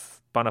 Boniface?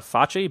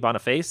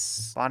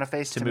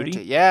 Boniface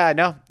Tamuti? Yeah, I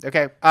know.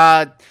 Okay.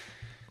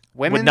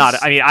 Women's... Would not.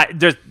 I mean,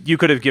 you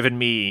could have given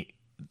me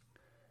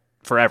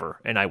forever,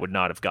 and I would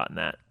not have gotten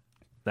that.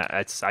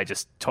 That's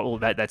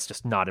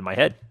just not in my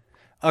head.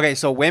 Okay,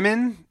 so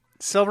women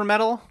silver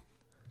medal.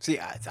 See,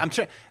 I'm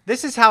sure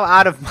this is how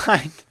out of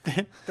mind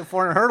the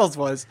 400 hurdles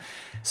was.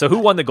 So who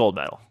won the gold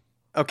medal?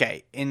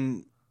 Okay,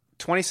 in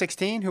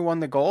 2016, who won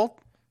the gold?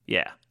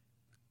 Yeah.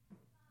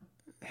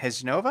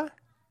 Hesnova?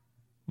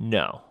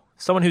 No.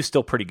 Someone who's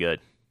still pretty good.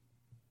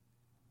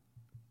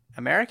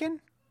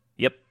 American?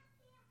 Yep.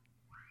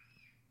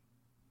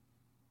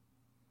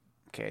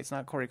 Okay, it's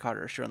not Corey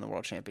Carter. Sure, in the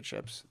World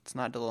Championships. It's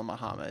not Dalil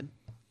Muhammad.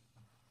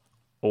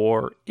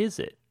 Or is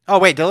it? Oh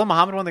wait, Dalil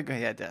Muhammad won the.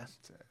 Yeah,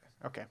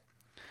 okay.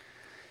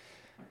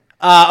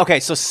 Okay,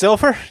 so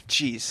silver.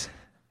 Jeez.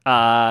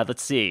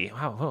 Let's see.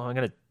 Wow, I'm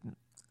gonna.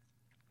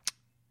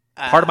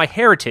 Part of my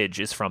heritage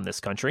is from this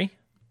country.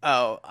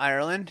 Oh,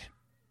 Ireland.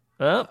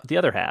 The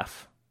other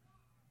half.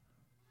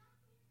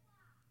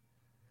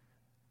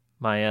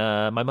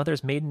 My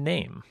mother's maiden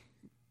name.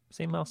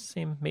 Same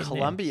maiden name.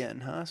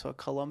 Colombian, huh? So a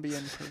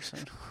Colombian person.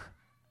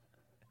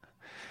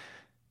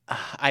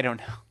 I don't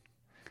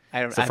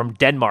know. From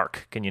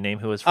Denmark. Can you name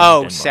who is from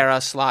Denmark? Sarah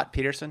Slot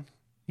Peterson.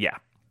 Yeah.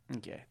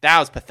 Okay, that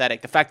was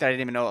pathetic. The fact that I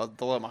didn't even know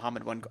Dalil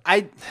Muhammad won.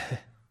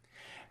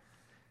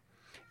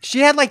 She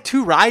had like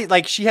two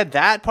like she had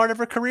that part of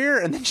her career,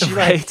 and then she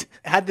like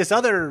had this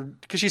other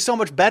because she's so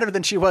much better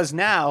than she was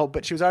now,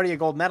 but she was already a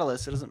gold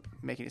medalist. It doesn't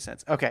make any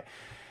sense. Okay,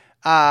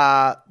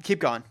 keep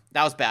going.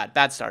 That was bad.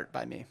 Bad start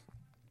by me.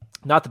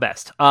 Not the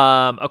best.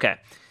 Okay,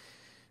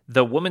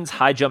 the women's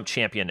high jump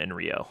champion in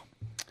Rio.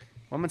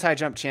 Women's high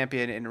jump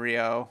champion in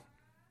Rio.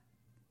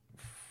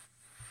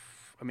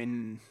 I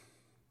mean,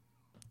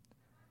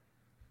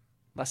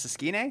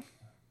 Lasiskine?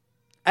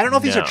 I don't know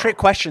if these are trick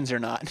questions or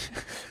not.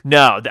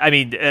 No, I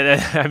mean,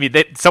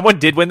 someone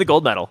did win the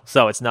gold medal,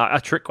 so it's not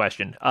a trick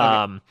question.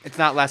 Okay. It's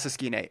not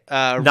Lasiskine.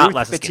 Not Ruth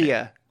Lasiskine.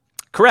 Betia.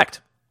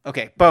 Correct.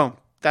 Okay, boom.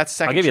 That's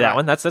second. I'll give you try. that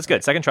one. That's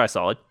good. Second try,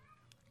 solid.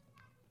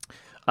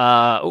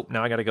 Now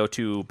I got to go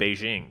to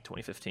Beijing,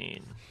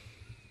 2015.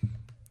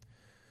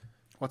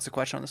 What's the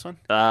question on this one?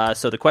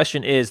 So the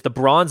question is the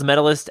bronze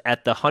medalist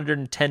at the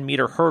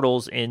 110-meter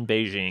hurdles in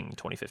Beijing,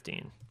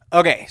 2015.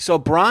 Okay, so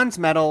bronze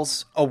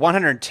medals,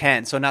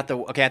 110. So not the.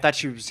 Okay, I thought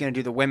she was going to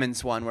do the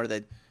women's one where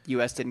the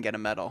U.S. didn't get a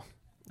medal.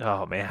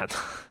 Oh man,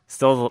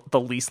 still the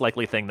least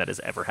likely thing that has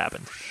ever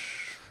happened.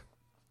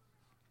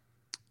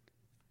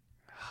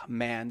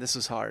 Man, this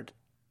was hard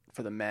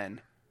for the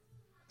men.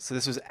 So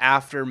this was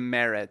after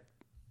Merritt's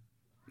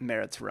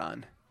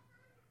run.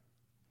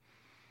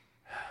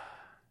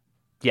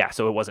 Yeah,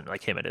 so it wasn't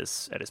like him at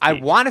his peak. I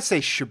want to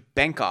say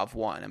Shabenkov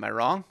won. Am I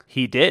wrong?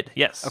 He did.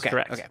 Yes. Okay.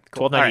 Correct. Okay.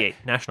 Cool.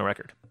 1298 national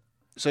record.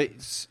 So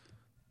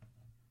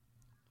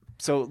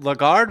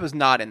Lagarde was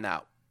not in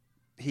that.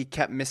 He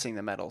kept missing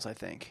the medals, I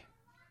think.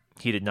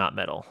 He did not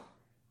medal.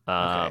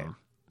 Okay.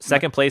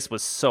 Second place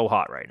was so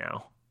hot right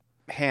now.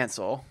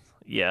 Hansel.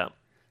 Yeah.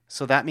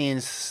 So that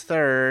means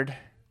third.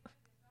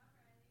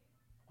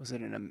 Was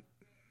it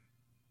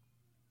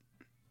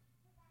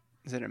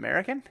Is it an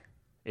American?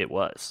 It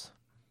was.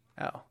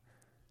 Oh,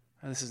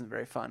 this isn't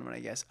very fun when I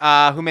guess.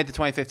 Who made the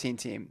 2015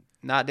 team?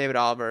 Not David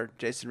Oliver,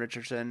 Jason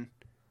Richardson,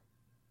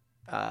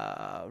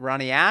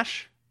 Ronnie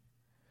Ash?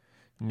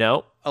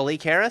 No.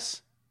 Alik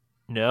Harris?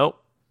 No.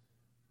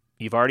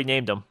 You've already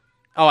named him.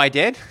 Oh, I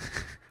did?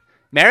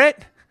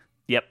 Merritt?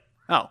 Yep.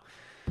 Oh,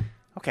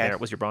 okay. Merritt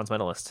was your bronze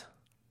medalist.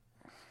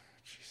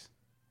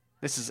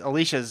 This is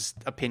Alicia's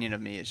opinion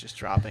of me is just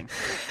dropping.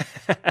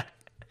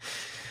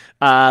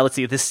 Let's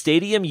see. The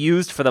stadium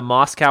used for the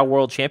Moscow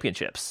World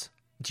Championships.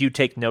 Do you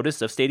take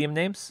notice of stadium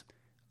names?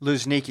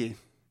 Luzhniki.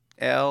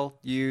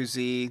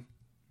 L-U-Z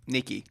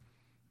Niki.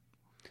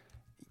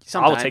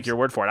 I'll take your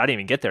word for it. I didn't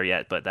even get there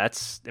yet, but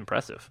that's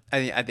impressive.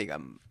 I think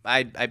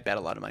I bet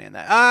a lot of money on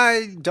that.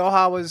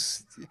 Doha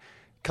was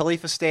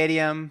Khalifa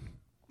Stadium.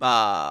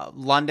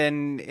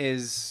 London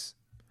is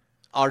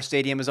our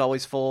stadium is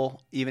always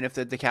full, even if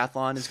the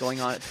decathlon is going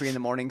on at 3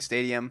 a.m.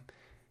 Stadium.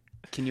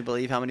 Can you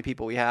believe how many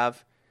people we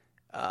have?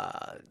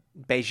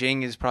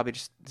 Beijing is probably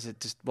just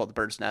the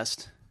bird's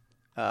nest.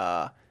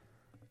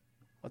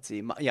 Let's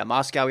see. Yeah,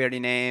 Moscow we already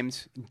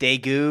named.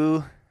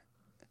 Daegu.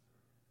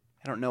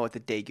 I don't know what the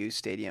Daegu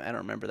Stadium. I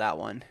don't remember that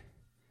one.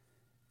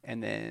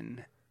 And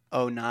then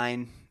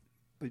 09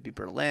 would be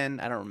Berlin.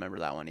 I don't remember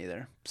that one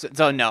either.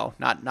 So no,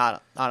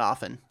 not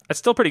often. That's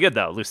still pretty good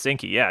though.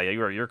 Lusinki. Yeah,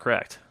 you're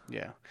correct.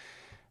 Yeah.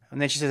 And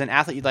then she says an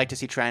athlete you'd like to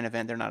see try an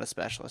event they're not a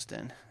specialist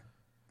in.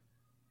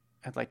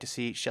 I'd like to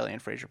see Shelly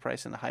and Fraser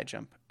Price in the high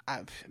jump.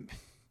 I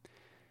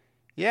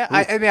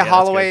mean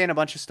Holloway and a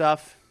bunch of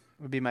stuff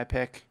would be my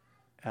pick.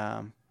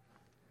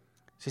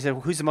 She said,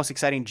 "Who's the most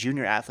exciting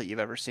junior athlete you've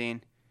ever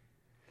seen?"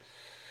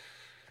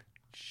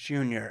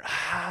 Junior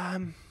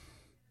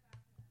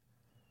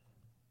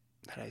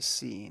that I've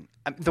seen.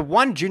 The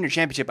one junior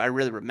championship I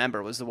really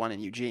remember was the one in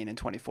Eugene in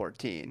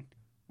 2014,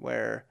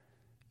 where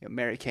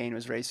Mary Kane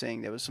was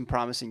racing. There was some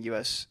promising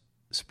U.S.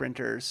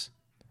 sprinters.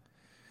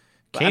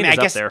 Kane is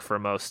up there for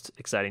most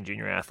exciting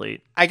junior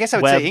athlete. I guess I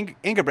would say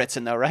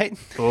Ingebrigtsen, though, right?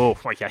 Oh,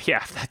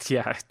 yeah,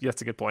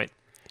 that's a good point.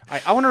 All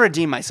right, I want to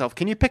redeem myself.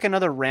 Can you pick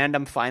another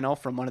random final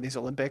from one of these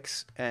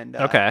Olympics and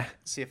Okay.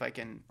 see if I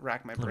can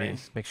rack my Let me brain?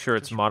 make sure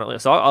it's moderately.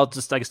 So I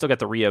can still get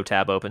the Rio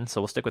tab open,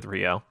 so we'll stick with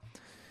Rio.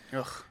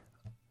 Ugh,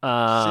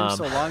 Um, seems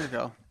so long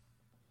ago.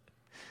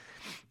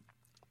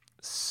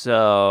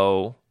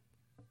 so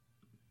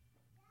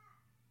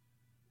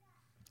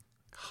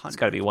it's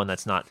got to be one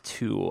that's not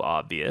too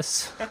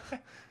obvious.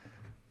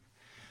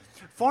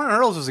 400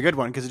 hurdles was a good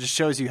one because it just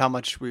shows you how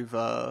much we've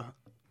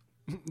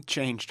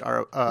changed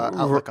our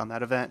outlook on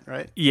that event,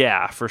 right?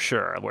 Yeah, for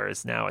sure.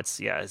 Whereas now it's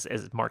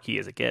as marquee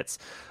as it gets.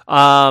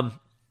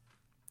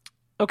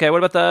 Okay,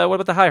 what about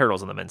the high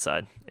hurdles on the men's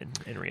side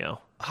in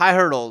Rio? High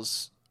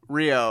hurdles,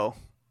 Rio.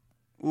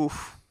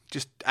 Oof.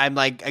 Just I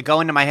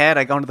go into my head,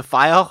 I go into the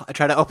file, I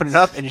try to open it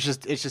up, and it's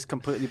just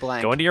completely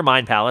blank. Go into your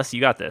mind palace.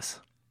 You got this.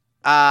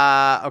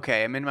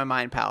 Okay, I'm in my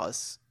mind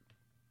palace.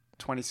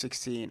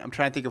 2016. I'm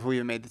trying to think of who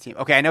even made the team.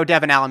 Okay, I know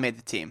Devin Allen made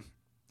the team.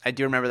 I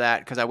do remember that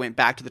because I went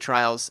back to the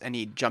trials and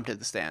he jumped at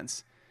the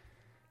stands.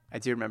 I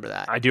do remember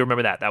that. I do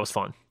remember that. That was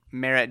fun.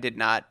 Merritt did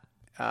not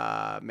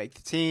make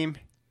the team.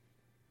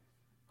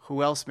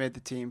 Who else made the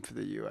team for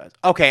the U.S.?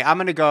 Okay, I'm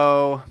going to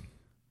go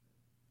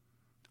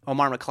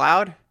Omar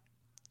McLeod.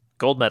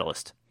 Gold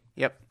medalist.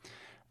 Yep.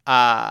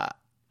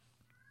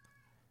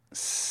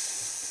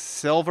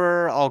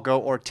 Silver, I'll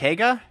go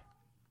Ortega.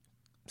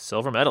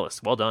 Silver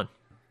medalist. Well done.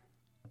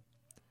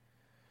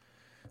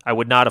 I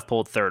would not have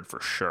pulled third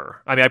for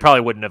sure. I mean, I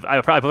probably wouldn't have.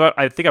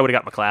 I think I would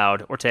have got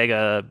McLeod.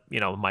 Ortega,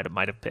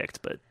 might have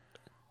picked, but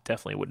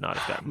definitely would not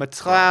have gotten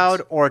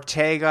McLeod,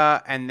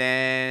 Ortega, and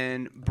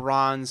then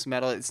bronze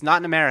medal. It's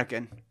not an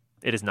American.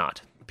 It is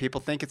not.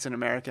 People think it's an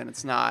American.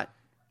 It's not.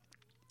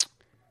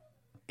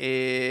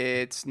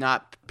 It's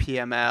not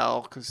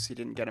PML because he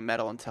didn't get a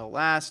medal until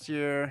last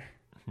year.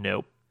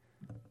 Nope.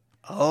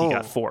 Oh. He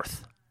got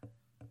fourth.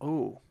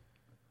 Oh.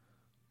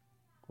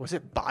 Was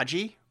it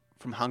Baji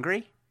from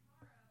Hungary?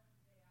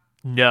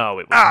 No,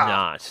 it was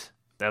not.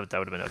 That would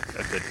have been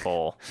a good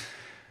poll.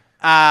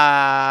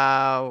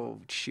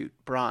 Shoot,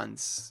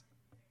 bronze.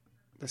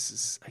 This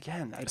is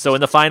again. So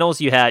in the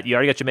finals, you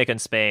already got Jamaica and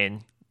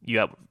Spain.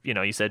 You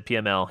said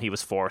PML. He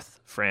was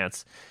fourth.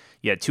 France.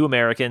 You had two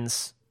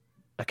Americans,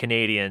 a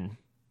Canadian,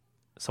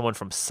 someone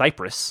from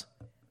Cyprus,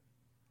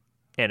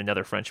 and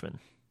another Frenchman.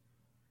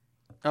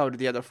 Oh, did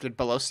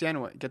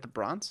Belosian get the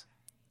bronze?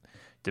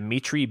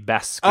 Dimitri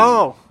Bascu.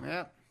 Oh,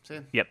 yeah. See?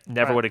 Yep,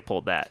 never would have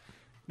pulled that.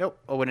 Nope,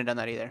 I wouldn't have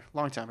done that either.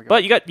 Long time ago.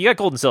 But you got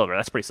gold and silver.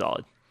 That's pretty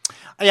solid.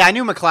 Yeah, I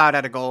knew McLeod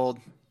had a gold,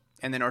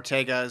 and then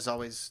Ortega is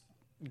always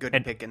good to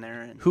pick in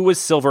there. Who was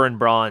silver and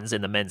bronze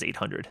in the men's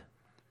 800?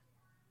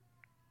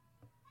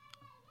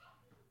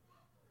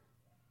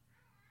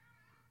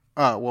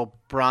 Well,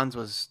 bronze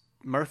was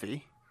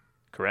Murphy.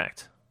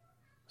 Correct.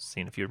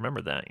 Seeing if you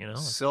remember that,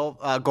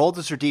 Gold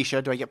is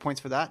Rudisha. Do I get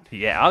points for that?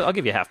 Yeah, I'll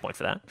give you a half point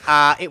for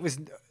that. It was.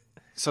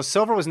 So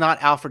silver was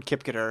not Alfred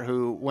Kipketer,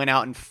 who went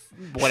out in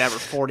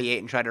 48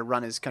 and tried to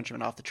run his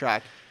countrymen off the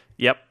track.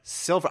 Yep.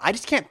 Silver. I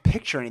just can't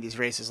picture any of these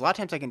races. A lot of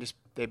times I can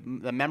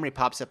the memory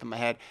pops up in my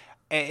head.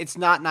 It's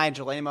not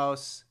Nigel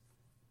Amos.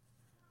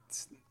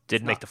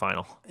 Didn't make the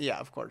final. Yeah,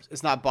 of course.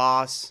 It's not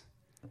Boss.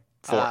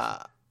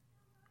 Fourth.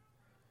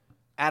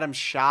 Adam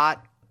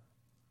Schott.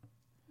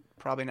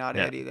 Probably not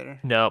it either.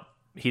 Nope.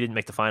 He didn't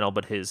make the final,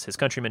 but his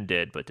countrymen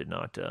did, but did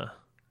not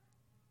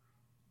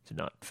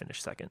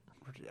finish second.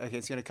 Okay,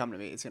 it's gonna come to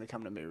me.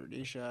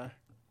 Rudisha.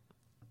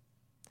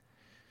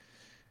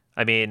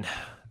 I mean,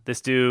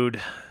 this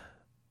dude,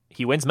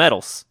 he wins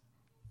medals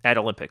at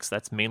Olympics.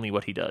 That's mainly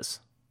what he does.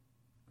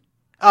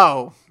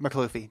 Oh,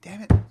 McLuffy.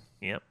 Damn it.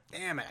 Yep.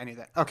 Damn it. I knew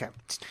that. Okay.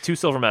 2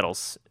 silver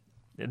medals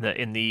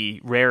in the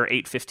rare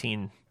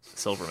 815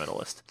 silver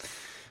medalist.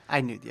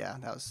 I knew. Yeah,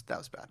 that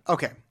was bad.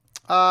 Okay.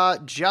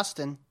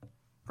 Justin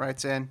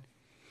writes in.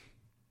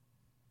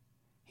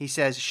 He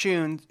says,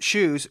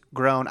 shoes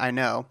grown, I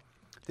know.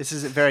 This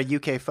isn't very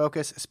UK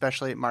focused,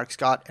 especially Mark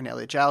Scott and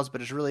Elliot Giles,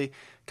 but is really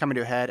coming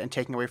to a head and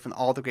taking away from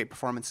all the great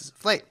performances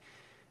of late.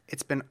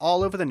 It's been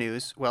all over the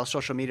news, well,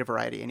 social media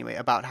variety anyway,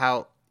 about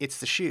how it's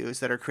the shoes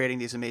that are creating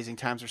these amazing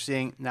times we're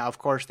seeing. Now, of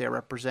course, they are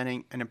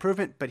representing an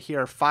improvement, but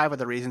here are 5 of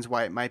the reasons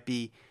why it might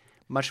be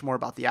much more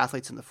about the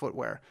athletes and the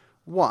footwear.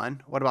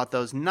 1, what about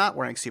those not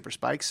wearing super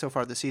spikes? So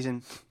far this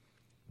season,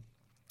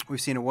 we've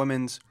seen a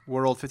women's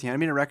world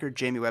 1500-meter record,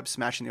 Jamie Webb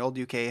smashing the old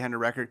UK 800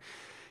 record,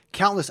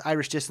 countless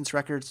Irish distance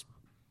records,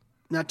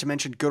 not to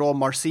mention good old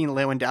Marcin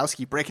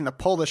Lewandowski breaking the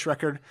Polish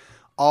record,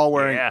 all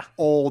wearing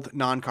old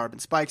non-carbon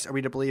spikes. Are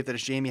we to believe that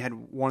if Jamie had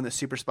worn the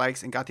super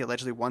spikes and got the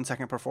allegedly 1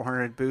 second per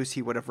 400 boost,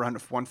 he would have run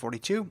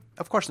 142?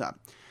 Of course not.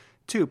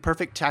 2,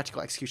 perfect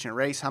tactical execution in a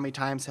race. How many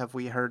times have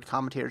we heard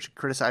commentators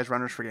criticize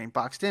runners for getting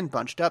boxed in,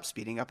 bunched up,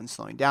 speeding up, and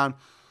slowing down?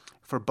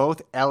 For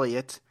both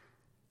Elliott,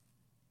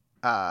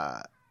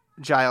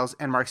 Giles,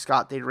 and Mark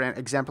Scott, they ran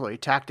exemplary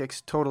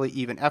tactics, totally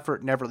even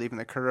effort, never leaving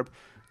the curb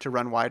to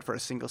run wide for a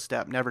single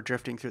step, never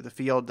drifting through the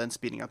field, then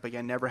speeding up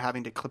again, never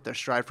having to clip their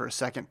stride for a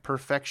second.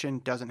 Perfection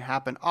doesn't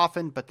happen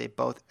often, but they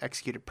both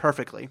executed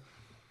perfectly.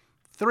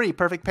 3,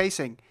 perfect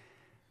pacing.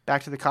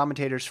 Back to the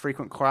commentators'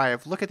 frequent cry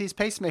of, look at these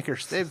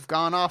pacemakers. They've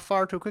gone off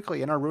far too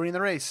quickly and are ruining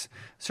the race.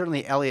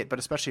 Certainly Elliott, but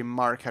especially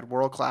Mark, had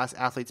world-class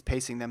athletes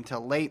pacing them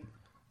till late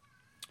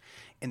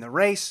in the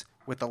race,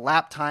 with the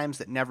lap times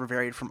that never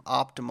varied from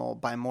optimal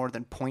by more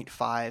than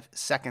 0.5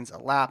 seconds a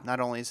lap. Not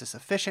only is this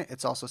efficient,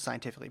 it's also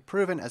scientifically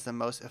proven as the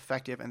most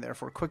effective and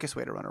therefore quickest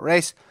way to run a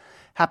race.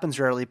 Happens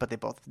rarely, but they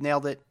both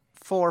nailed it.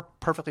 4,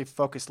 perfectly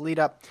focused lead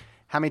up.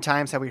 How many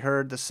times have we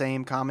heard the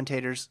same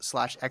commentators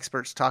 /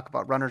 experts talk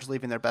about runners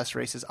leaving their best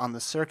races on the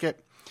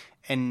circuit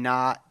and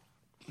not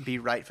be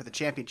right for the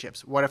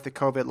championships? What if the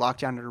COVID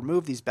lockdown had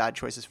removed these bad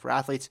choices for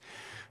athletes?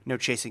 No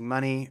chasing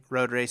money,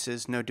 road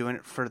races, no doing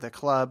it for the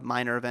club,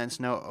 minor events,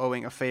 no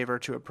owing a favor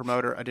to a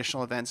promoter,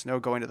 additional events, no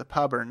going to the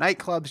pub or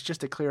nightclubs,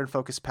 just a clear and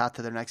focused path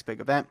to their next big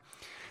event.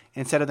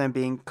 Instead of them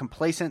being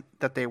complacent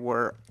that they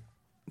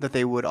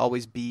would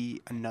always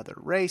be another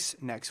race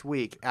next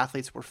week,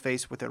 athletes were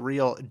faced with a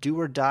real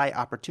do-or-die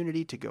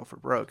opportunity to go for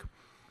broke.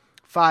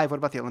 5, what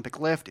about the Olympic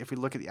lift? If we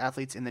look at the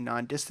athletes in the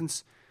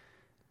non-distance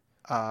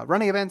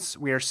running events,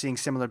 we are seeing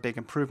similar big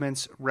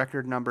improvements,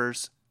 record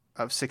numbers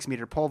of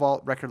 6-meter pole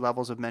vault, record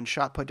levels of men's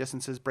shot put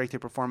distances, breakthrough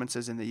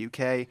performances in the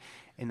UK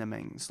in the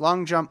men's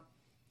long jump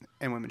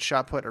and women's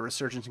shot put, a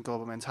resurgence in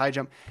global men's high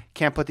jump.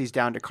 Can't put these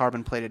down to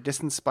carbon-plated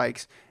distance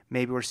spikes.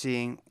 Maybe we're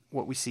seeing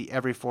what we see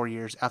every 4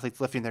 years, athletes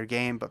lifting their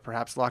game, but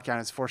perhaps lockdown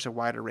has forced a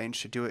wider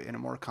range to do it in a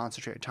more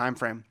concentrated time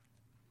frame.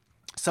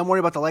 Some worry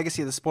about the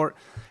legacy of the sport.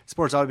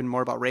 Sport's always been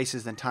more about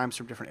races than times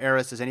from different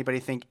eras. Does anybody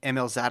think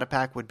Emil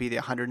Zadapak would be the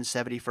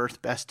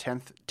 171st best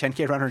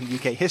 10K runner in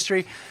UK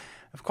history?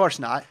 Of course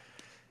not,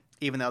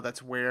 even though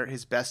that's where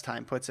his best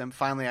time puts him.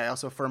 Finally, I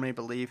also firmly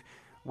believe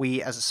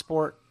we as a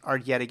sport are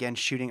yet again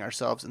shooting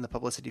ourselves in the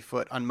publicity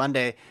foot. On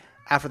Monday,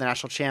 after the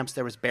national champs,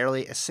 there was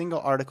barely a single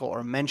article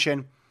or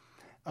mention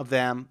of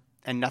them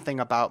and nothing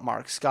about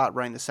Mark Scott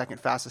running the second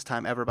fastest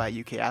time ever by a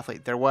UK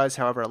athlete. There was,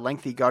 however, a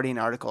lengthy Guardian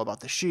article about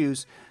the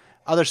shoes.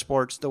 Other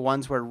sports, the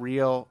ones where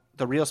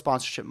the real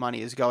sponsorship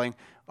money is going,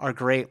 are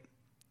great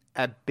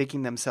at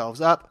bigging themselves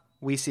up.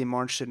 We seem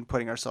more interested in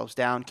putting ourselves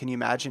down. Can you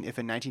imagine if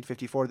in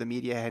 1954 the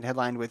media had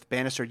headlined with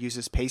Bannister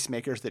uses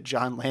pacemakers that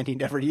John Landy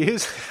never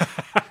used?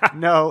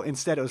 No,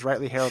 instead it was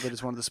rightly heralded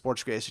as one of the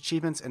sport's greatest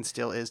achievements and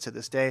still is to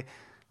this day.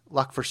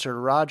 Luck for Sir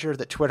Roger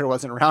that Twitter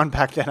wasn't around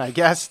back then, I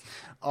guess.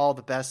 All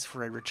the best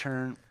for a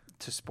return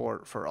to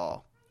sport for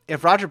all.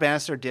 If Roger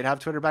Bannister did have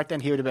Twitter back then,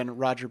 he would have been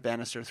Roger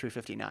Bannister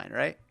 359,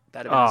 right?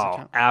 That'd have been his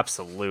account.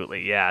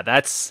 Absolutely. Yeah,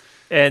 that's,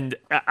 and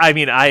I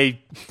mean,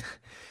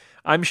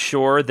 I'm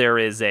sure there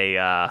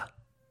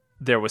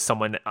was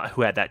someone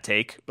who had that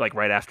take, like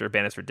right after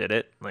Bannister did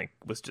it, like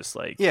was just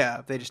like,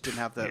 yeah, they just didn't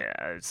have the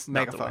it's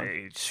megaphone. Not the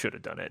way he should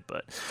have done it,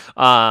 but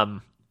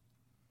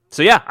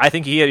so yeah, I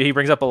think he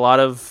brings up a lot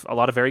of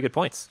very good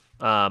points.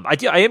 I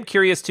am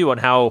curious too on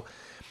how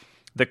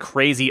the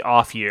crazy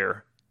off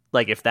year,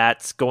 like if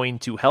that's going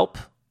to help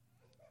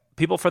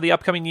people for the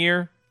upcoming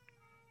year,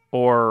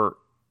 or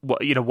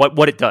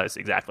what it does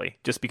exactly,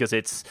 just because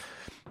it's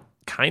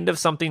kind of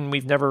something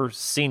we've never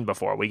seen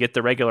before. We get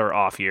the regular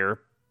off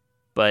year,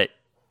 but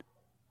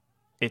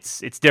it's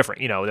different.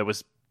 There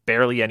was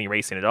barely any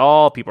racing at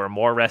all. People are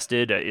more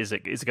rested. Is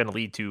it going to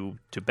lead to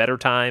better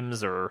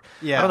times, or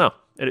I don't know.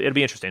 It'll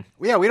be interesting.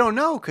 Yeah, we don't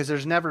know because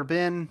there's never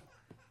been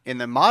in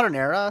the modern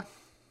era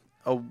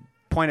a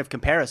point of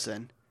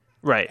comparison,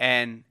 right?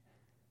 And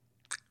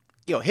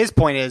his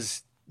point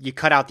is you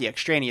cut out the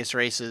extraneous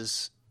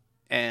races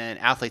and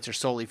athletes are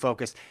solely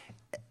focused.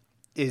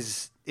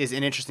 Is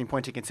an interesting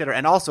point to consider.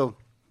 And also,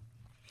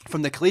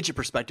 from the collegiate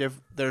perspective,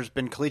 there's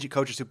been collegiate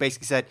coaches who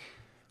basically said,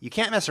 you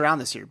can't mess around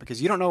this year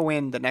because you don't know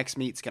when the next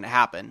meet's going to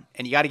happen,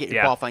 and you got to get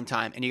your qualifying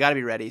time, and you got to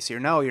be ready. So you're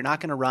not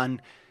going to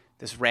run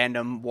this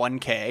random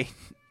 1K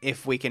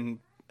if we can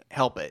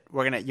help it.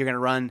 You're going to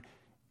run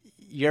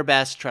your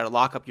best, try to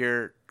lock up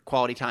your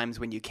quality times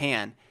when you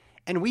can.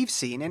 And we've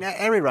seen, and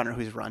every runner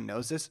who's run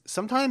knows this,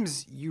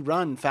 sometimes you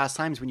run fast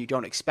times when you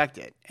don't expect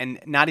it, and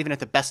not even at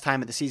the best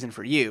time of the season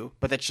for you,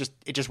 but it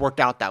just worked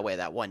out that way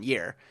that one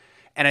year.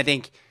 And I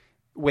think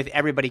with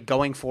everybody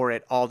going for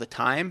it all the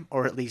time,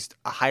 or at least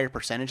a higher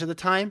percentage of the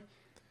time,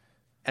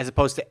 as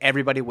opposed to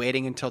everybody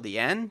waiting until the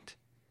end,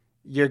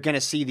 you're going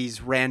to see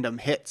these random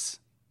hits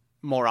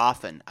more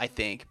often, I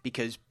think,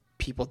 because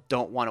people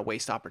don't want to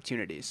waste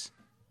opportunities.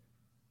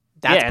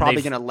 That's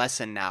probably going to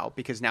lessen now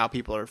because now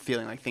people are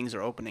feeling like things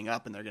are opening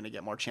up and they're going to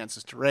get more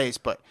chances to race.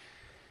 But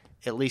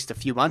at least a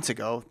few months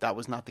ago, that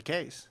was not the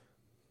case.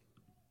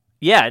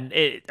 Yeah,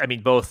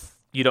 and both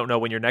you don't know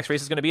when your next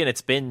race is going to be, and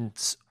it's been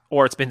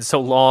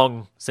so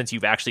long since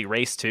you've actually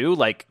raced too.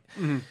 Like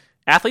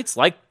athletes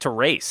like to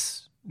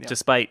race,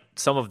 despite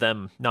some of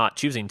them not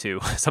choosing to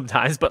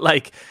sometimes. But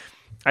like,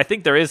 I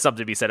think there is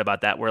something to be said about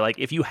that, where like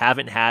if you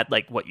haven't had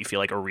like what you feel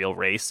like a real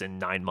race in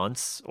 9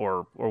 months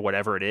or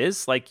whatever it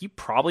is, like you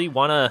probably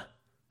want to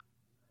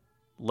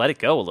let it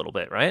go a little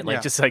bit, right?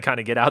 Like just like kind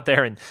of get out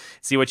there and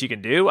see what you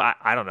can do.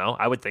 I don't know.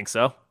 I would think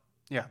so.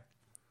 Yeah.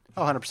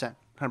 Oh, 100%.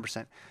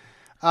 100%.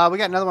 We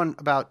got another one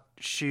about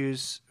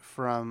shoes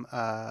from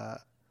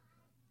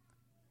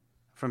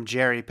from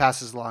Jerry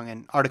passes along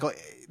an article.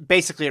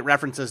 Basically, it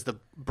references the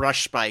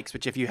brush spikes,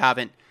 which if you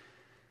haven't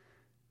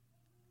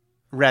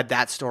read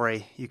that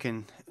story, you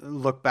can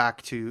look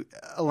back to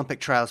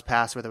Olympic trials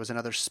past where there was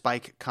another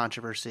spike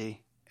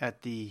controversy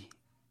at the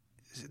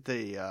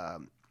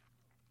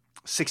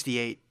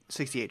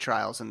 68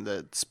 trials, and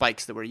the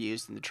spikes that were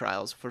used in the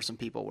trials for some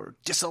people were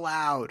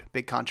disallowed.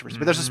 Big controversy.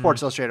 But there's a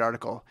Sports Illustrated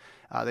article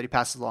that he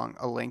passes along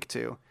a link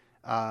to.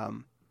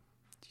 You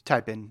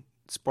type in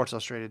Sports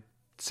Illustrated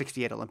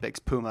 68 Olympics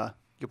Puma,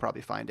 you'll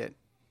probably find it.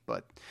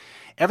 But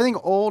everything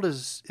old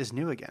is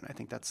new again. I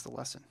think that's the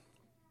lesson.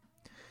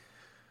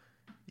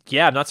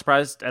 Yeah, I'm not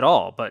surprised at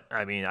all. But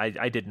I mean,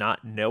 I did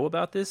not know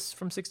about this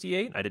from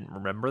 '68. I didn't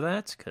remember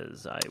that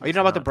because I. Oh, you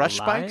know about the brush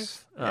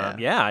spikes?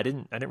 Yeah, I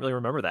didn't really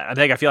remember that.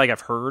 I feel like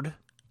I've heard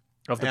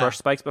of the brush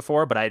spikes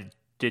before, but I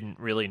didn't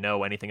really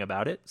know anything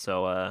about it.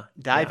 So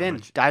dive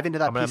into that.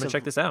 I'm gonna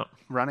check this out.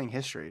 Running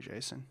history,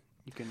 Jason.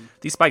 You can.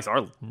 These spikes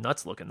are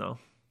nuts looking though.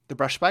 The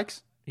brush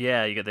spikes?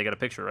 Yeah, they got a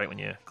picture right when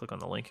you click on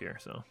the link here.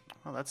 So.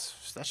 Well, that's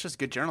just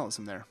good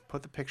journalism there.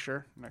 Put the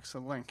picture next to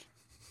the link.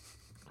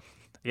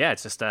 Yeah,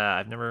 it's just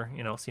I've never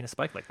seen a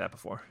spike like that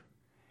before,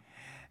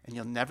 and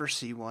you'll never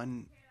see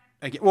one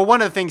again. Well,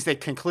 one of the things they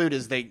conclude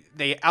is they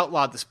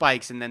outlawed the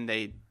spikes, and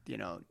then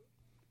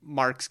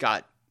Marks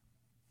got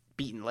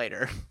beaten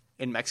later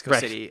in Mexico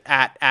City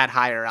at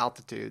higher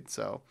altitude.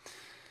 So,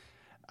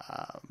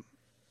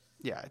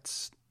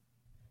 it's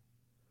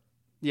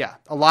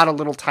a lot of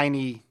little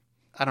tiny.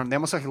 I don't know. They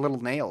almost look like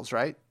little nails,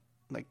 right?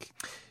 Like.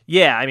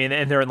 Yeah, I mean,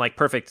 and they're in like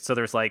perfect. So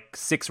there's like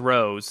 6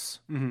 rows,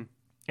 and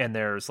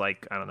there's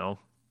like I don't know.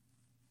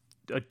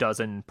 A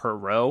dozen per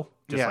row,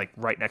 just like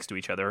right next to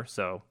each other.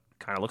 So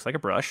kind of looks like a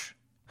brush.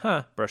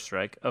 Brush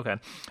strike. Okay.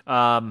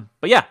 But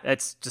yeah,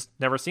 it's just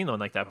never seen one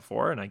like that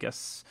before. And I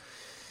guess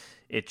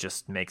it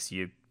just makes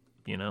you,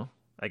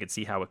 I could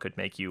see how it could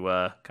make you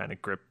kind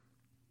of grip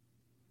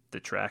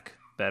the track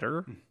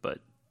better. But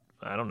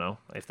I don't know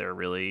if they're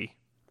really,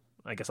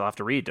 I guess I'll have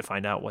to read to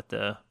find out what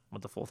the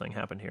full thing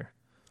happened here.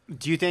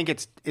 Do you think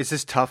is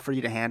this tough for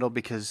you to handle?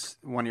 Because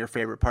one of your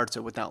favorite parts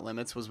of Without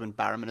Limits was when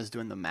Bowerman is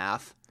doing the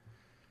math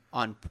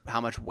on how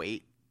much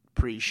weight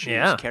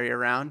pre-shoes carry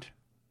around.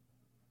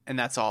 And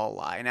that's all a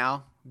lie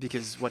now,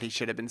 because what he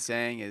should have been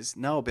saying is,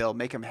 no, Bill,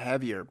 make them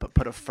heavier, but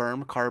put a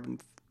firm carbon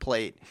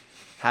plate,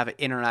 have it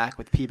interact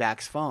with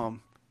Pebax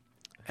foam.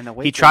 And the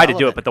weight. He tried to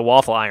do it, but the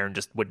waffle iron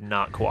just would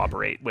not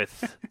cooperate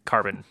with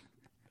carbon.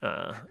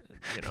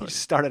 He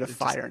started a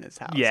fire in his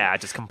house. Yeah,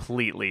 just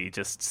completely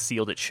just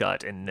sealed it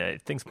shut,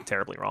 and things went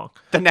terribly wrong.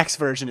 The next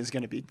version is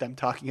going to be them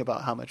talking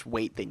about how much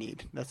weight they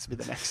need. That's to be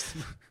the next.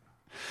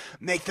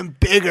 Make them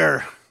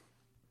bigger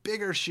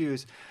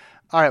shoes.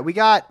 All right, we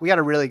got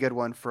a really good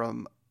one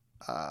from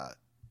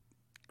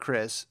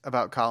Chris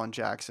about Colin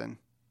Jackson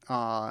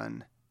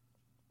on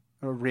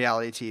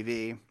reality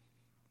TV,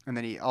 and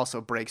then he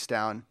also breaks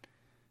down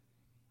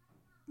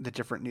the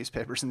different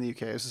newspapers in the UK.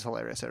 This is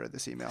hilarious. I read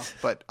this email,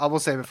 but I will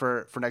save it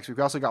for next week.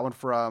 We also got one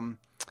from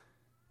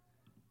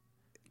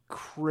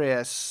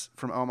Chris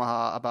from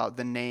Omaha about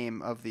the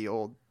name of the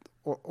old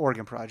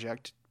Oregon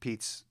Project,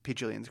 Pete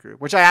Julian's group,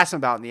 which I asked him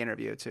about in the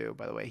interview too,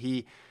 by the way.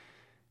 He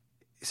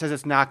says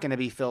it's not going to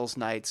be Phil's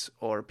Knights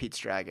or Pete's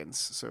Dragons,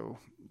 so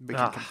we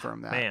can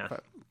confirm that. Man.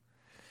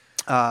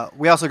 But,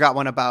 we also got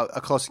one about A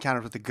Close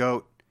Encounter with the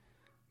Goat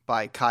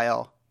by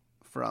Kyle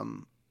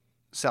from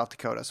South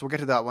Dakota. So we'll get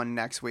to that one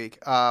next week.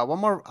 One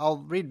more. I'll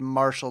read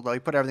Marshall, though. He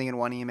put everything in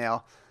one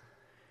email.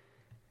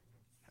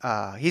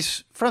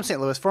 He's from St.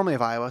 Louis, formerly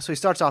of Iowa. So he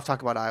starts off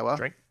talking about Iowa.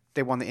 Drink.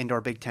 They won the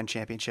indoor Big Ten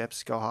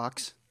championships. Go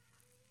Hawks.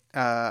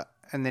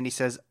 And then he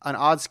says, an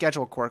odd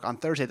schedule quirk. On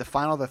Thursday, the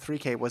final of the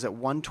 3K was at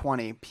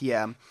 1:20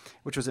 p.m.,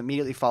 which was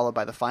immediately followed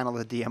by the final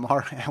of the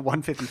DMR at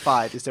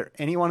 1:55. Is there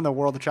anyone in the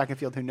world of track and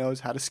field who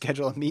knows how to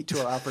schedule a meet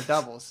to allow for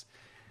doubles?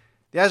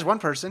 Yeah, there's one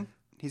person.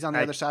 He's on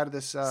the other side of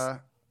this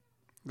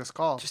this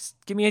call.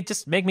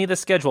 Just make me the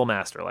schedule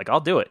master. Like, I'll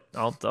do it.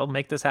 I'll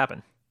make this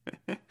happen.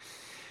 It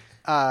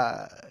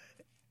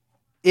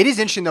is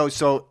interesting though.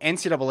 So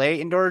NCAA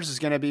indoors is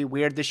going to be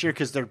weird this year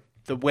because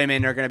the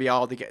women are going to be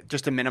all together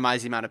just to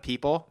minimize the amount of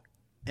people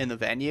in the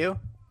venue.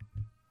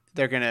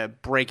 They're going to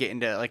break it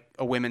into like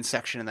a women's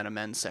section and then a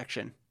men's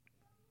section.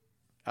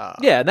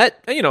 Yeah,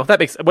 that that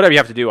makes whatever you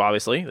have to do,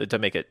 obviously, to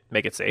make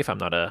it safe. I'm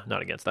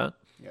not against that.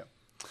 Yeah.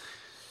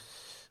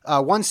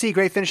 1C,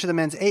 great finish of the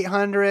men's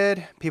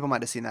 800. People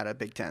might have seen that at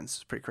Big Tens.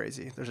 It's pretty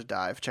crazy. There's a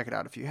dive. Check it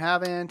out if you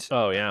haven't.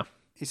 Oh yeah.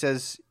 He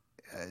says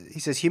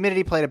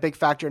humidity played a big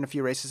factor in a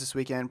few races this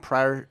weekend.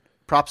 Props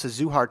to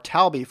Zuhar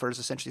Talby for his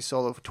essentially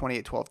solo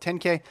 28-12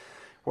 10K,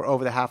 where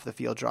over the half of the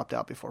field dropped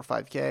out before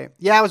 5K.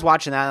 Yeah, I was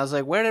watching that. I was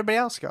like, where did everybody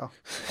else go?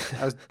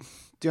 I was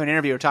doing an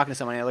interview or talking to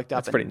someone, and I looked up,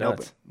 That's pretty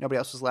nuts. Nobody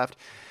else was left.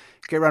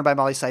 Great run by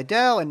Molly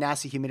Seidel and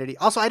nasty humidity.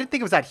 Also, I didn't think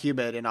it was that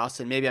humid in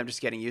Austin. Maybe I'm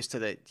just getting used to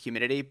the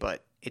humidity,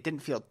 but it didn't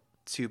feel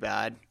too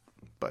bad.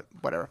 But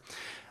whatever.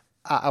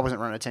 I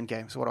wasn't running a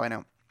 10K, so what do I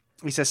know?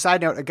 He says,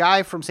 side note, a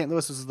guy from St.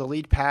 Louis was the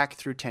lead pack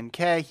through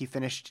 10K. He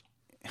finished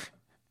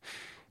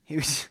He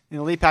was in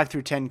the lead pack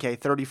through 10K,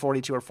 30,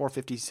 42, or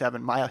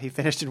 457 mile. He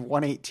finished in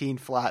 118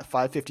 flat,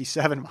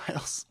 557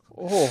 miles.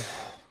 Oh.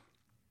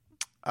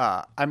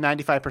 I'm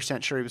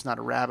 95% sure he was not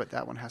a rabbit.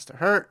 That one has to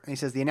hurt. And he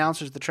says the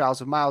announcers of the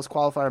Trials of Miles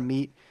qualifier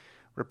meet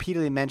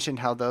repeatedly mentioned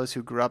how those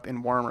who grew up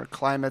in warmer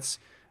climates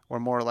were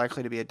more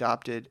likely to be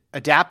adapted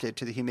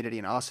to the humidity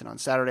in Austin. On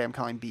Saturday, I'm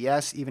calling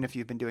BS. Even if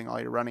you've been doing all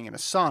your running in a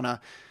sauna,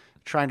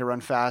 trying to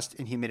run fast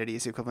in humidity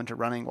is equivalent to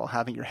running while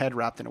having your head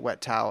wrapped in a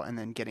wet towel and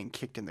then getting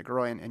kicked in the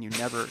groin, and you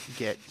never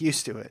get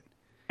used to it.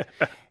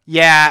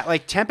 Yeah,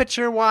 like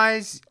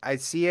temperature-wise, I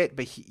see it,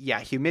 but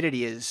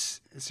humidity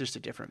it's just a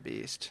different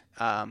beast.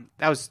 That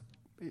was,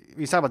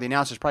 we talk about the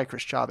announcers, probably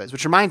Chris Chavez,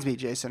 which reminds me,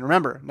 Jason,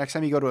 remember, next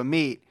time you go to a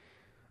meet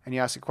and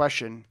you ask a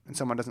question and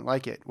someone doesn't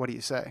like it, what do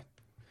you say?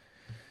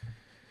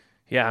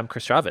 Yeah, I'm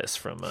Chris Chavez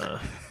from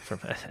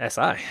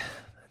SI.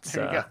 There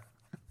you go.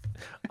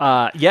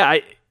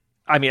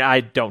 I mean,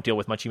 I don't deal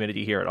with much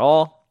humidity here at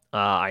all.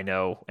 I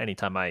know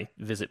anytime I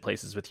visit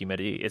places with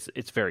humidity,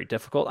 it's very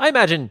difficult. I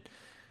imagine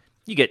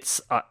you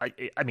get.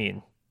 I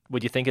mean,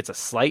 would you think it's a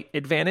slight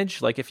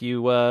advantage, like if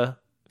you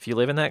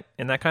live in that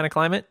kind of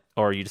climate,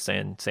 or are you just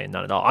saying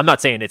none at all? I'm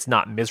not saying it's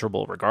not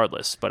miserable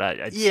regardless, but I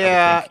would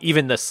think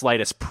even the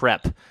slightest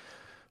prep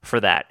for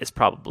that is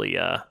probably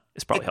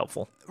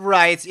helpful.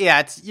 Right.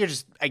 Yeah.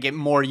 I get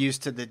more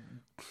used to the.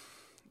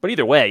 But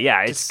either way,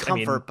 yeah, it's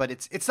discomfort. But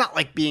it's not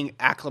like being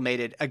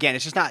acclimated. Again,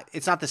 it's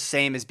not the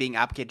same as being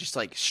acclimated just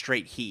like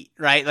straight heat,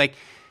 right? Like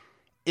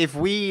if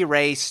we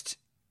raced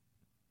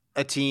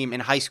a team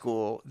in high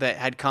school that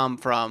had come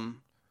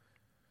from,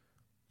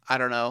 I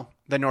don't know,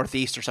 the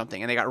Northeast or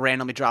something, and they got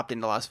randomly dropped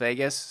into Las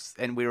Vegas,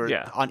 and we were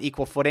on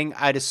equal footing,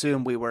 I'd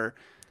assume we'd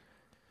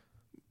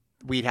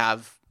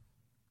have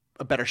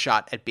a better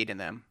shot at beating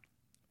them.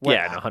 In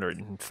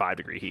 105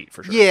 degree heat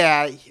for sure.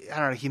 Yeah, I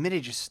don't know.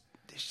 Humidity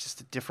it's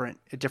just a different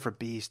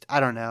beast. I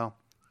don't know.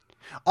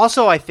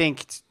 Also, I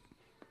think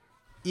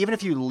even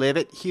if you live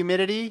at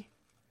humidity,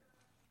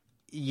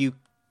 you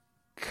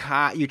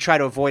try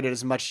to avoid it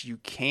as much as you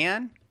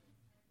can,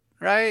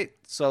 right?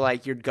 So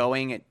like you're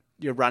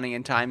running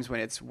in times when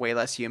it's way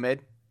less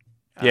humid.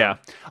 Yeah.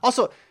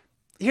 Also,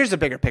 here's a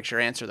bigger picture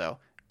answer though.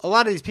 A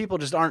lot of these people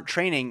just aren't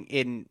training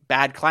in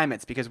bad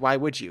climates because why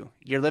would you?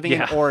 You're living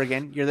in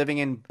Oregon. You're living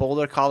in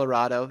Boulder,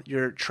 Colorado.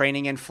 You're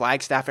training in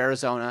Flagstaff,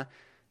 Arizona,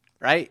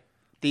 right?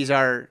 These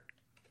are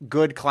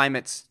good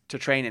climates to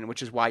train in,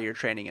 which is why you're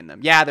training in them.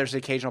 Yeah, there's an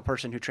occasional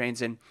person who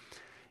trains in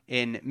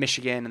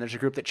Michigan, and there's a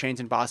group that trains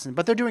in Boston,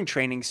 but they're doing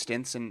training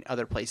stints in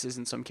other places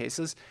in some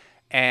cases.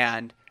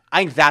 And I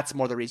think that's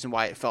more the reason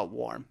why it felt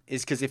warm,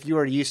 is because if you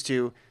were used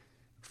to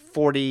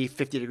 40,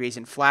 50 degrees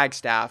in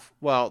Flagstaff,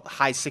 well,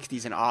 high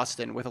 60s in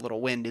Austin with a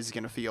little wind is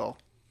going to feel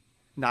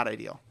not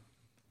ideal.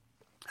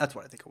 That's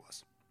what I think it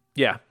was.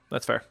 Yeah,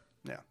 that's fair.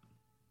 Yeah.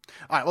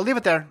 All right, we'll leave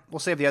it there. We'll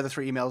save the other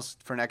 3 emails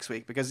for next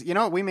week because, you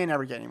know what, we may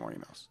never get any more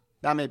emails.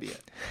 That may be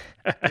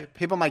it.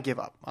 People might give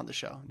up on the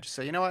show and just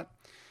say, you know what,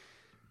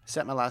 I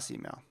sent my last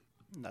email,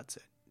 and that's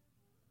it.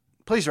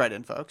 Please write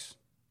in, folks.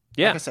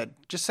 Yeah. Like I said,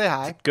 just say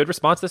hi. Good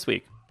response this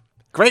week.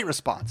 Great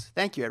response.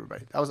 Thank you,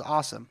 everybody. That was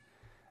awesome.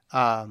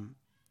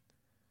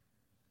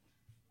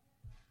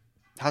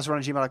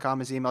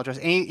 houserun@gmail.com is the email address.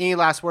 Any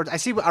last words? I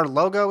see our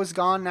logo is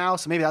gone now,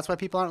 so maybe that's why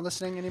people aren't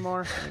listening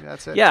anymore. Maybe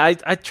that's it. Yeah,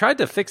 I tried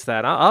to fix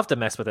that. I'll have to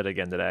mess with it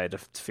again today to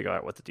figure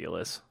out what the deal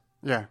is.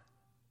 Yeah.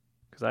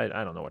 Because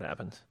I don't know what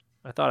happened.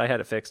 I thought I had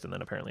it fixed, and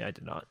then apparently I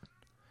did not.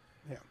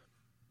 Yeah.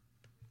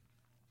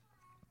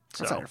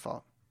 So, that's not your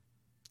fault.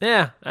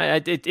 Yeah,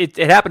 it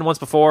happened once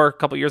before, a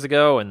couple years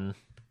ago, and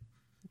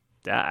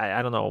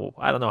I don't know.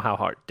 I don't know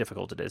how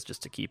difficult it is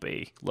just to keep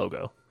a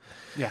logo.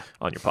 Yeah.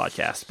 On your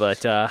podcast,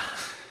 but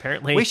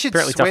apparently switch,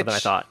 tougher than I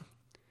thought.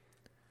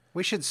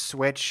 We should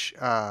switch,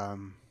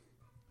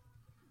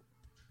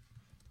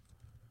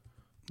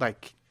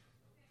 like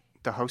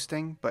the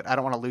hosting, but I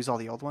don't want to lose all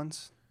the old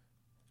ones.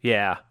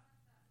 Yeah.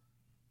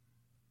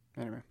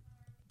 Anyway,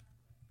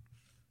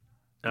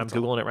 I'm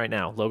Googling it right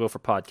now. Logo for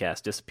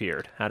podcast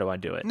disappeared. How do I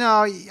do it?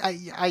 No,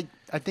 I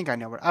think I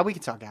know where. We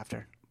can talk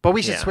after. But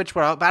we should switch.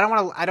 But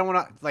I don't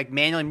want to like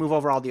manually move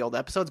over all the old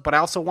episodes. But I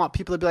also want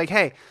people to be like,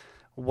 hey,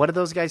 what do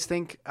those guys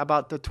think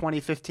about the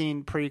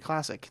 2015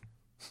 pre-classic?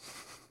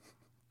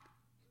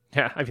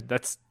 Yeah, I mean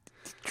that's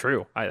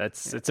true.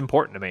 It's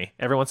important to me.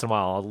 Every once in a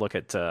while, I'll look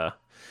at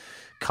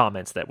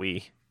comments that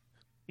we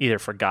either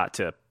forgot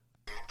to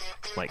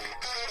like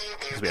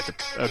because we have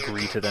to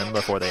agree to them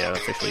before they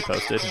officially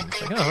posted, and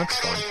it's like, oh, that's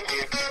fun.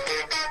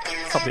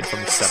 Something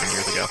from 7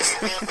 years ago.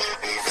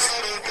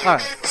 All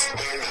right.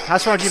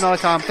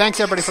 houserun@gmail.com. Thanks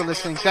everybody for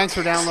listening. Thanks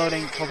for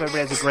downloading. Hope everybody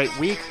has a great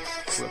week.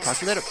 We'll talk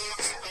to you later.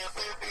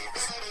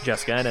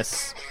 Jessica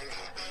Ennis,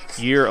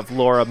 Year of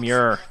Laura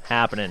Muir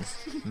happening,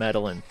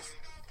 meddling.